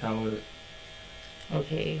Sim Tower.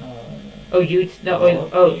 Okay. Oh,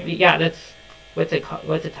 yeah, that's what's it called?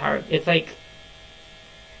 What's the tower? It's like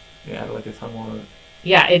yeah, like a ton more.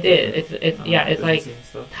 Yeah, it is. It's like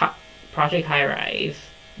stuff. Project High Rise.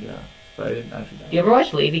 Yeah, but I didn't actually. Do you ever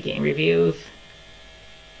watch Lazy Game reviews?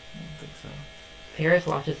 I don't think so. Ferris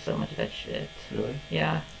watches so much of that shit. Really?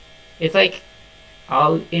 Yeah, it's like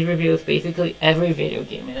it reviews basically every video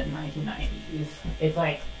game in the 1990s. It's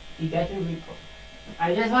like you get to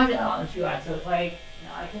I just watched it on 2X, so it's like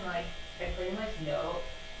now I can I pretty much know.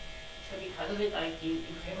 So because of it, like you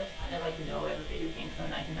pretty much kind of like know every video game from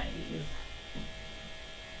the 1990s.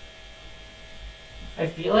 I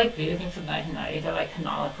feel like video games from the 1990s are like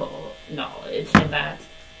canonical knowledge, in that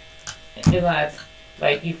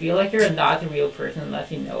like you feel like you're not a real person unless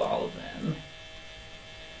you know all of them.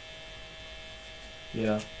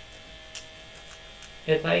 Yeah.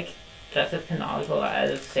 It's like just as canonical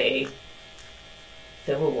as, say,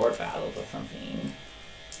 Civil War battles or something.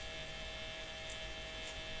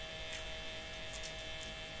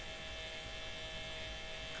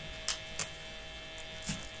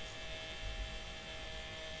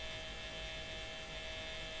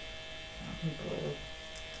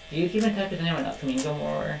 Do you keep in touch with anyone else from Ingo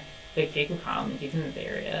more? Like Jacob Collins, he's in this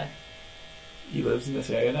area. He lives in this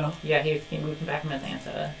area now? Yeah, he moved back from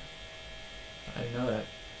Atlanta. I didn't know that.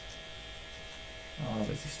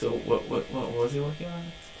 Is he still what was he working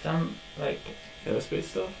on? Some like aerospace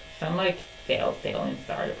stuff? Some like sailing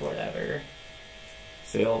startup or whatever.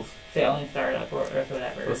 Sailing startup or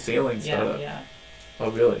whatever. Oh, sailing startup. Yeah.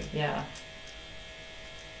 Oh really? Yeah.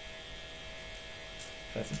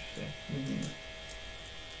 That's interesting. Mm-hmm.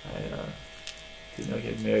 I didn't know he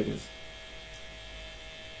had married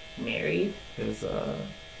his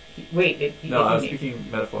No, I was speaking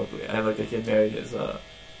metaphorically. I like that he had married his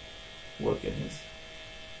work and his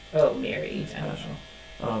married. I don't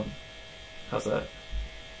know. How's that?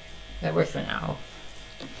 That works for now.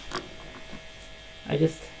 I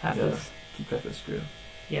just have to keep track of the screw.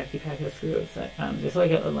 Yeah, keep track of the screw. It's like, there's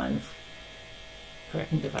like a lens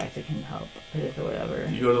correcting device that can help with it or whatever.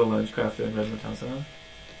 Did you go to the lens crafter in Redmond Town Center?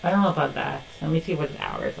 I don't know about that. Let me see what the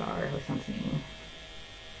hours are or something.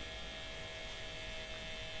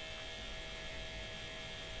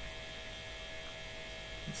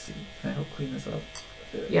 Let's see. Can I help clean this up?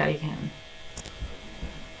 Yeah, you can.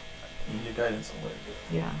 You need your guidance on where to go.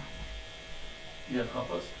 Yeah. You have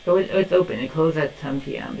compost? So it's open. It closes at 10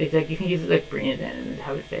 p.m. It's like you can use it, like bring it in and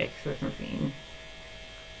have it fixed or something.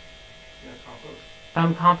 You have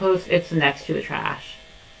compost? Compost. It's next to the trash.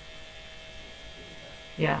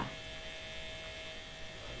 Yeah.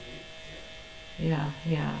 Yeah.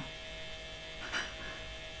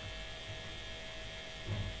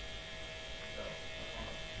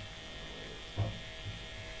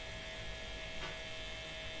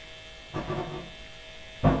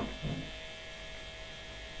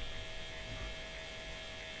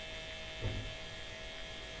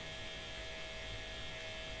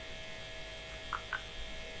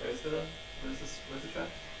 Where's the trash?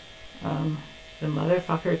 The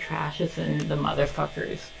motherfucker trash is in the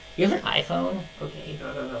motherfuckers. You have an iPhone? Okay.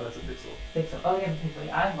 No, that's a Pixel. Pixel. Oh, yeah, Pixel.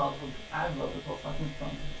 I have multiple fucking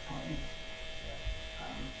phones at this point.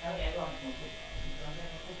 I don't have multiple phones. I don't have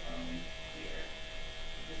multiple phones here.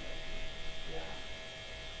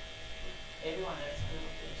 Yeah. Everyone has multiple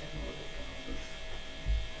phones.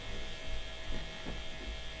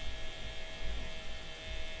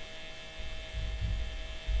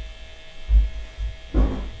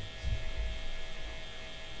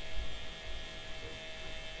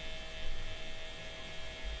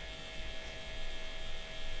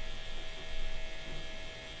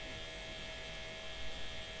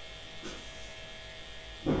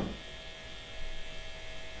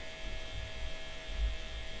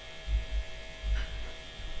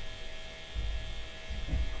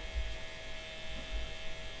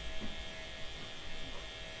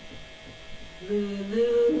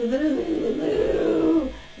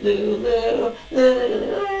 Lulu,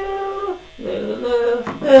 Lulu, Lulu,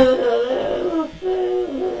 Lulu,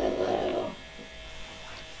 Lulu.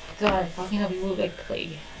 God, fucking up, you will like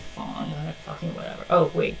play song and fucking whatever.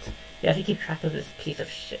 Oh wait, you have to keep track of this piece of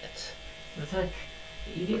shit. It's like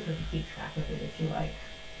the easiest way to keep track of it if you like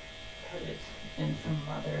put it in some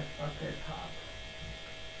motherfucker cup.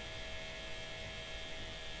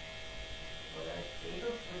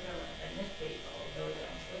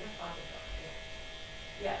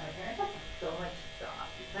 Yeah, my parents have so much stuff.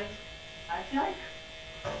 Like, I feel like,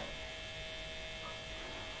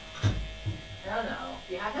 I don't know.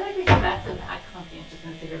 You have to like respect and act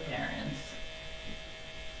conscientiousness of your parents.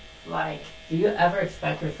 Like, do you ever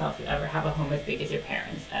expect yourself to ever have a home as big as your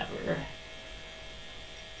parents ever?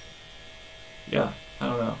 Yeah, I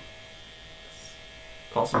don't know.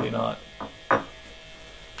 Possibly not.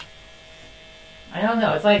 I don't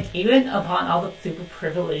know. It's like, even upon all the super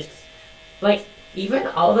privileged, like, even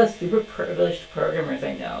all the super privileged programmers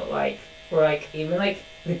I know, like, or like, even like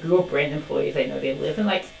the Google brand employees I know, they live in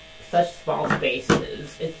like such small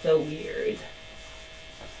spaces. It's so weird.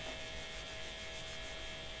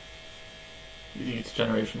 You think it's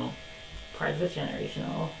generational? Part of it's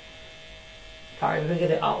generational. Part of it because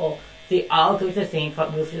they all go to the same,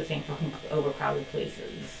 move to the same fucking overcrowded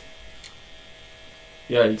places.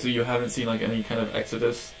 Yeah, so you haven't seen like any kind of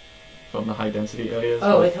exodus from the high density areas?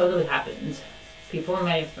 Oh, it totally happened. People in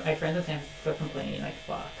my friends in San Francisco complaining like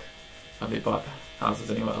fuck. Have they bought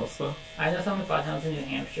houses anywhere else though? I know someone bought houses in New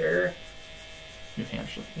Hampshire. New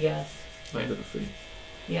Hampshire. Yes. Land of the free.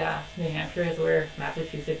 Yeah, New Hampshire is where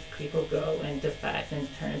Massachusetts people go and defect and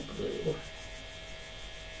turn blue.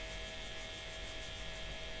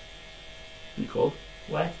 You cold?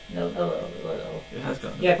 What? No, a little. It has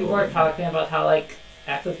gotten. Yeah, people cold. are talking about how like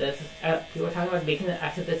exodus. People are talking about making the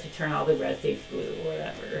exodus to turn all the red states blue or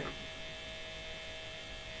whatever.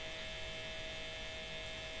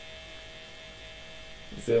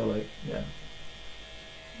 Is there like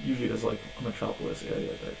usually there's like a metropolis area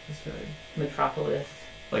that is very Metropolis.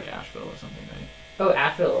 like Asheville or something, right? Oh,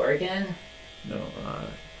 Asheville, Oregon. No,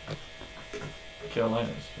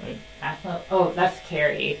 Carolinas, right? Asheville. Oh, that's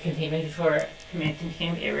Cary. Containment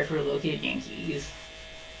area for relocated Yankees.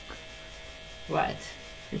 What?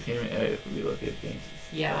 Containment area for relocated Yankees.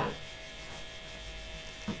 Yeah.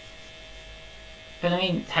 But I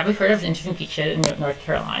mean, have you heard of interesting peak shit in North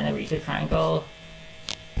Carolina, Research Triangle?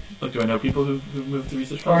 Like, do I know people who've moved to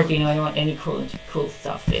Research Or Triangle? do you know anyone, any cool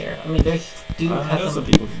stuff there? I mean, there's Duke I know has some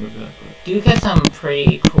people who've moved there, but Duke has some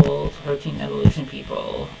pretty cool protein evolution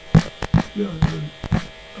people. yeah,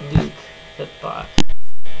 Duke, the fuck.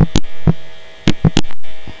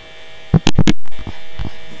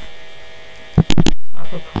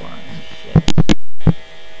 Aquaporn, shit.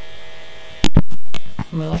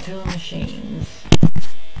 Molecular machines.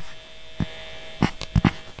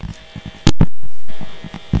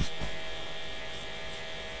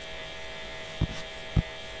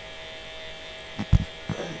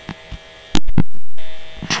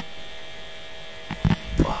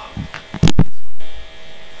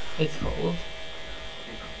 It's cold.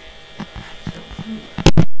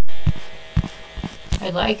 I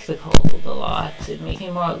like the cold a lot. It makes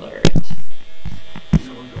me more alert. you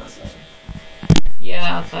know, go outside.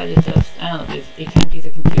 Yeah, outside is just, I don't know, it can't use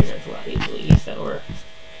a computer as well easily, so, or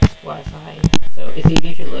Wi-Fi. So it's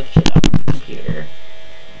easier to look shit up on the computer.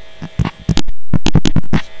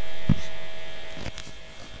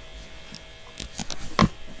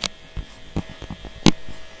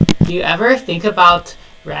 Do you ever think about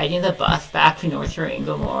riding the bus back to North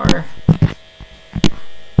Durango more?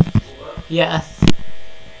 Yes.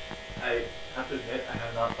 I have to admit, I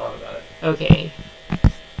have not thought about it. Okay.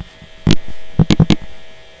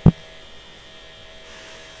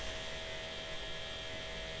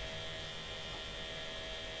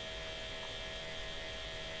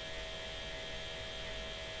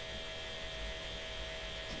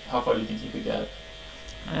 How far do you think you could get?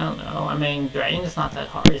 I don't know. I mean, driving is not that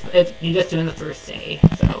hard. You're just doing the first day,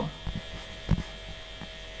 so.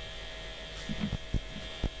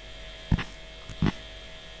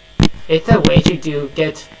 It's a way to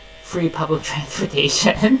get free public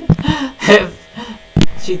transportation.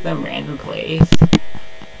 Shoot some random place.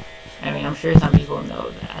 I mean, I'm sure some people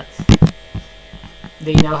know that.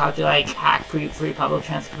 They know how to, like, hack free public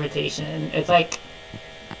transportation. It's like,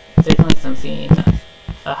 definitely something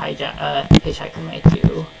a hitchhiker might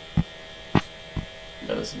do. Yeah,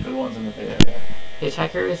 there's some good ones in the Bay Area.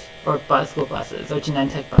 Hitchhikers? Or school buses, or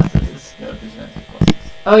Genentech buses. Yeah, there's Genentech buses.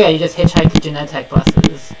 Oh yeah, you just hitchhike to Genentech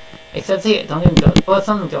buses. Except they don't even go, well,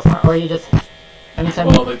 some of them go far, or you just, I mean, some,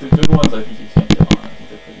 Well, like the good ones, I think you can't get on. I think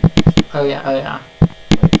they're pretty. oh yeah.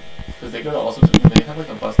 Like, because they go to all sorts of, they have like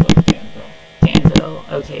a bus like Danville. Danville,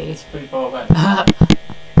 okay. It's pretty far away.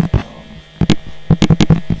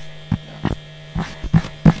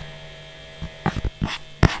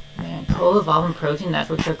 Man, coal evolving protein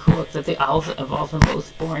networks are cool, except they also evolve the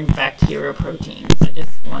most boring bacterial proteins. I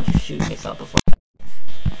just want to shoot myself before I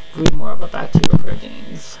read more about bacterial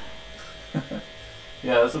proteins.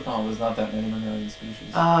 Yeah, that's the problem. There's not that many mammalian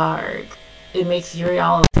species. Arg. It makes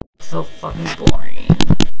urology so fucking boring.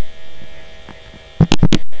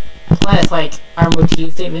 Plus, like, our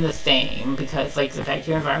motifs ain't even the same, because, like, the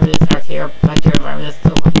bacterial environment is, our bacterial environment is so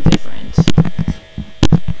fucking different.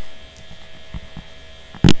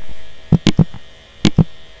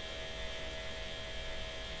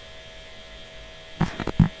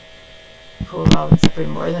 Cool evolving separate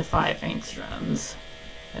more than 5 angstroms,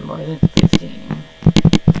 and more than 15.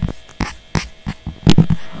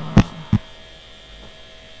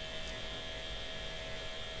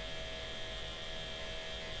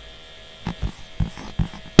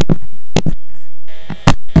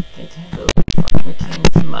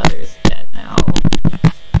 Mother's dead now.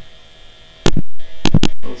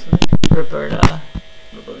 What was her name? Roberta.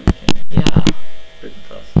 Roberta McCain. Yeah. Big and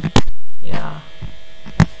tough. Yeah.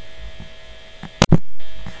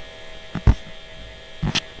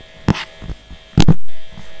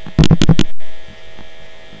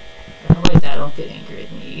 I don't know why Dad don't get angry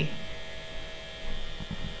at me.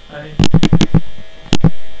 Hi.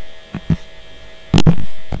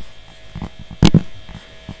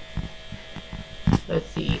 Let's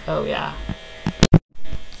see. Oh, yeah.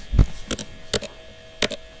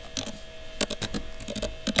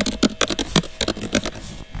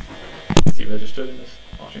 Is he registered in this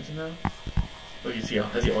Washington now? Like, has he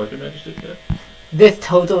always been registered yet? This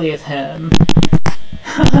totally is him.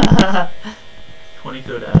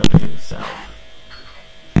 23rd Avenue South.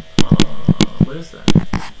 What is that?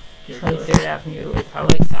 Here we go. 23rd Avenue. It's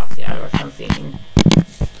probably like South Seattle or something.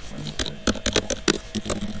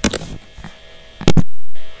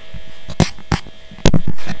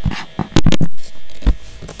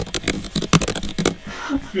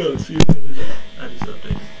 Go see if I did that. I just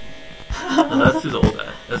updated. No, that's his old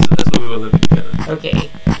ad. That's when we were living together. Okay.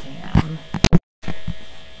 Damn.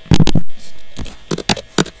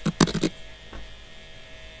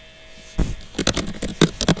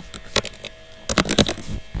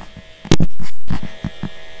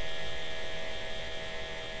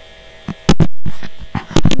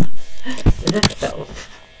 This is so.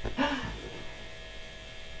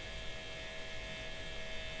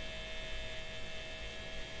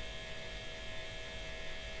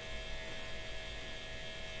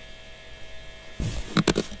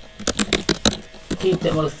 He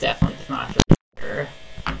most definitely does not register.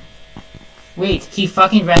 Wait, he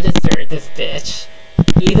fucking registered, this bitch.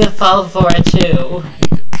 He just fell for it too. He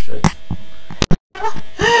give a shit.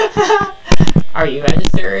 Are you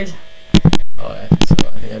registered? Oh, I think so.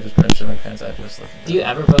 I think I just registered my parents' address. Do you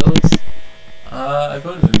ever vote? I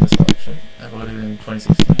voted in this election. I voted in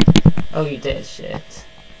 2016. Oh, you did, shit.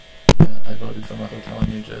 Yeah, I voted from a hotel in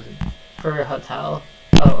New Jersey. For a hotel?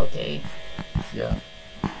 Oh, okay. Yeah.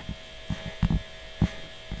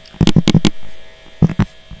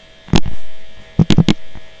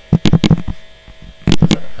 Is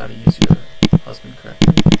that how to use your husband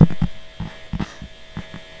correctly?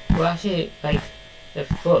 Well, actually, like, the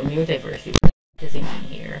neurodiversity doesn't mean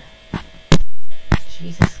here.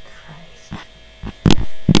 Jesus Christ.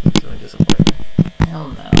 It's really disappointing. Hell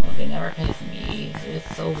no, they never catch me.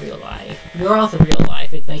 It's so real life. You're also real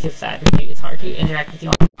life. It makes it sad because it's hard to interact with you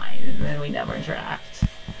online, and then we never interact.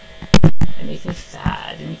 It makes me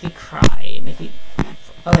sad. It makes me cry. It makes me.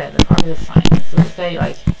 Oh yeah, the property of science. So this guy,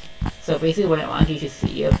 like, so basically what I want you to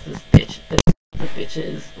see of this bitch, the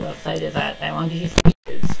bitch's website is that I want you to see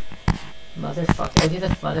his motherfucker. I do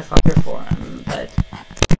this motherfucker forum, but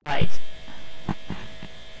like.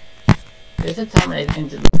 There's a time when I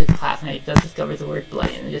entered this class and I just discovered the word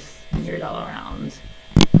bloody and just smeared all around.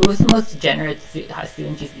 Who was the most degenerate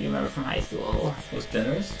student you remember from high school? Most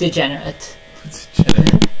generous? Degenerate. What's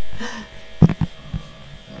degenerate? I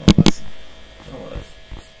don't know.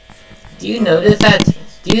 Do you notice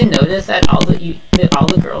that all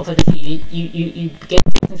the girls are just you get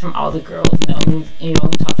things from all the girls and you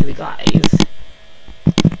only talk to the guys?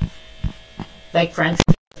 Like French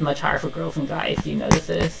is much harder for girls than guys. Do you notice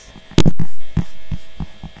this?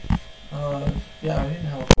 Yeah, I didn't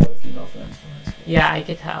have a lot of female friends from high school. Yeah, I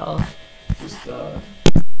could tell. Just,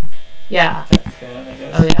 Yeah. Kathy Fan, I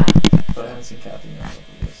guess. Oh yeah. But I haven't seen Kathy in a couple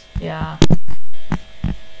of years. Yeah.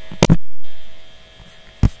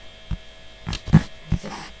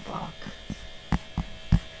 Fuck.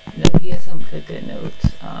 No he has some good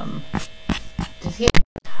notes. Does he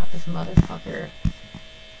have this motherfucker?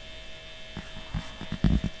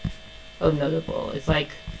 Oh, notable. It's like,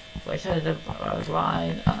 which side of the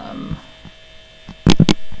line?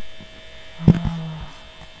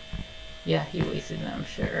 Yeah, he wasted them, I'm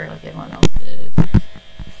sure, like everyone else did.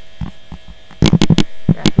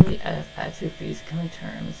 Rapidly as refuse to come to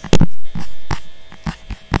terms.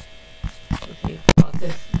 Okay, fuck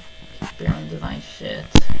this experiment design shit.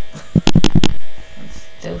 I'm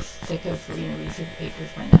so sick of reading research papers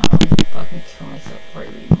right now. I'm gonna fucking kill myself before I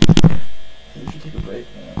read more. You should take a break,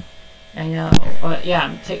 man. I know.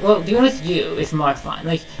 Yeah, well, doing with you is more fun.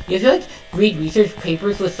 Like, you have to, like, read research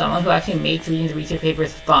papers with someone who actually makes reading the research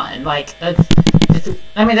papers fun. Like, that's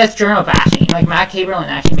journal bashing. Like, Matt Caberlin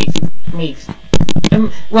actually makes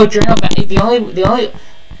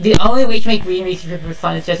the only way to make reading research papers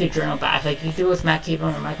fun is just a journal bash. Like, you do it with Matt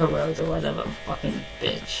Caberlin or Michael Rhodes or whatever, fucking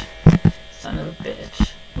bitch. Son of a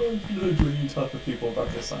bitch. Well, when you talk to people about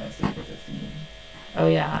their science, they pick a theme. Oh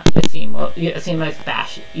yeah, the theme. Well, the theme like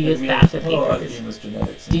bash. You just bash the papers. Theme was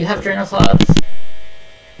genetics. Do you have journal clubs?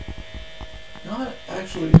 Not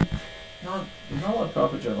actually. Not a lot of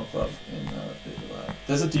proper journal club in Data Lab.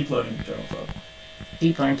 There's a deep learning journal club.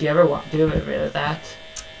 Deep learning. Do you ever read of that?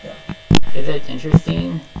 Yeah. Is it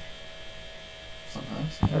interesting?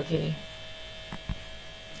 Sometimes. Okay.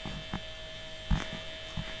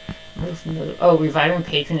 Oh, reviving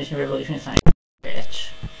patronage and revolution in science.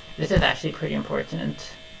 Bitch. This is actually pretty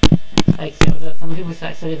important. Like, so some people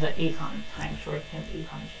study the econ time shorthand,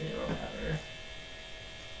 econ shit or whatever.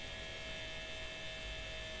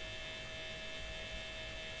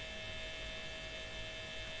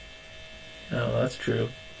 Oh, that's true.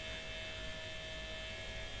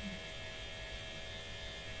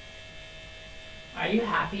 Are you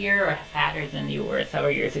happier or fatter than you were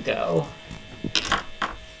several years ago?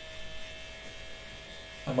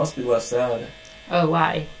 I must be less sad. Oh,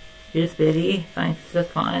 why? You're just busy? Science is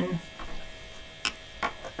just fun?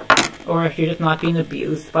 Or if you're just not being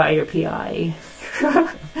abused by your PI?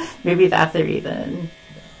 Maybe that's the reason.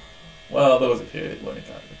 Well, there was a period when it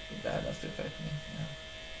got bad enough to affect me.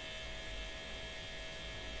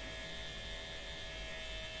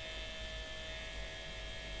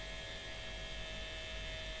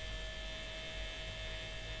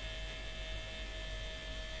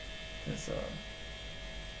 Yeah. It's,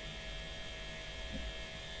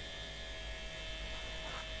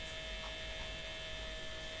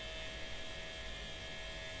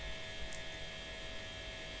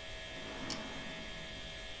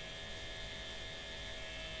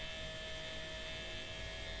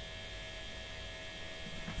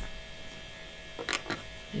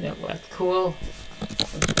 You know what's cool?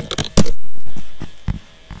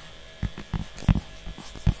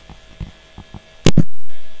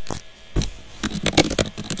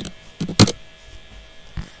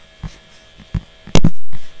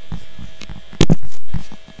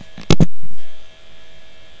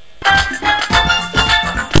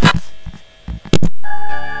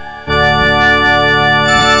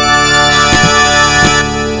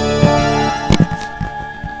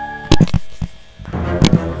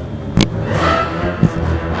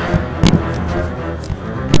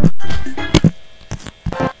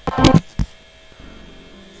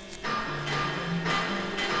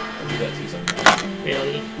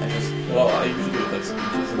 Really? I usually do it like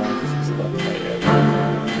speeches, and I just use it like my head.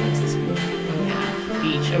 Oh yeah,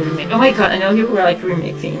 speech. Oh my god, I know people were like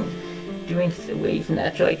remixing, doing ways in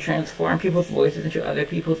that to like transform people's voices into other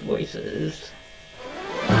people's voices.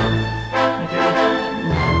 Like, really fun.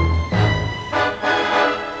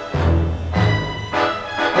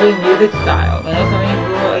 Really music style. I know so many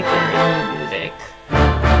people like their music.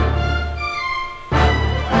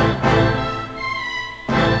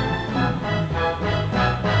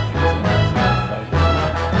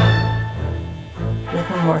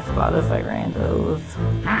 More Spotify randos.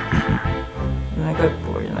 And I got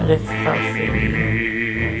bored and I just fell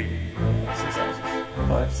asleep. 6 hours.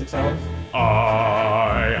 5, 6 hours?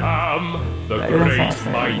 I am the great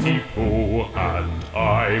mighty Pooh, and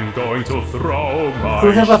I'm going to throw my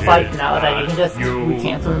Who's have a shit fight now that you can just you.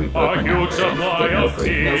 cancel and rebook And you took my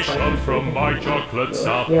affection from my chocolate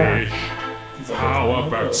starfish. How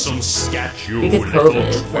about some scat, you Because little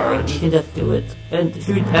COVID, so twat? you can just do it. And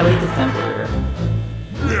through early December.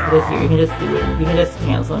 This year, you can just do it. You can just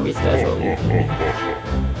cancel and reschedule.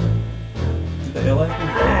 Did the airline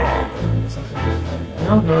or something? I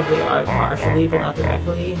don't know if they are partially, but not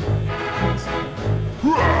directly.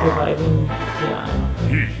 Surviving, yeah.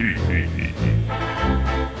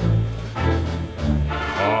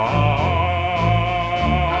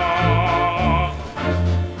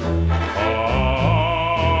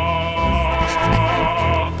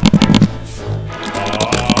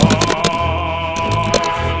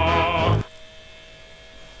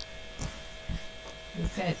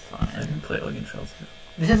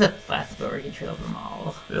 is the best bird trail of them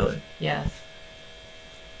all. Really? Yes.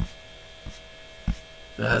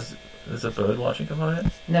 There's a bird watching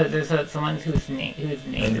component? No, there's someone whose name is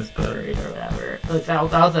is Bird or whatever. Like, that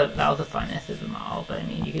was the funnest of them all. But I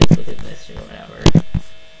mean, you can just look at this shit or whatever.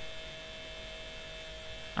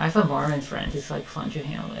 I have a Mormon friend who's like fun to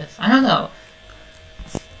handle this. I don't know.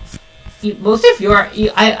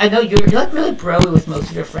 I know you're like really broy with most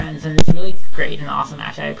of your friends, and it's really great and awesome.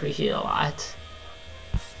 Actually, I appreciate it a lot.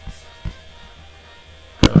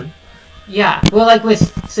 Really? Yeah, well, like with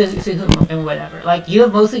Suhum and whatever, like you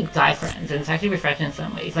have mostly guy friends, and it's actually refreshing in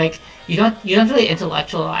some ways. Like you don't really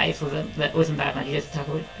intellectualize with them that much. You just talk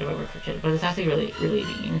about work for shit, but it's actually really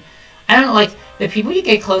mean. I don't know, like the people you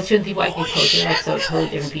get close to and people I get close to are like so totally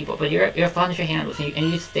different people. But you're fun to your hand with, and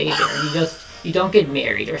you stay there, and you don't get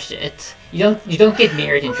married or shit. You don't get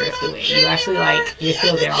married and drift away. You actually like you're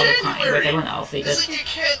still there all the time with everyone else. They just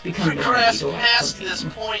become progress married or past something. this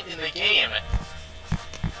point in the game.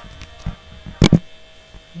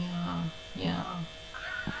 Yeah.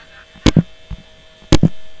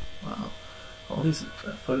 Wow. All these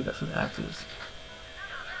photographs with actors.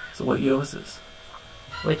 So what year was this?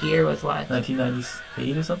 What year was what?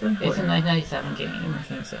 1998 or something? It's a 1997 game.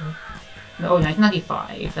 1997? No,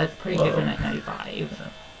 1995. That's pretty good for 1995.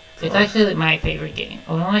 Yeah. It's actually my favorite game.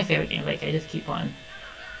 Oh, one of my favorite games. Like I just keep on.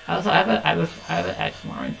 Also, I have an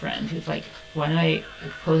ex-Mormon friend who's like one of my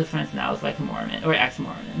closest friends now is like Mormon or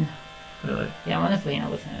ex-Mormon. Really? Yeah, I want to play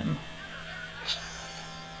out with him.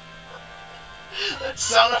 That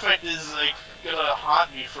sound effect is like gonna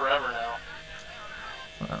haunt me forever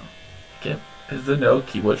now. Wow. Is there no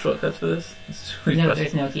keyboard shortcuts for this? It's really No,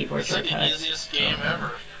 frustrating. there's no keyboard It's like the shortcuts. easiest game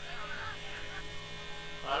ever.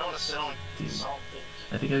 I don't want to sit on Dude. something.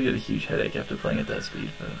 I think I get a huge headache after playing at that speed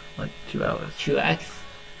for like 2 hours. 2x.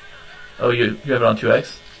 Oh, you have it on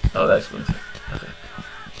 2x? Oh, that explains it.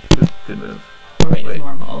 Okay. Good move. Oh, wait, Wait. it's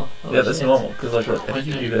normal. Holy Yeah, that's shit. normal. Because like, look, I think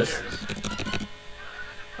you do this.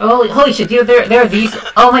 Oh, holy shit, dude, there are these.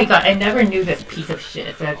 Oh my god, I never knew this piece of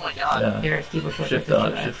shit. That Oh my god. Yeah. there's keyboard shortcuts Shift for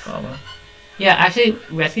on, 2x. shift comma. Yeah, actually,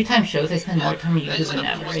 Rescue Time shows I spend more time on That is YouTube than like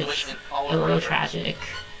the ever. most It's delicious all a over little ever. tragic.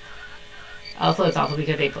 Also, it's also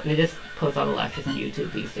because they just post all the lectures on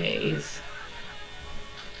YouTube these days.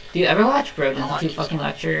 Do you ever watch Broden Institute fucking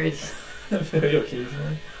lectures? Very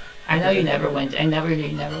occasionally. I know you never went. I never knew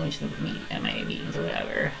you never went to the MA meetings or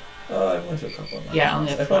whatever. I went to a couple of them. Yeah,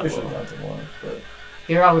 only a I probably should couple. have gone to more, but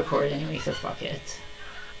You're all recorded anyway, so fuck it.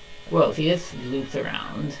 Whoa, see, this loops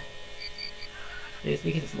around. This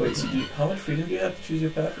because it's wait. So looping. how much freedom do you have to choose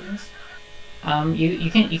your path in this?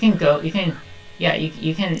 You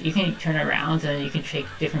can turn around and you can take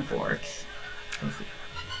different forks. Let's see.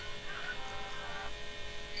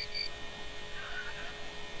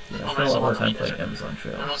 Yeah, I Oh, spent a nice. lot more time playing Amazon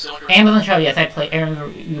Trail. Everyone's still looking- Amazon Trail, yes, I play. I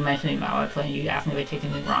remember you mentioning about I playing. You asked me if I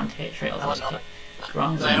taken the wrong trails. I was like,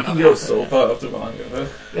 wrong. You can go so far up the wrong river.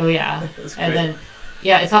 Oh yeah, That's and great. then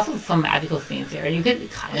yeah, it's also some magical scenes there. You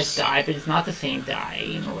could kind of die, but it's not the same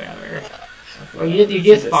dying or whatever. Or you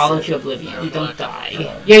just fall into oblivion. You don't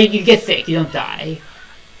die. Yeah, you get sick. You don't die.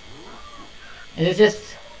 And it's just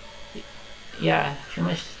yeah, too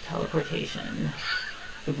much teleportation.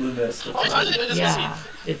 The blue mist. Oh, I did this Yeah,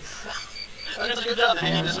 it's. I did a good job. They I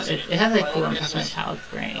did don't this know. missing. It has like cool Why did impact they on do this child's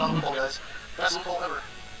brain. missing? Loophole, guys. Best loophole ever.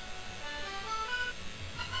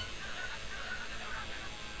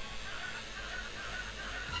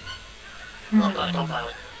 Oh god, don't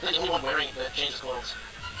finally. They're the only one wearing that changes clothes.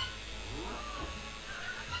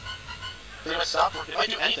 If I stop, if I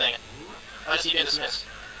do anything, I just keep getting dismissed.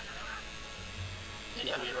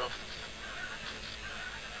 Yeah, we broke.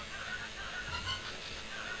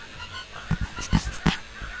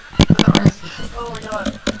 Oh my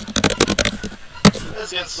god. This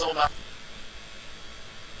is getting so mad.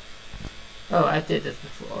 Oh, I did this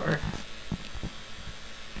before.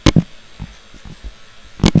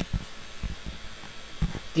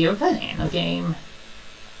 Do you ever play an Anno game?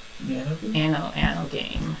 Nano group? Anno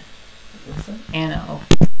game. What's that? Anno.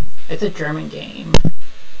 It's a German game.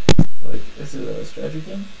 Like, is it a strategy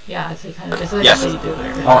game? Yeah, it's a kind of, it's like Yes. a city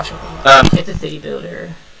builder. How much? It's a city builder.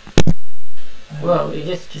 Whoa, you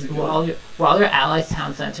just Is it good? while your allies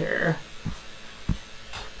town center.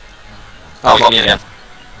 Oh, got me again.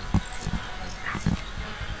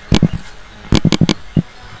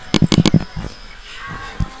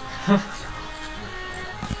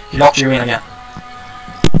 He locked you in again.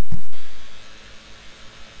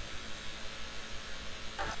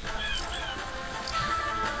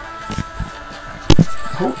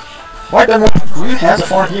 Why then who has a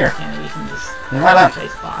farm here? And you can just In my land. play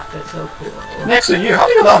spot. That's so cool. Next to you, how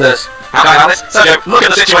do you know this? How can I handle this? Sergio, look at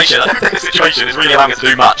the situation. I don't think the situation is really allowing us to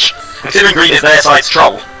do much. Considering green is their side's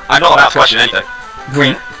troll, I'm not about to question anything.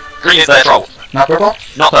 Green, Green is their troll, not purple.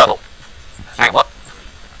 not purple. Hang on, what?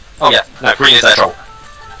 Oh yeah, no, green is their troll.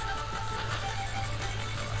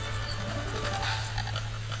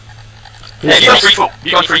 Yeah, you got any free food?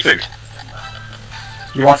 You got any free food?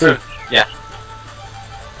 You want food? Yeah.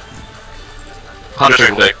 100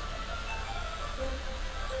 food will do.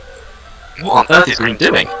 What on earth is green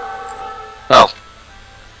doing? Oh.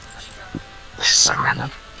 This is so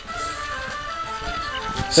random.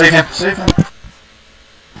 Save him. Save him.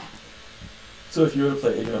 So if you were to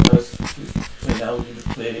play Age of Empires right now, would you just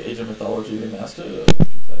play Age of Mythology Remastered, or what would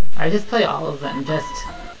you play? I just play all of them, just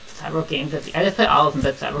several games. I just play all of them,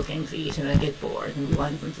 but several games each, and then get bored and move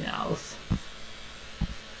on to something else.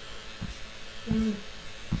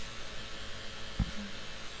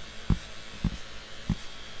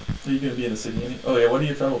 Are you going to be in the city Oh yeah, what are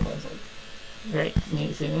your travel plans like? Right,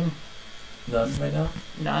 maybe soon. None right now?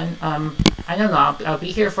 None. I don't know. I'll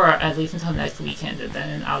be here for at least until next weekend, and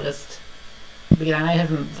then I'll just, because I might have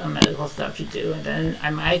some medical stuff to do, and then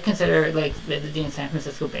I might consider like visiting San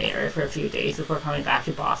Francisco Bay Area for a few days before coming back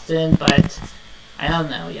to Boston. But I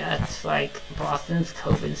don't know yet. Like Boston's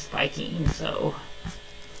COVID spiking, so.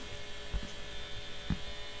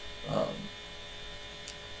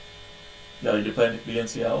 Yeah, you're planning to be in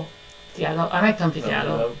Seattle? Seattle. I might come to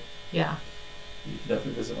Seattle. Yeah. You can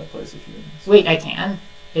definitely visit my place if you're in Seattle. Wait, I can?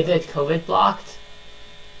 Is it COVID blocked?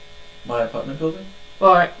 My apartment building?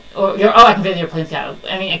 Or I can visit your place in Seattle.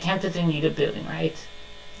 I mean, I can't visit in the building, right?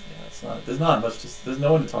 Yeah, it's not. There's not much. There's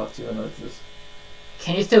no one to talk to, and it's just.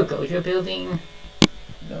 Can you still go to your building?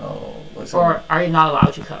 No. Like Or are you not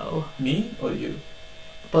allowed to go? Me or you?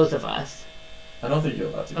 Both of us. I don't think you're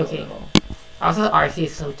allowed to go Okay. at all. Also, RC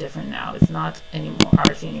is so different now. It's not anymore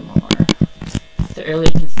RC anymore. The early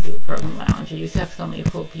Institute Program Lounge. It used to have so many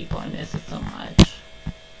cool people. I miss it so much.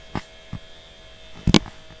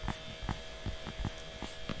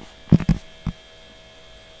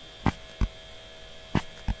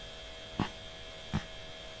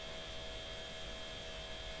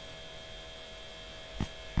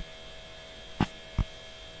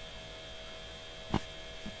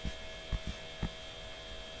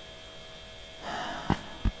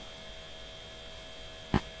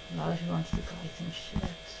 She wants to buy some shit.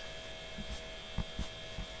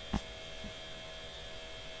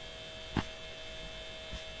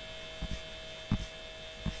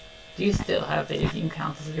 Do you still have video game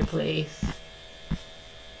consoles at your place?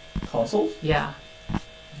 Consoles? Yeah. No,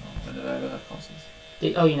 when did I ever have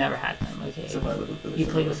consoles? Oh, you never had them. Okay. Except when I lived with Billy. You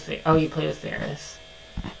played with you played with Ferris.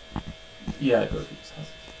 Yeah, I go to people's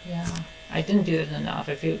houses. Yeah. I didn't do it enough.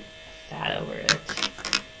 I feel sad over it.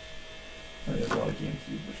 I mean, there's a lot of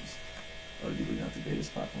GameCube, which is arguably not the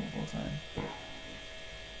greatest platform of all time. Yeah.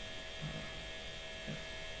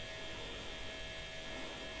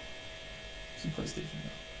 Some PlayStation though.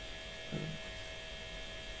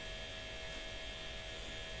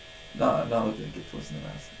 No, I'm not looking to get towards the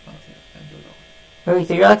last. Not yet. I enjoyed all. Okay,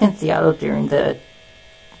 so you're like in Seattle during the.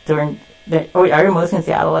 Oh, are you mostly in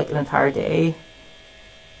Seattle like an entire day?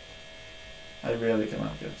 I rarely come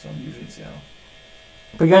out here, so I'm usually in Seattle.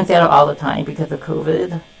 But you're in Seattle all the time because of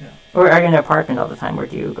COVID? Yeah. Or are you in an apartment all the time, or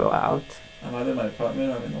do you go out? I'm either in my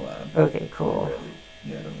apartment or I'm in the lab. Okay, cool. I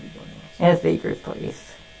don't really go anywhere else. And it's Baker's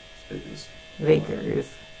place. Baker's.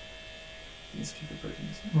 Baker's. Institute for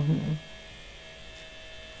Proteins.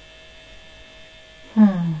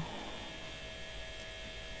 Mm-hmm.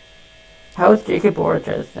 How's Jacob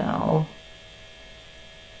Borges now?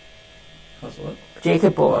 How's what?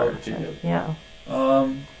 Jacob Borges. Oh, Jacob. Yeah.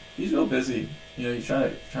 He's real busy. You know, he's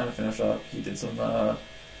trying to finish up. He did some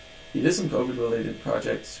COVID related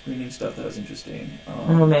project screening stuff that was interesting.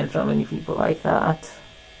 Oh man, so many people like that.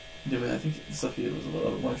 Yeah, but I think the stuff he did was a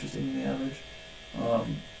little bit more interesting than the average.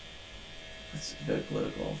 It's very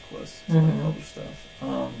political, of course. It's like published stuff.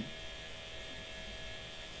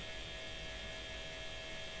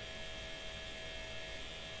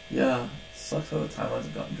 Yeah, sucks how the timelines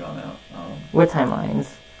have gotten drawn out. What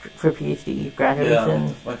timelines? For PhD graduation?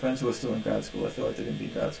 Yeah, my friends who are still in grad school, I feel like they're going to be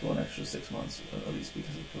in grad school an extra 6 months, at least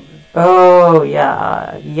because of COVID. Oh,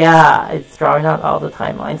 yeah. Yeah, it's drawing out all the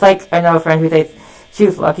timelines. Like, I know a friend who says she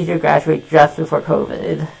was lucky to graduate just before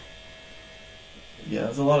COVID. Yeah,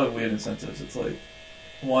 there's a lot of weird incentives. It's like,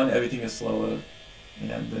 one, everything is slower, and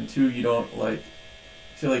then two, you don't, like,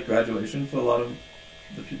 feel like graduation for a lot of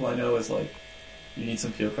the people I know is like, you need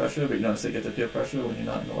some peer pressure, but you don't necessarily get the peer pressure when you're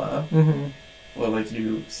not in the lab. Mm-hmm. Or like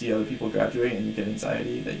you see other people graduate and you get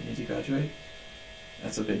anxiety that you need to graduate.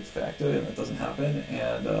 That's a big factor, and that doesn't happen.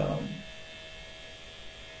 And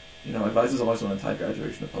advisors always want to tie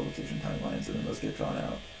graduation to publication timelines, and then those get drawn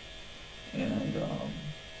out.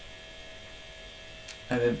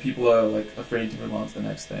 And then people are like afraid to move on to the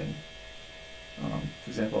next thing. For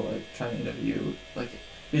example, like trying to interview, like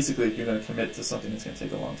basically if you're going to commit to something that's going to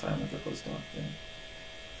take a long time, like a postdoc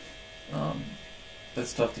thing.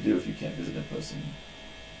 That's tough to do if you can't visit in person.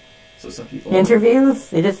 So some people interviews,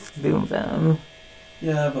 they just Zoom them.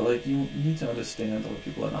 Yeah, but like you need to understand what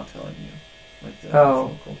people are not telling you, like the Oh.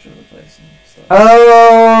 actual culture of the place and stuff.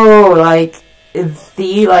 Oh, like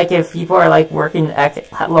see, like if people are like working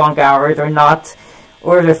long hours or not,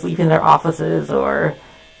 or they're sleeping in their offices, or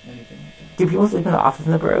Anything like that. do people sleep in the office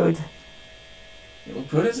in the Broad? Yeah, well,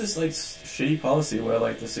 Broad is this like shitty policy where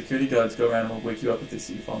like the security guards go around and will wake you up if they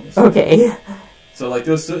see you falling asleep. Okay, So like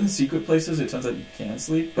there's certain secret places it turns out you can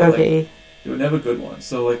sleep, but okay, like there were never good ones.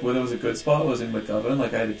 So like where there was a good spot was in McGovern.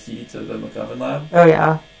 Like I had a key to the McGovern lab oh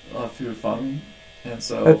yeah, through Fung, and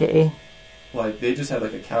so okay, like they just had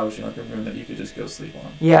like a couch in like a room that you could just go sleep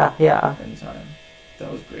on yeah, yeah, anytime.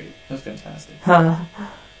 That was great. That was fantastic. huh,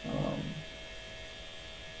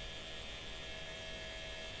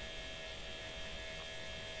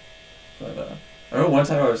 But I remember one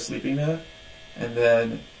time I was sleeping there, and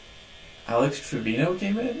then Alex Trevino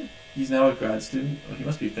came in. He's now a grad student. Well, he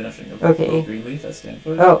must be finishing a Okay. Greenleaf at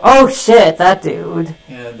Stanford. oh shit, that dude,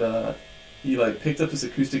 And he like picked up this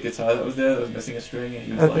acoustic guitar that was there that was missing a string, and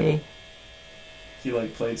he was okay, like, he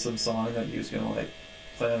like played some song that he was gonna like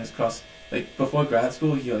play on his cross. Like before grad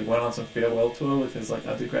school, he like went on some farewell tour with his like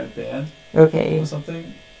undergrad band okay, or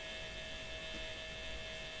something.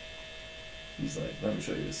 He's like, let me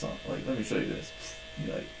show you this song. Like, let me show you this.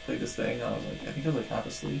 He like played this thing. I was like, I think I was like half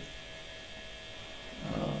asleep.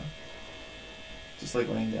 Just like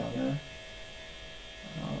laying down there.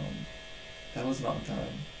 That was a long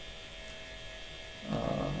time.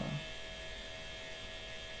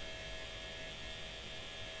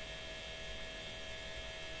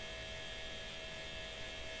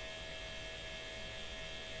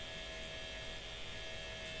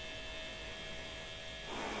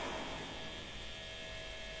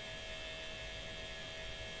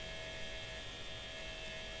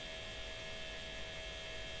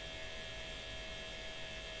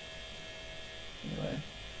 Anyway,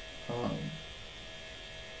 I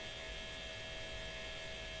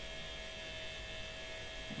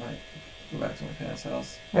might go back to my parents'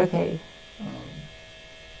 house. okay,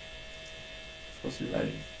 Supposed to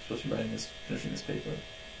be writing this, finishing this paper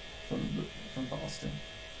from Boston.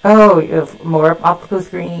 oh, you have more optical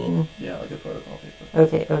screening, Yeah, like a protocol paper.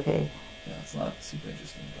 okay, okay, Yeah, it's not super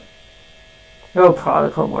interesting,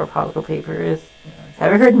 but more protocol papers. yeah.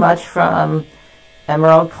 Have you heard much from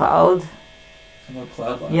Emerald Cloud? I'm on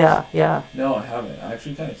Cloud Labs. Yeah. No, I haven't. I'm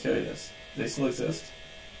actually kind of curious. They still exist?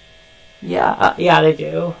 Yeah, they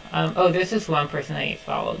do. This is one person I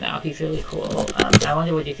followed now. He's really cool. I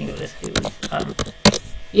wonder what you think of this dude.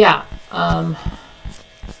 Yeah,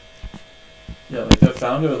 like the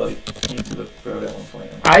founder like came to the Broad at one point.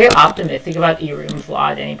 Are you optimistic about E-Room's law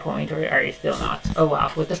at any point, or are you still not? Oh wow,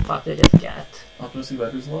 what the fuck did I just get? Optimistic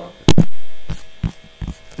about whose law?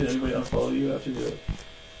 Did anybody unfollow you after the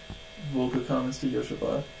vulgar comments to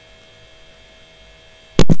Yoshibad?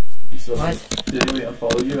 What? Did anybody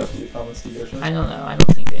unfollow you after your comments to Yosha? I don't know. I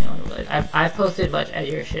don't think anyone would. I've posted much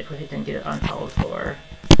edgier shit which I didn't get unfollowed for.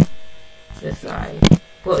 This guy.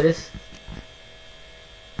 Whoa, this.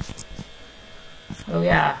 Oh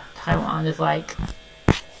yeah, Taiwan is like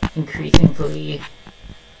increasingly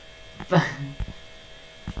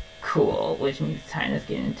cool, which means China's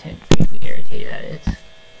getting intensely irritated at it.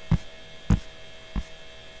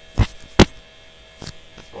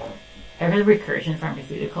 Have you heard of Recursion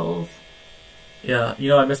Pharmaceuticals? Yeah,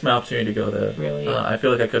 I missed my opportunity to go there. Really? I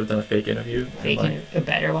feel like I could have done a fake interview. Making a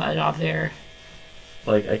better one off there.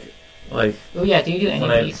 Oh yeah, do you do any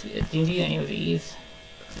of these? Do you do any of these?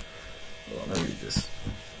 Well, let me read this.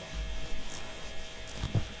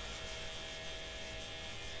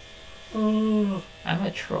 Oh. I'm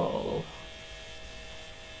a troll.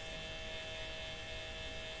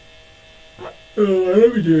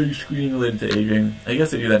 Let me do screen related to aging. I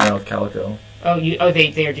guess they do that now with Calico.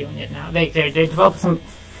 They're doing it now. They developed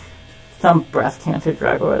some breast cancer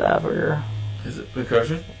drug or whatever. Is it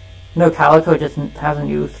Recursion? No, Calico just has a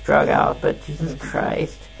new drug out, but Jesus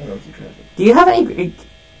Christ. I don't keep track of it. Do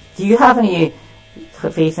you have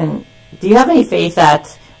any faith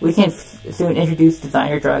that we can soon introduce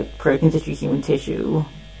designer drug proteins into human tissue?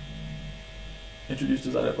 Introduce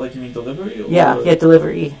designer, like you mean delivery? Or Yeah,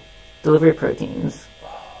 delivery proteins.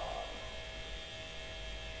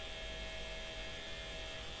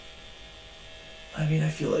 I mean, I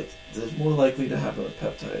feel like there's more likely to happen with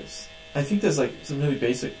peptides. I think there's like some really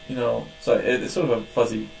basic, so it's sort of a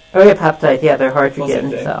fuzzy Oh yeah, peptides. Yeah, they're hard to get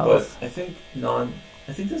in thing, cells. but I think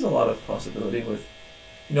there's a lot of possibility with,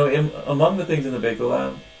 among the things in the Baker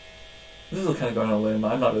lab. This is kind of going on a limb.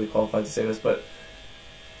 I'm not really qualified to say this, but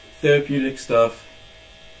therapeutic stuff,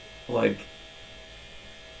 like,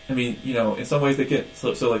 I mean, in some ways they can.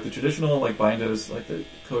 So like the traditional like binders, like the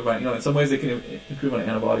COVID binder, in some ways they can improve on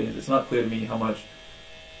antibodies. It's not clear to me how much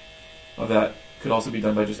of that could also be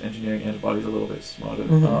done by just engineering antibodies a little bit smarter.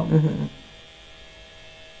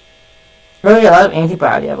 Really, a lot of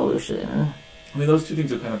antibody evolution. I mean, those two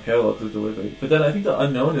things are kind of parallel to delivery. But then I think the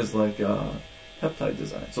unknown is like peptide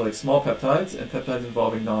design. So like small peptides and peptides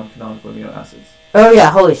involving non-canonical amino acids. Oh yeah,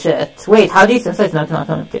 holy shit. Wait, how do you synthesize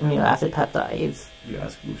non-canonical amino acid peptides? You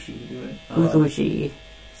ask Wuxi to do it. Who's Wuxi?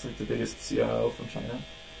 It's like the biggest CRO from China.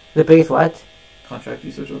 The biggest what? Contract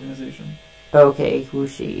research organization. Okay,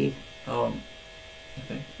 Wuxi. I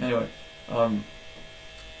think. Anyway, I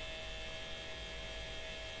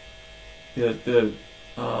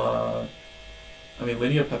mean,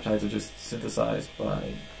 linear peptides are just synthesized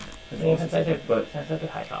by hydrolysis, but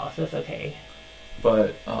hydrolysis, okay.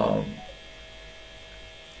 But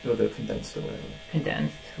they're condensed or whatever.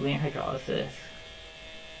 Condensed linear hydrolysis.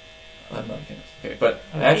 I'm not a chemist. Okay, but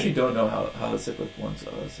Okay. I actually don't know how the cyclic ones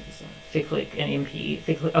are synthesized. Cyclic NMP,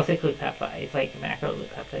 cyclic peptides, like macro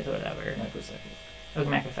peptides or whatever. Macrocycles. Oh,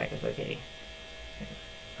 macrocycles, okay.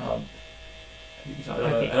 I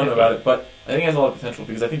don't know about it, but I think it has a lot of potential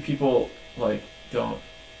because I think people don't.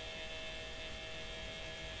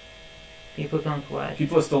 People don't what?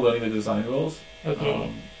 People are still learning the design rules.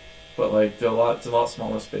 Okay. But it's a lot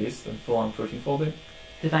smaller space than full-on protein folding.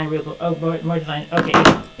 Design real. Oh, more design. Okay.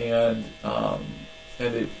 And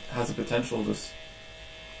it has the potential just,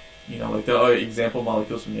 there are example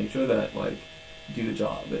molecules from nature that do the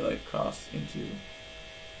job. They cross into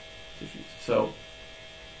tissues. So,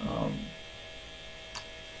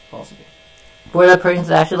 possible. Where the proteins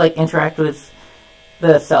actually interact with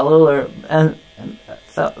the cellular and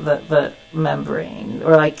the membrane,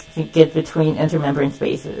 or get between intermembrane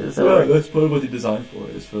spaces. Or that's part of what they designed for.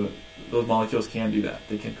 Is for those molecules can do that.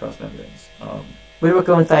 They can cross membranes. We would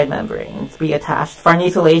go inside membranes, be attached for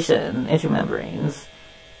isolation into membranes.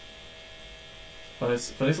 But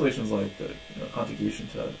isolation is like the conjugation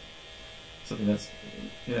to something that's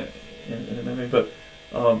in a membrane. But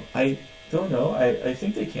I don't know. I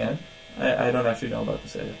think they can. I don't actually know about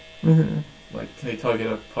this area. Mm-hmm. Can they target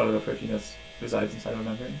a part of the protein that resides inside of a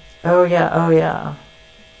membrane? Oh yeah.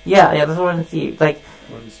 Yeah. That's what I want to see. I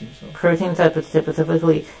would assume so. Proteins that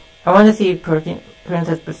specifically. I want to see proteins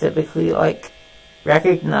that specifically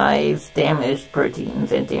recognize damaged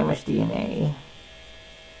proteins and damaged DNA.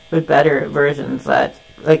 With better versions ones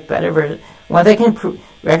that can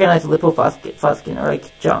recognize lipofuscin or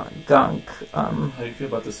gunk. How do you feel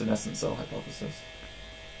about the senescent cell hypothesis?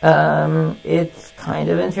 It's kind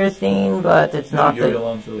of interesting, but it's not. Yuri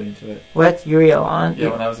Alon's really into it. What, Yuri Alon? Yeah,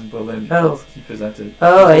 when I was in Berlin, he presented.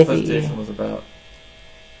 Oh, his I see. presentation was about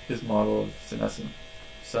his model of senescent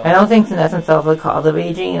cells. I don't think senescent cells are the cause of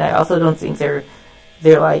aging, and I also don't think they're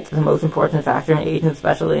the most important factor in aging,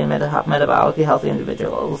 especially in metabolically healthy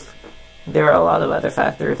individuals. There are a lot of other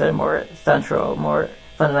factors that are more central, more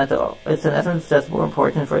fundamental. Senescence is just more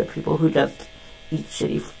important for people who just eat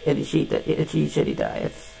shitty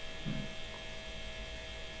diets.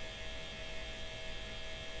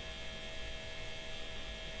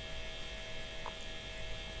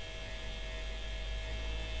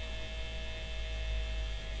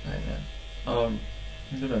 Alright, man. I'm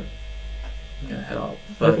gonna head out.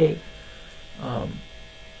 But, Okay.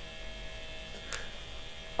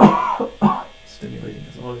 Stimulating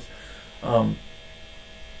as always.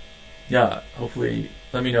 Yeah, hopefully,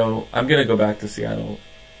 let me know. I'm gonna go back to Seattle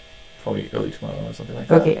probably early tomorrow or something like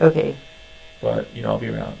that. Okay. But, I'll be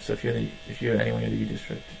around. So if you're anyone in the U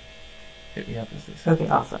district, hit me up as they say. Okay,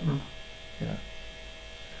 awesome. Yeah.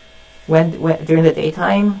 When during the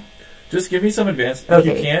daytime? Just give me some advance. Okay. If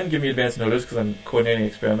you can, give me advance notice because I'm coordinating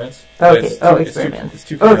experiments. Okay. Experiments. It's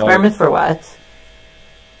too experiments for what?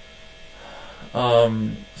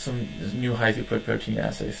 Some new high throughput protein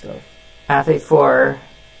assay stuff. Assays for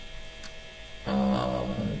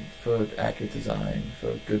accurate design,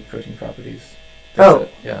 for good protein properties.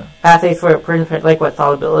 Yeah. Assays for protein, what,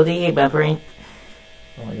 solubility, membrane?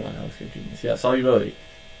 Oh my god, Alex, you're a genius. Yeah, solubility.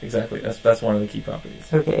 Exactly. That's one of the key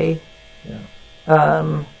properties. Okay. Yeah.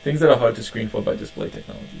 Things that are hard to screen for by display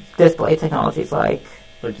technologies. Display technologies like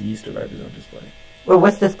yeast or ribosome display. Well,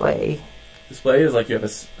 what's display? Display is you have a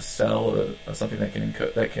cell or something that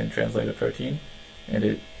can translate a protein, and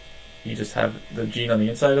it you just have the gene on the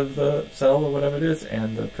inside of the cell or whatever it is,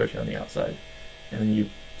 and the protein on the outside, and then you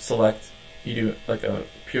select. You do like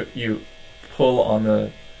you pull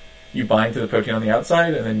on you bind to the protein on the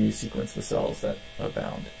outside, and then you sequence the cells that are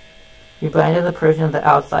bound. You bind to the protein on the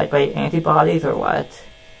outside by antibodies or what?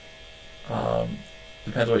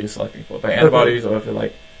 Depends what you're selecting for. By antibodies, or if you're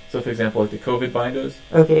like, so for example, like the COVID binders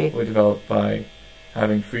were developed by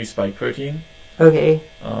having free spike protein that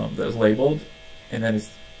was labeled, and then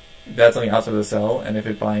that's on the outside of the cell, and if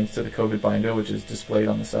it binds to the COVID binder, which is displayed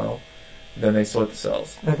on the cell, then they sort the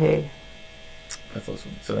cells.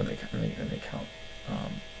 So then they count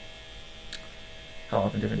how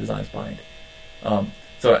often different designs bind.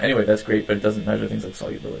 So anyway, that's great, but it doesn't measure things like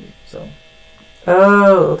solubility. So.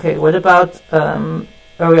 What about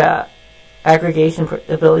aggregation,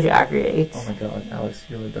 ability to aggregate? Oh my God, Alex,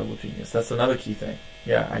 you're a double genius. That's another key thing.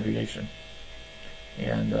 Yeah, aggregation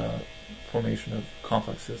and formation of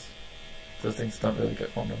complexes. Those things don't really get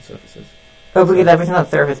formed on surfaces. Oh, because everything's on the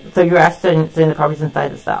surface. So you're actually studying the properties inside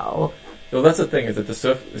the cell. Well, that's the thing, is that the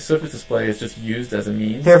surface display is just used as a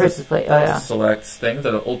means to select things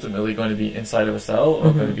that are ultimately going to be inside of a cell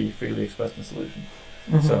or going to be freely expressed in solution.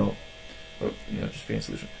 So, just free in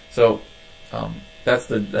solution. So, that's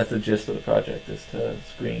the gist of the project, is to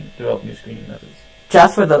develop new screening methods.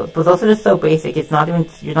 Just for those, but those are just so basic. You're not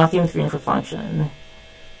even screening for function.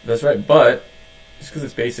 That's right, but just because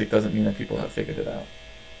it's basic doesn't mean that people have figured it out.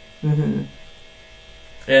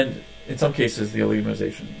 And in some cases, the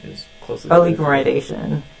oligomerization is closely related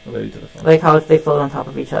to the function. Like how they float on top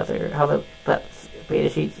of each other, how the beta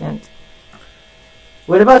sheets and.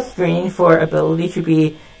 What about screening for ability to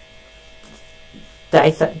be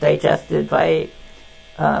digested by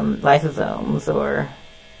lysosomes or?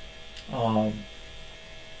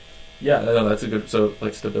 Yeah, no, that's a good. So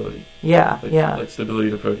like stability. Like stability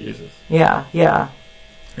to proteases. Yeah,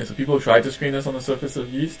 so people have tried to screen this on the surface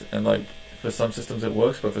of yeast, and like for some systems it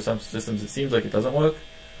works, but for some systems it seems like it doesn't work.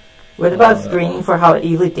 What about screening for how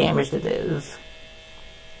easily damaged it is?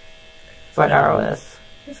 By ROS.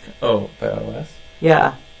 By ROS?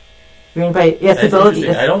 Yeah. Screening by stability.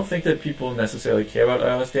 I don't think that people necessarily care about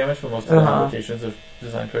ROS damage for most of the applications of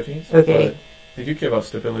design proteins. Okay. They do care about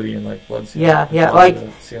stability in like blood cells. Yeah. Like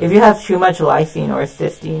if you have too much lysine or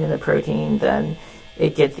cysteine in the protein, then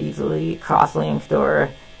it gets easily cross-linked or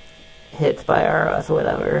hit by ROS or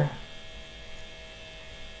whatever.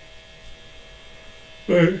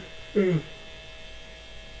 What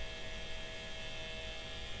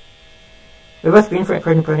about screening for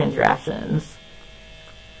protein-protein interactions?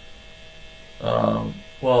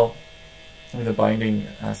 Well, I mean, the binding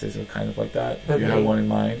assays are kind of like that. If you have one in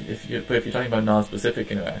mind, but if you're talking about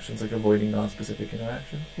non-specific interactions, like avoiding non-specific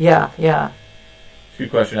interactions. Yeah. It's a good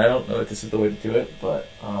question. I don't know that this is the way to do it, but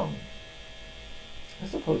I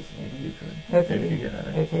suppose maybe you could. Maybe you get at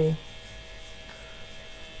it. Okay.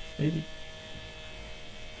 Maybe.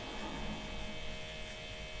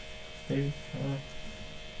 I don't know.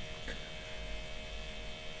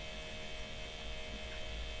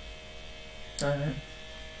 Alright.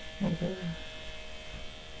 Okay.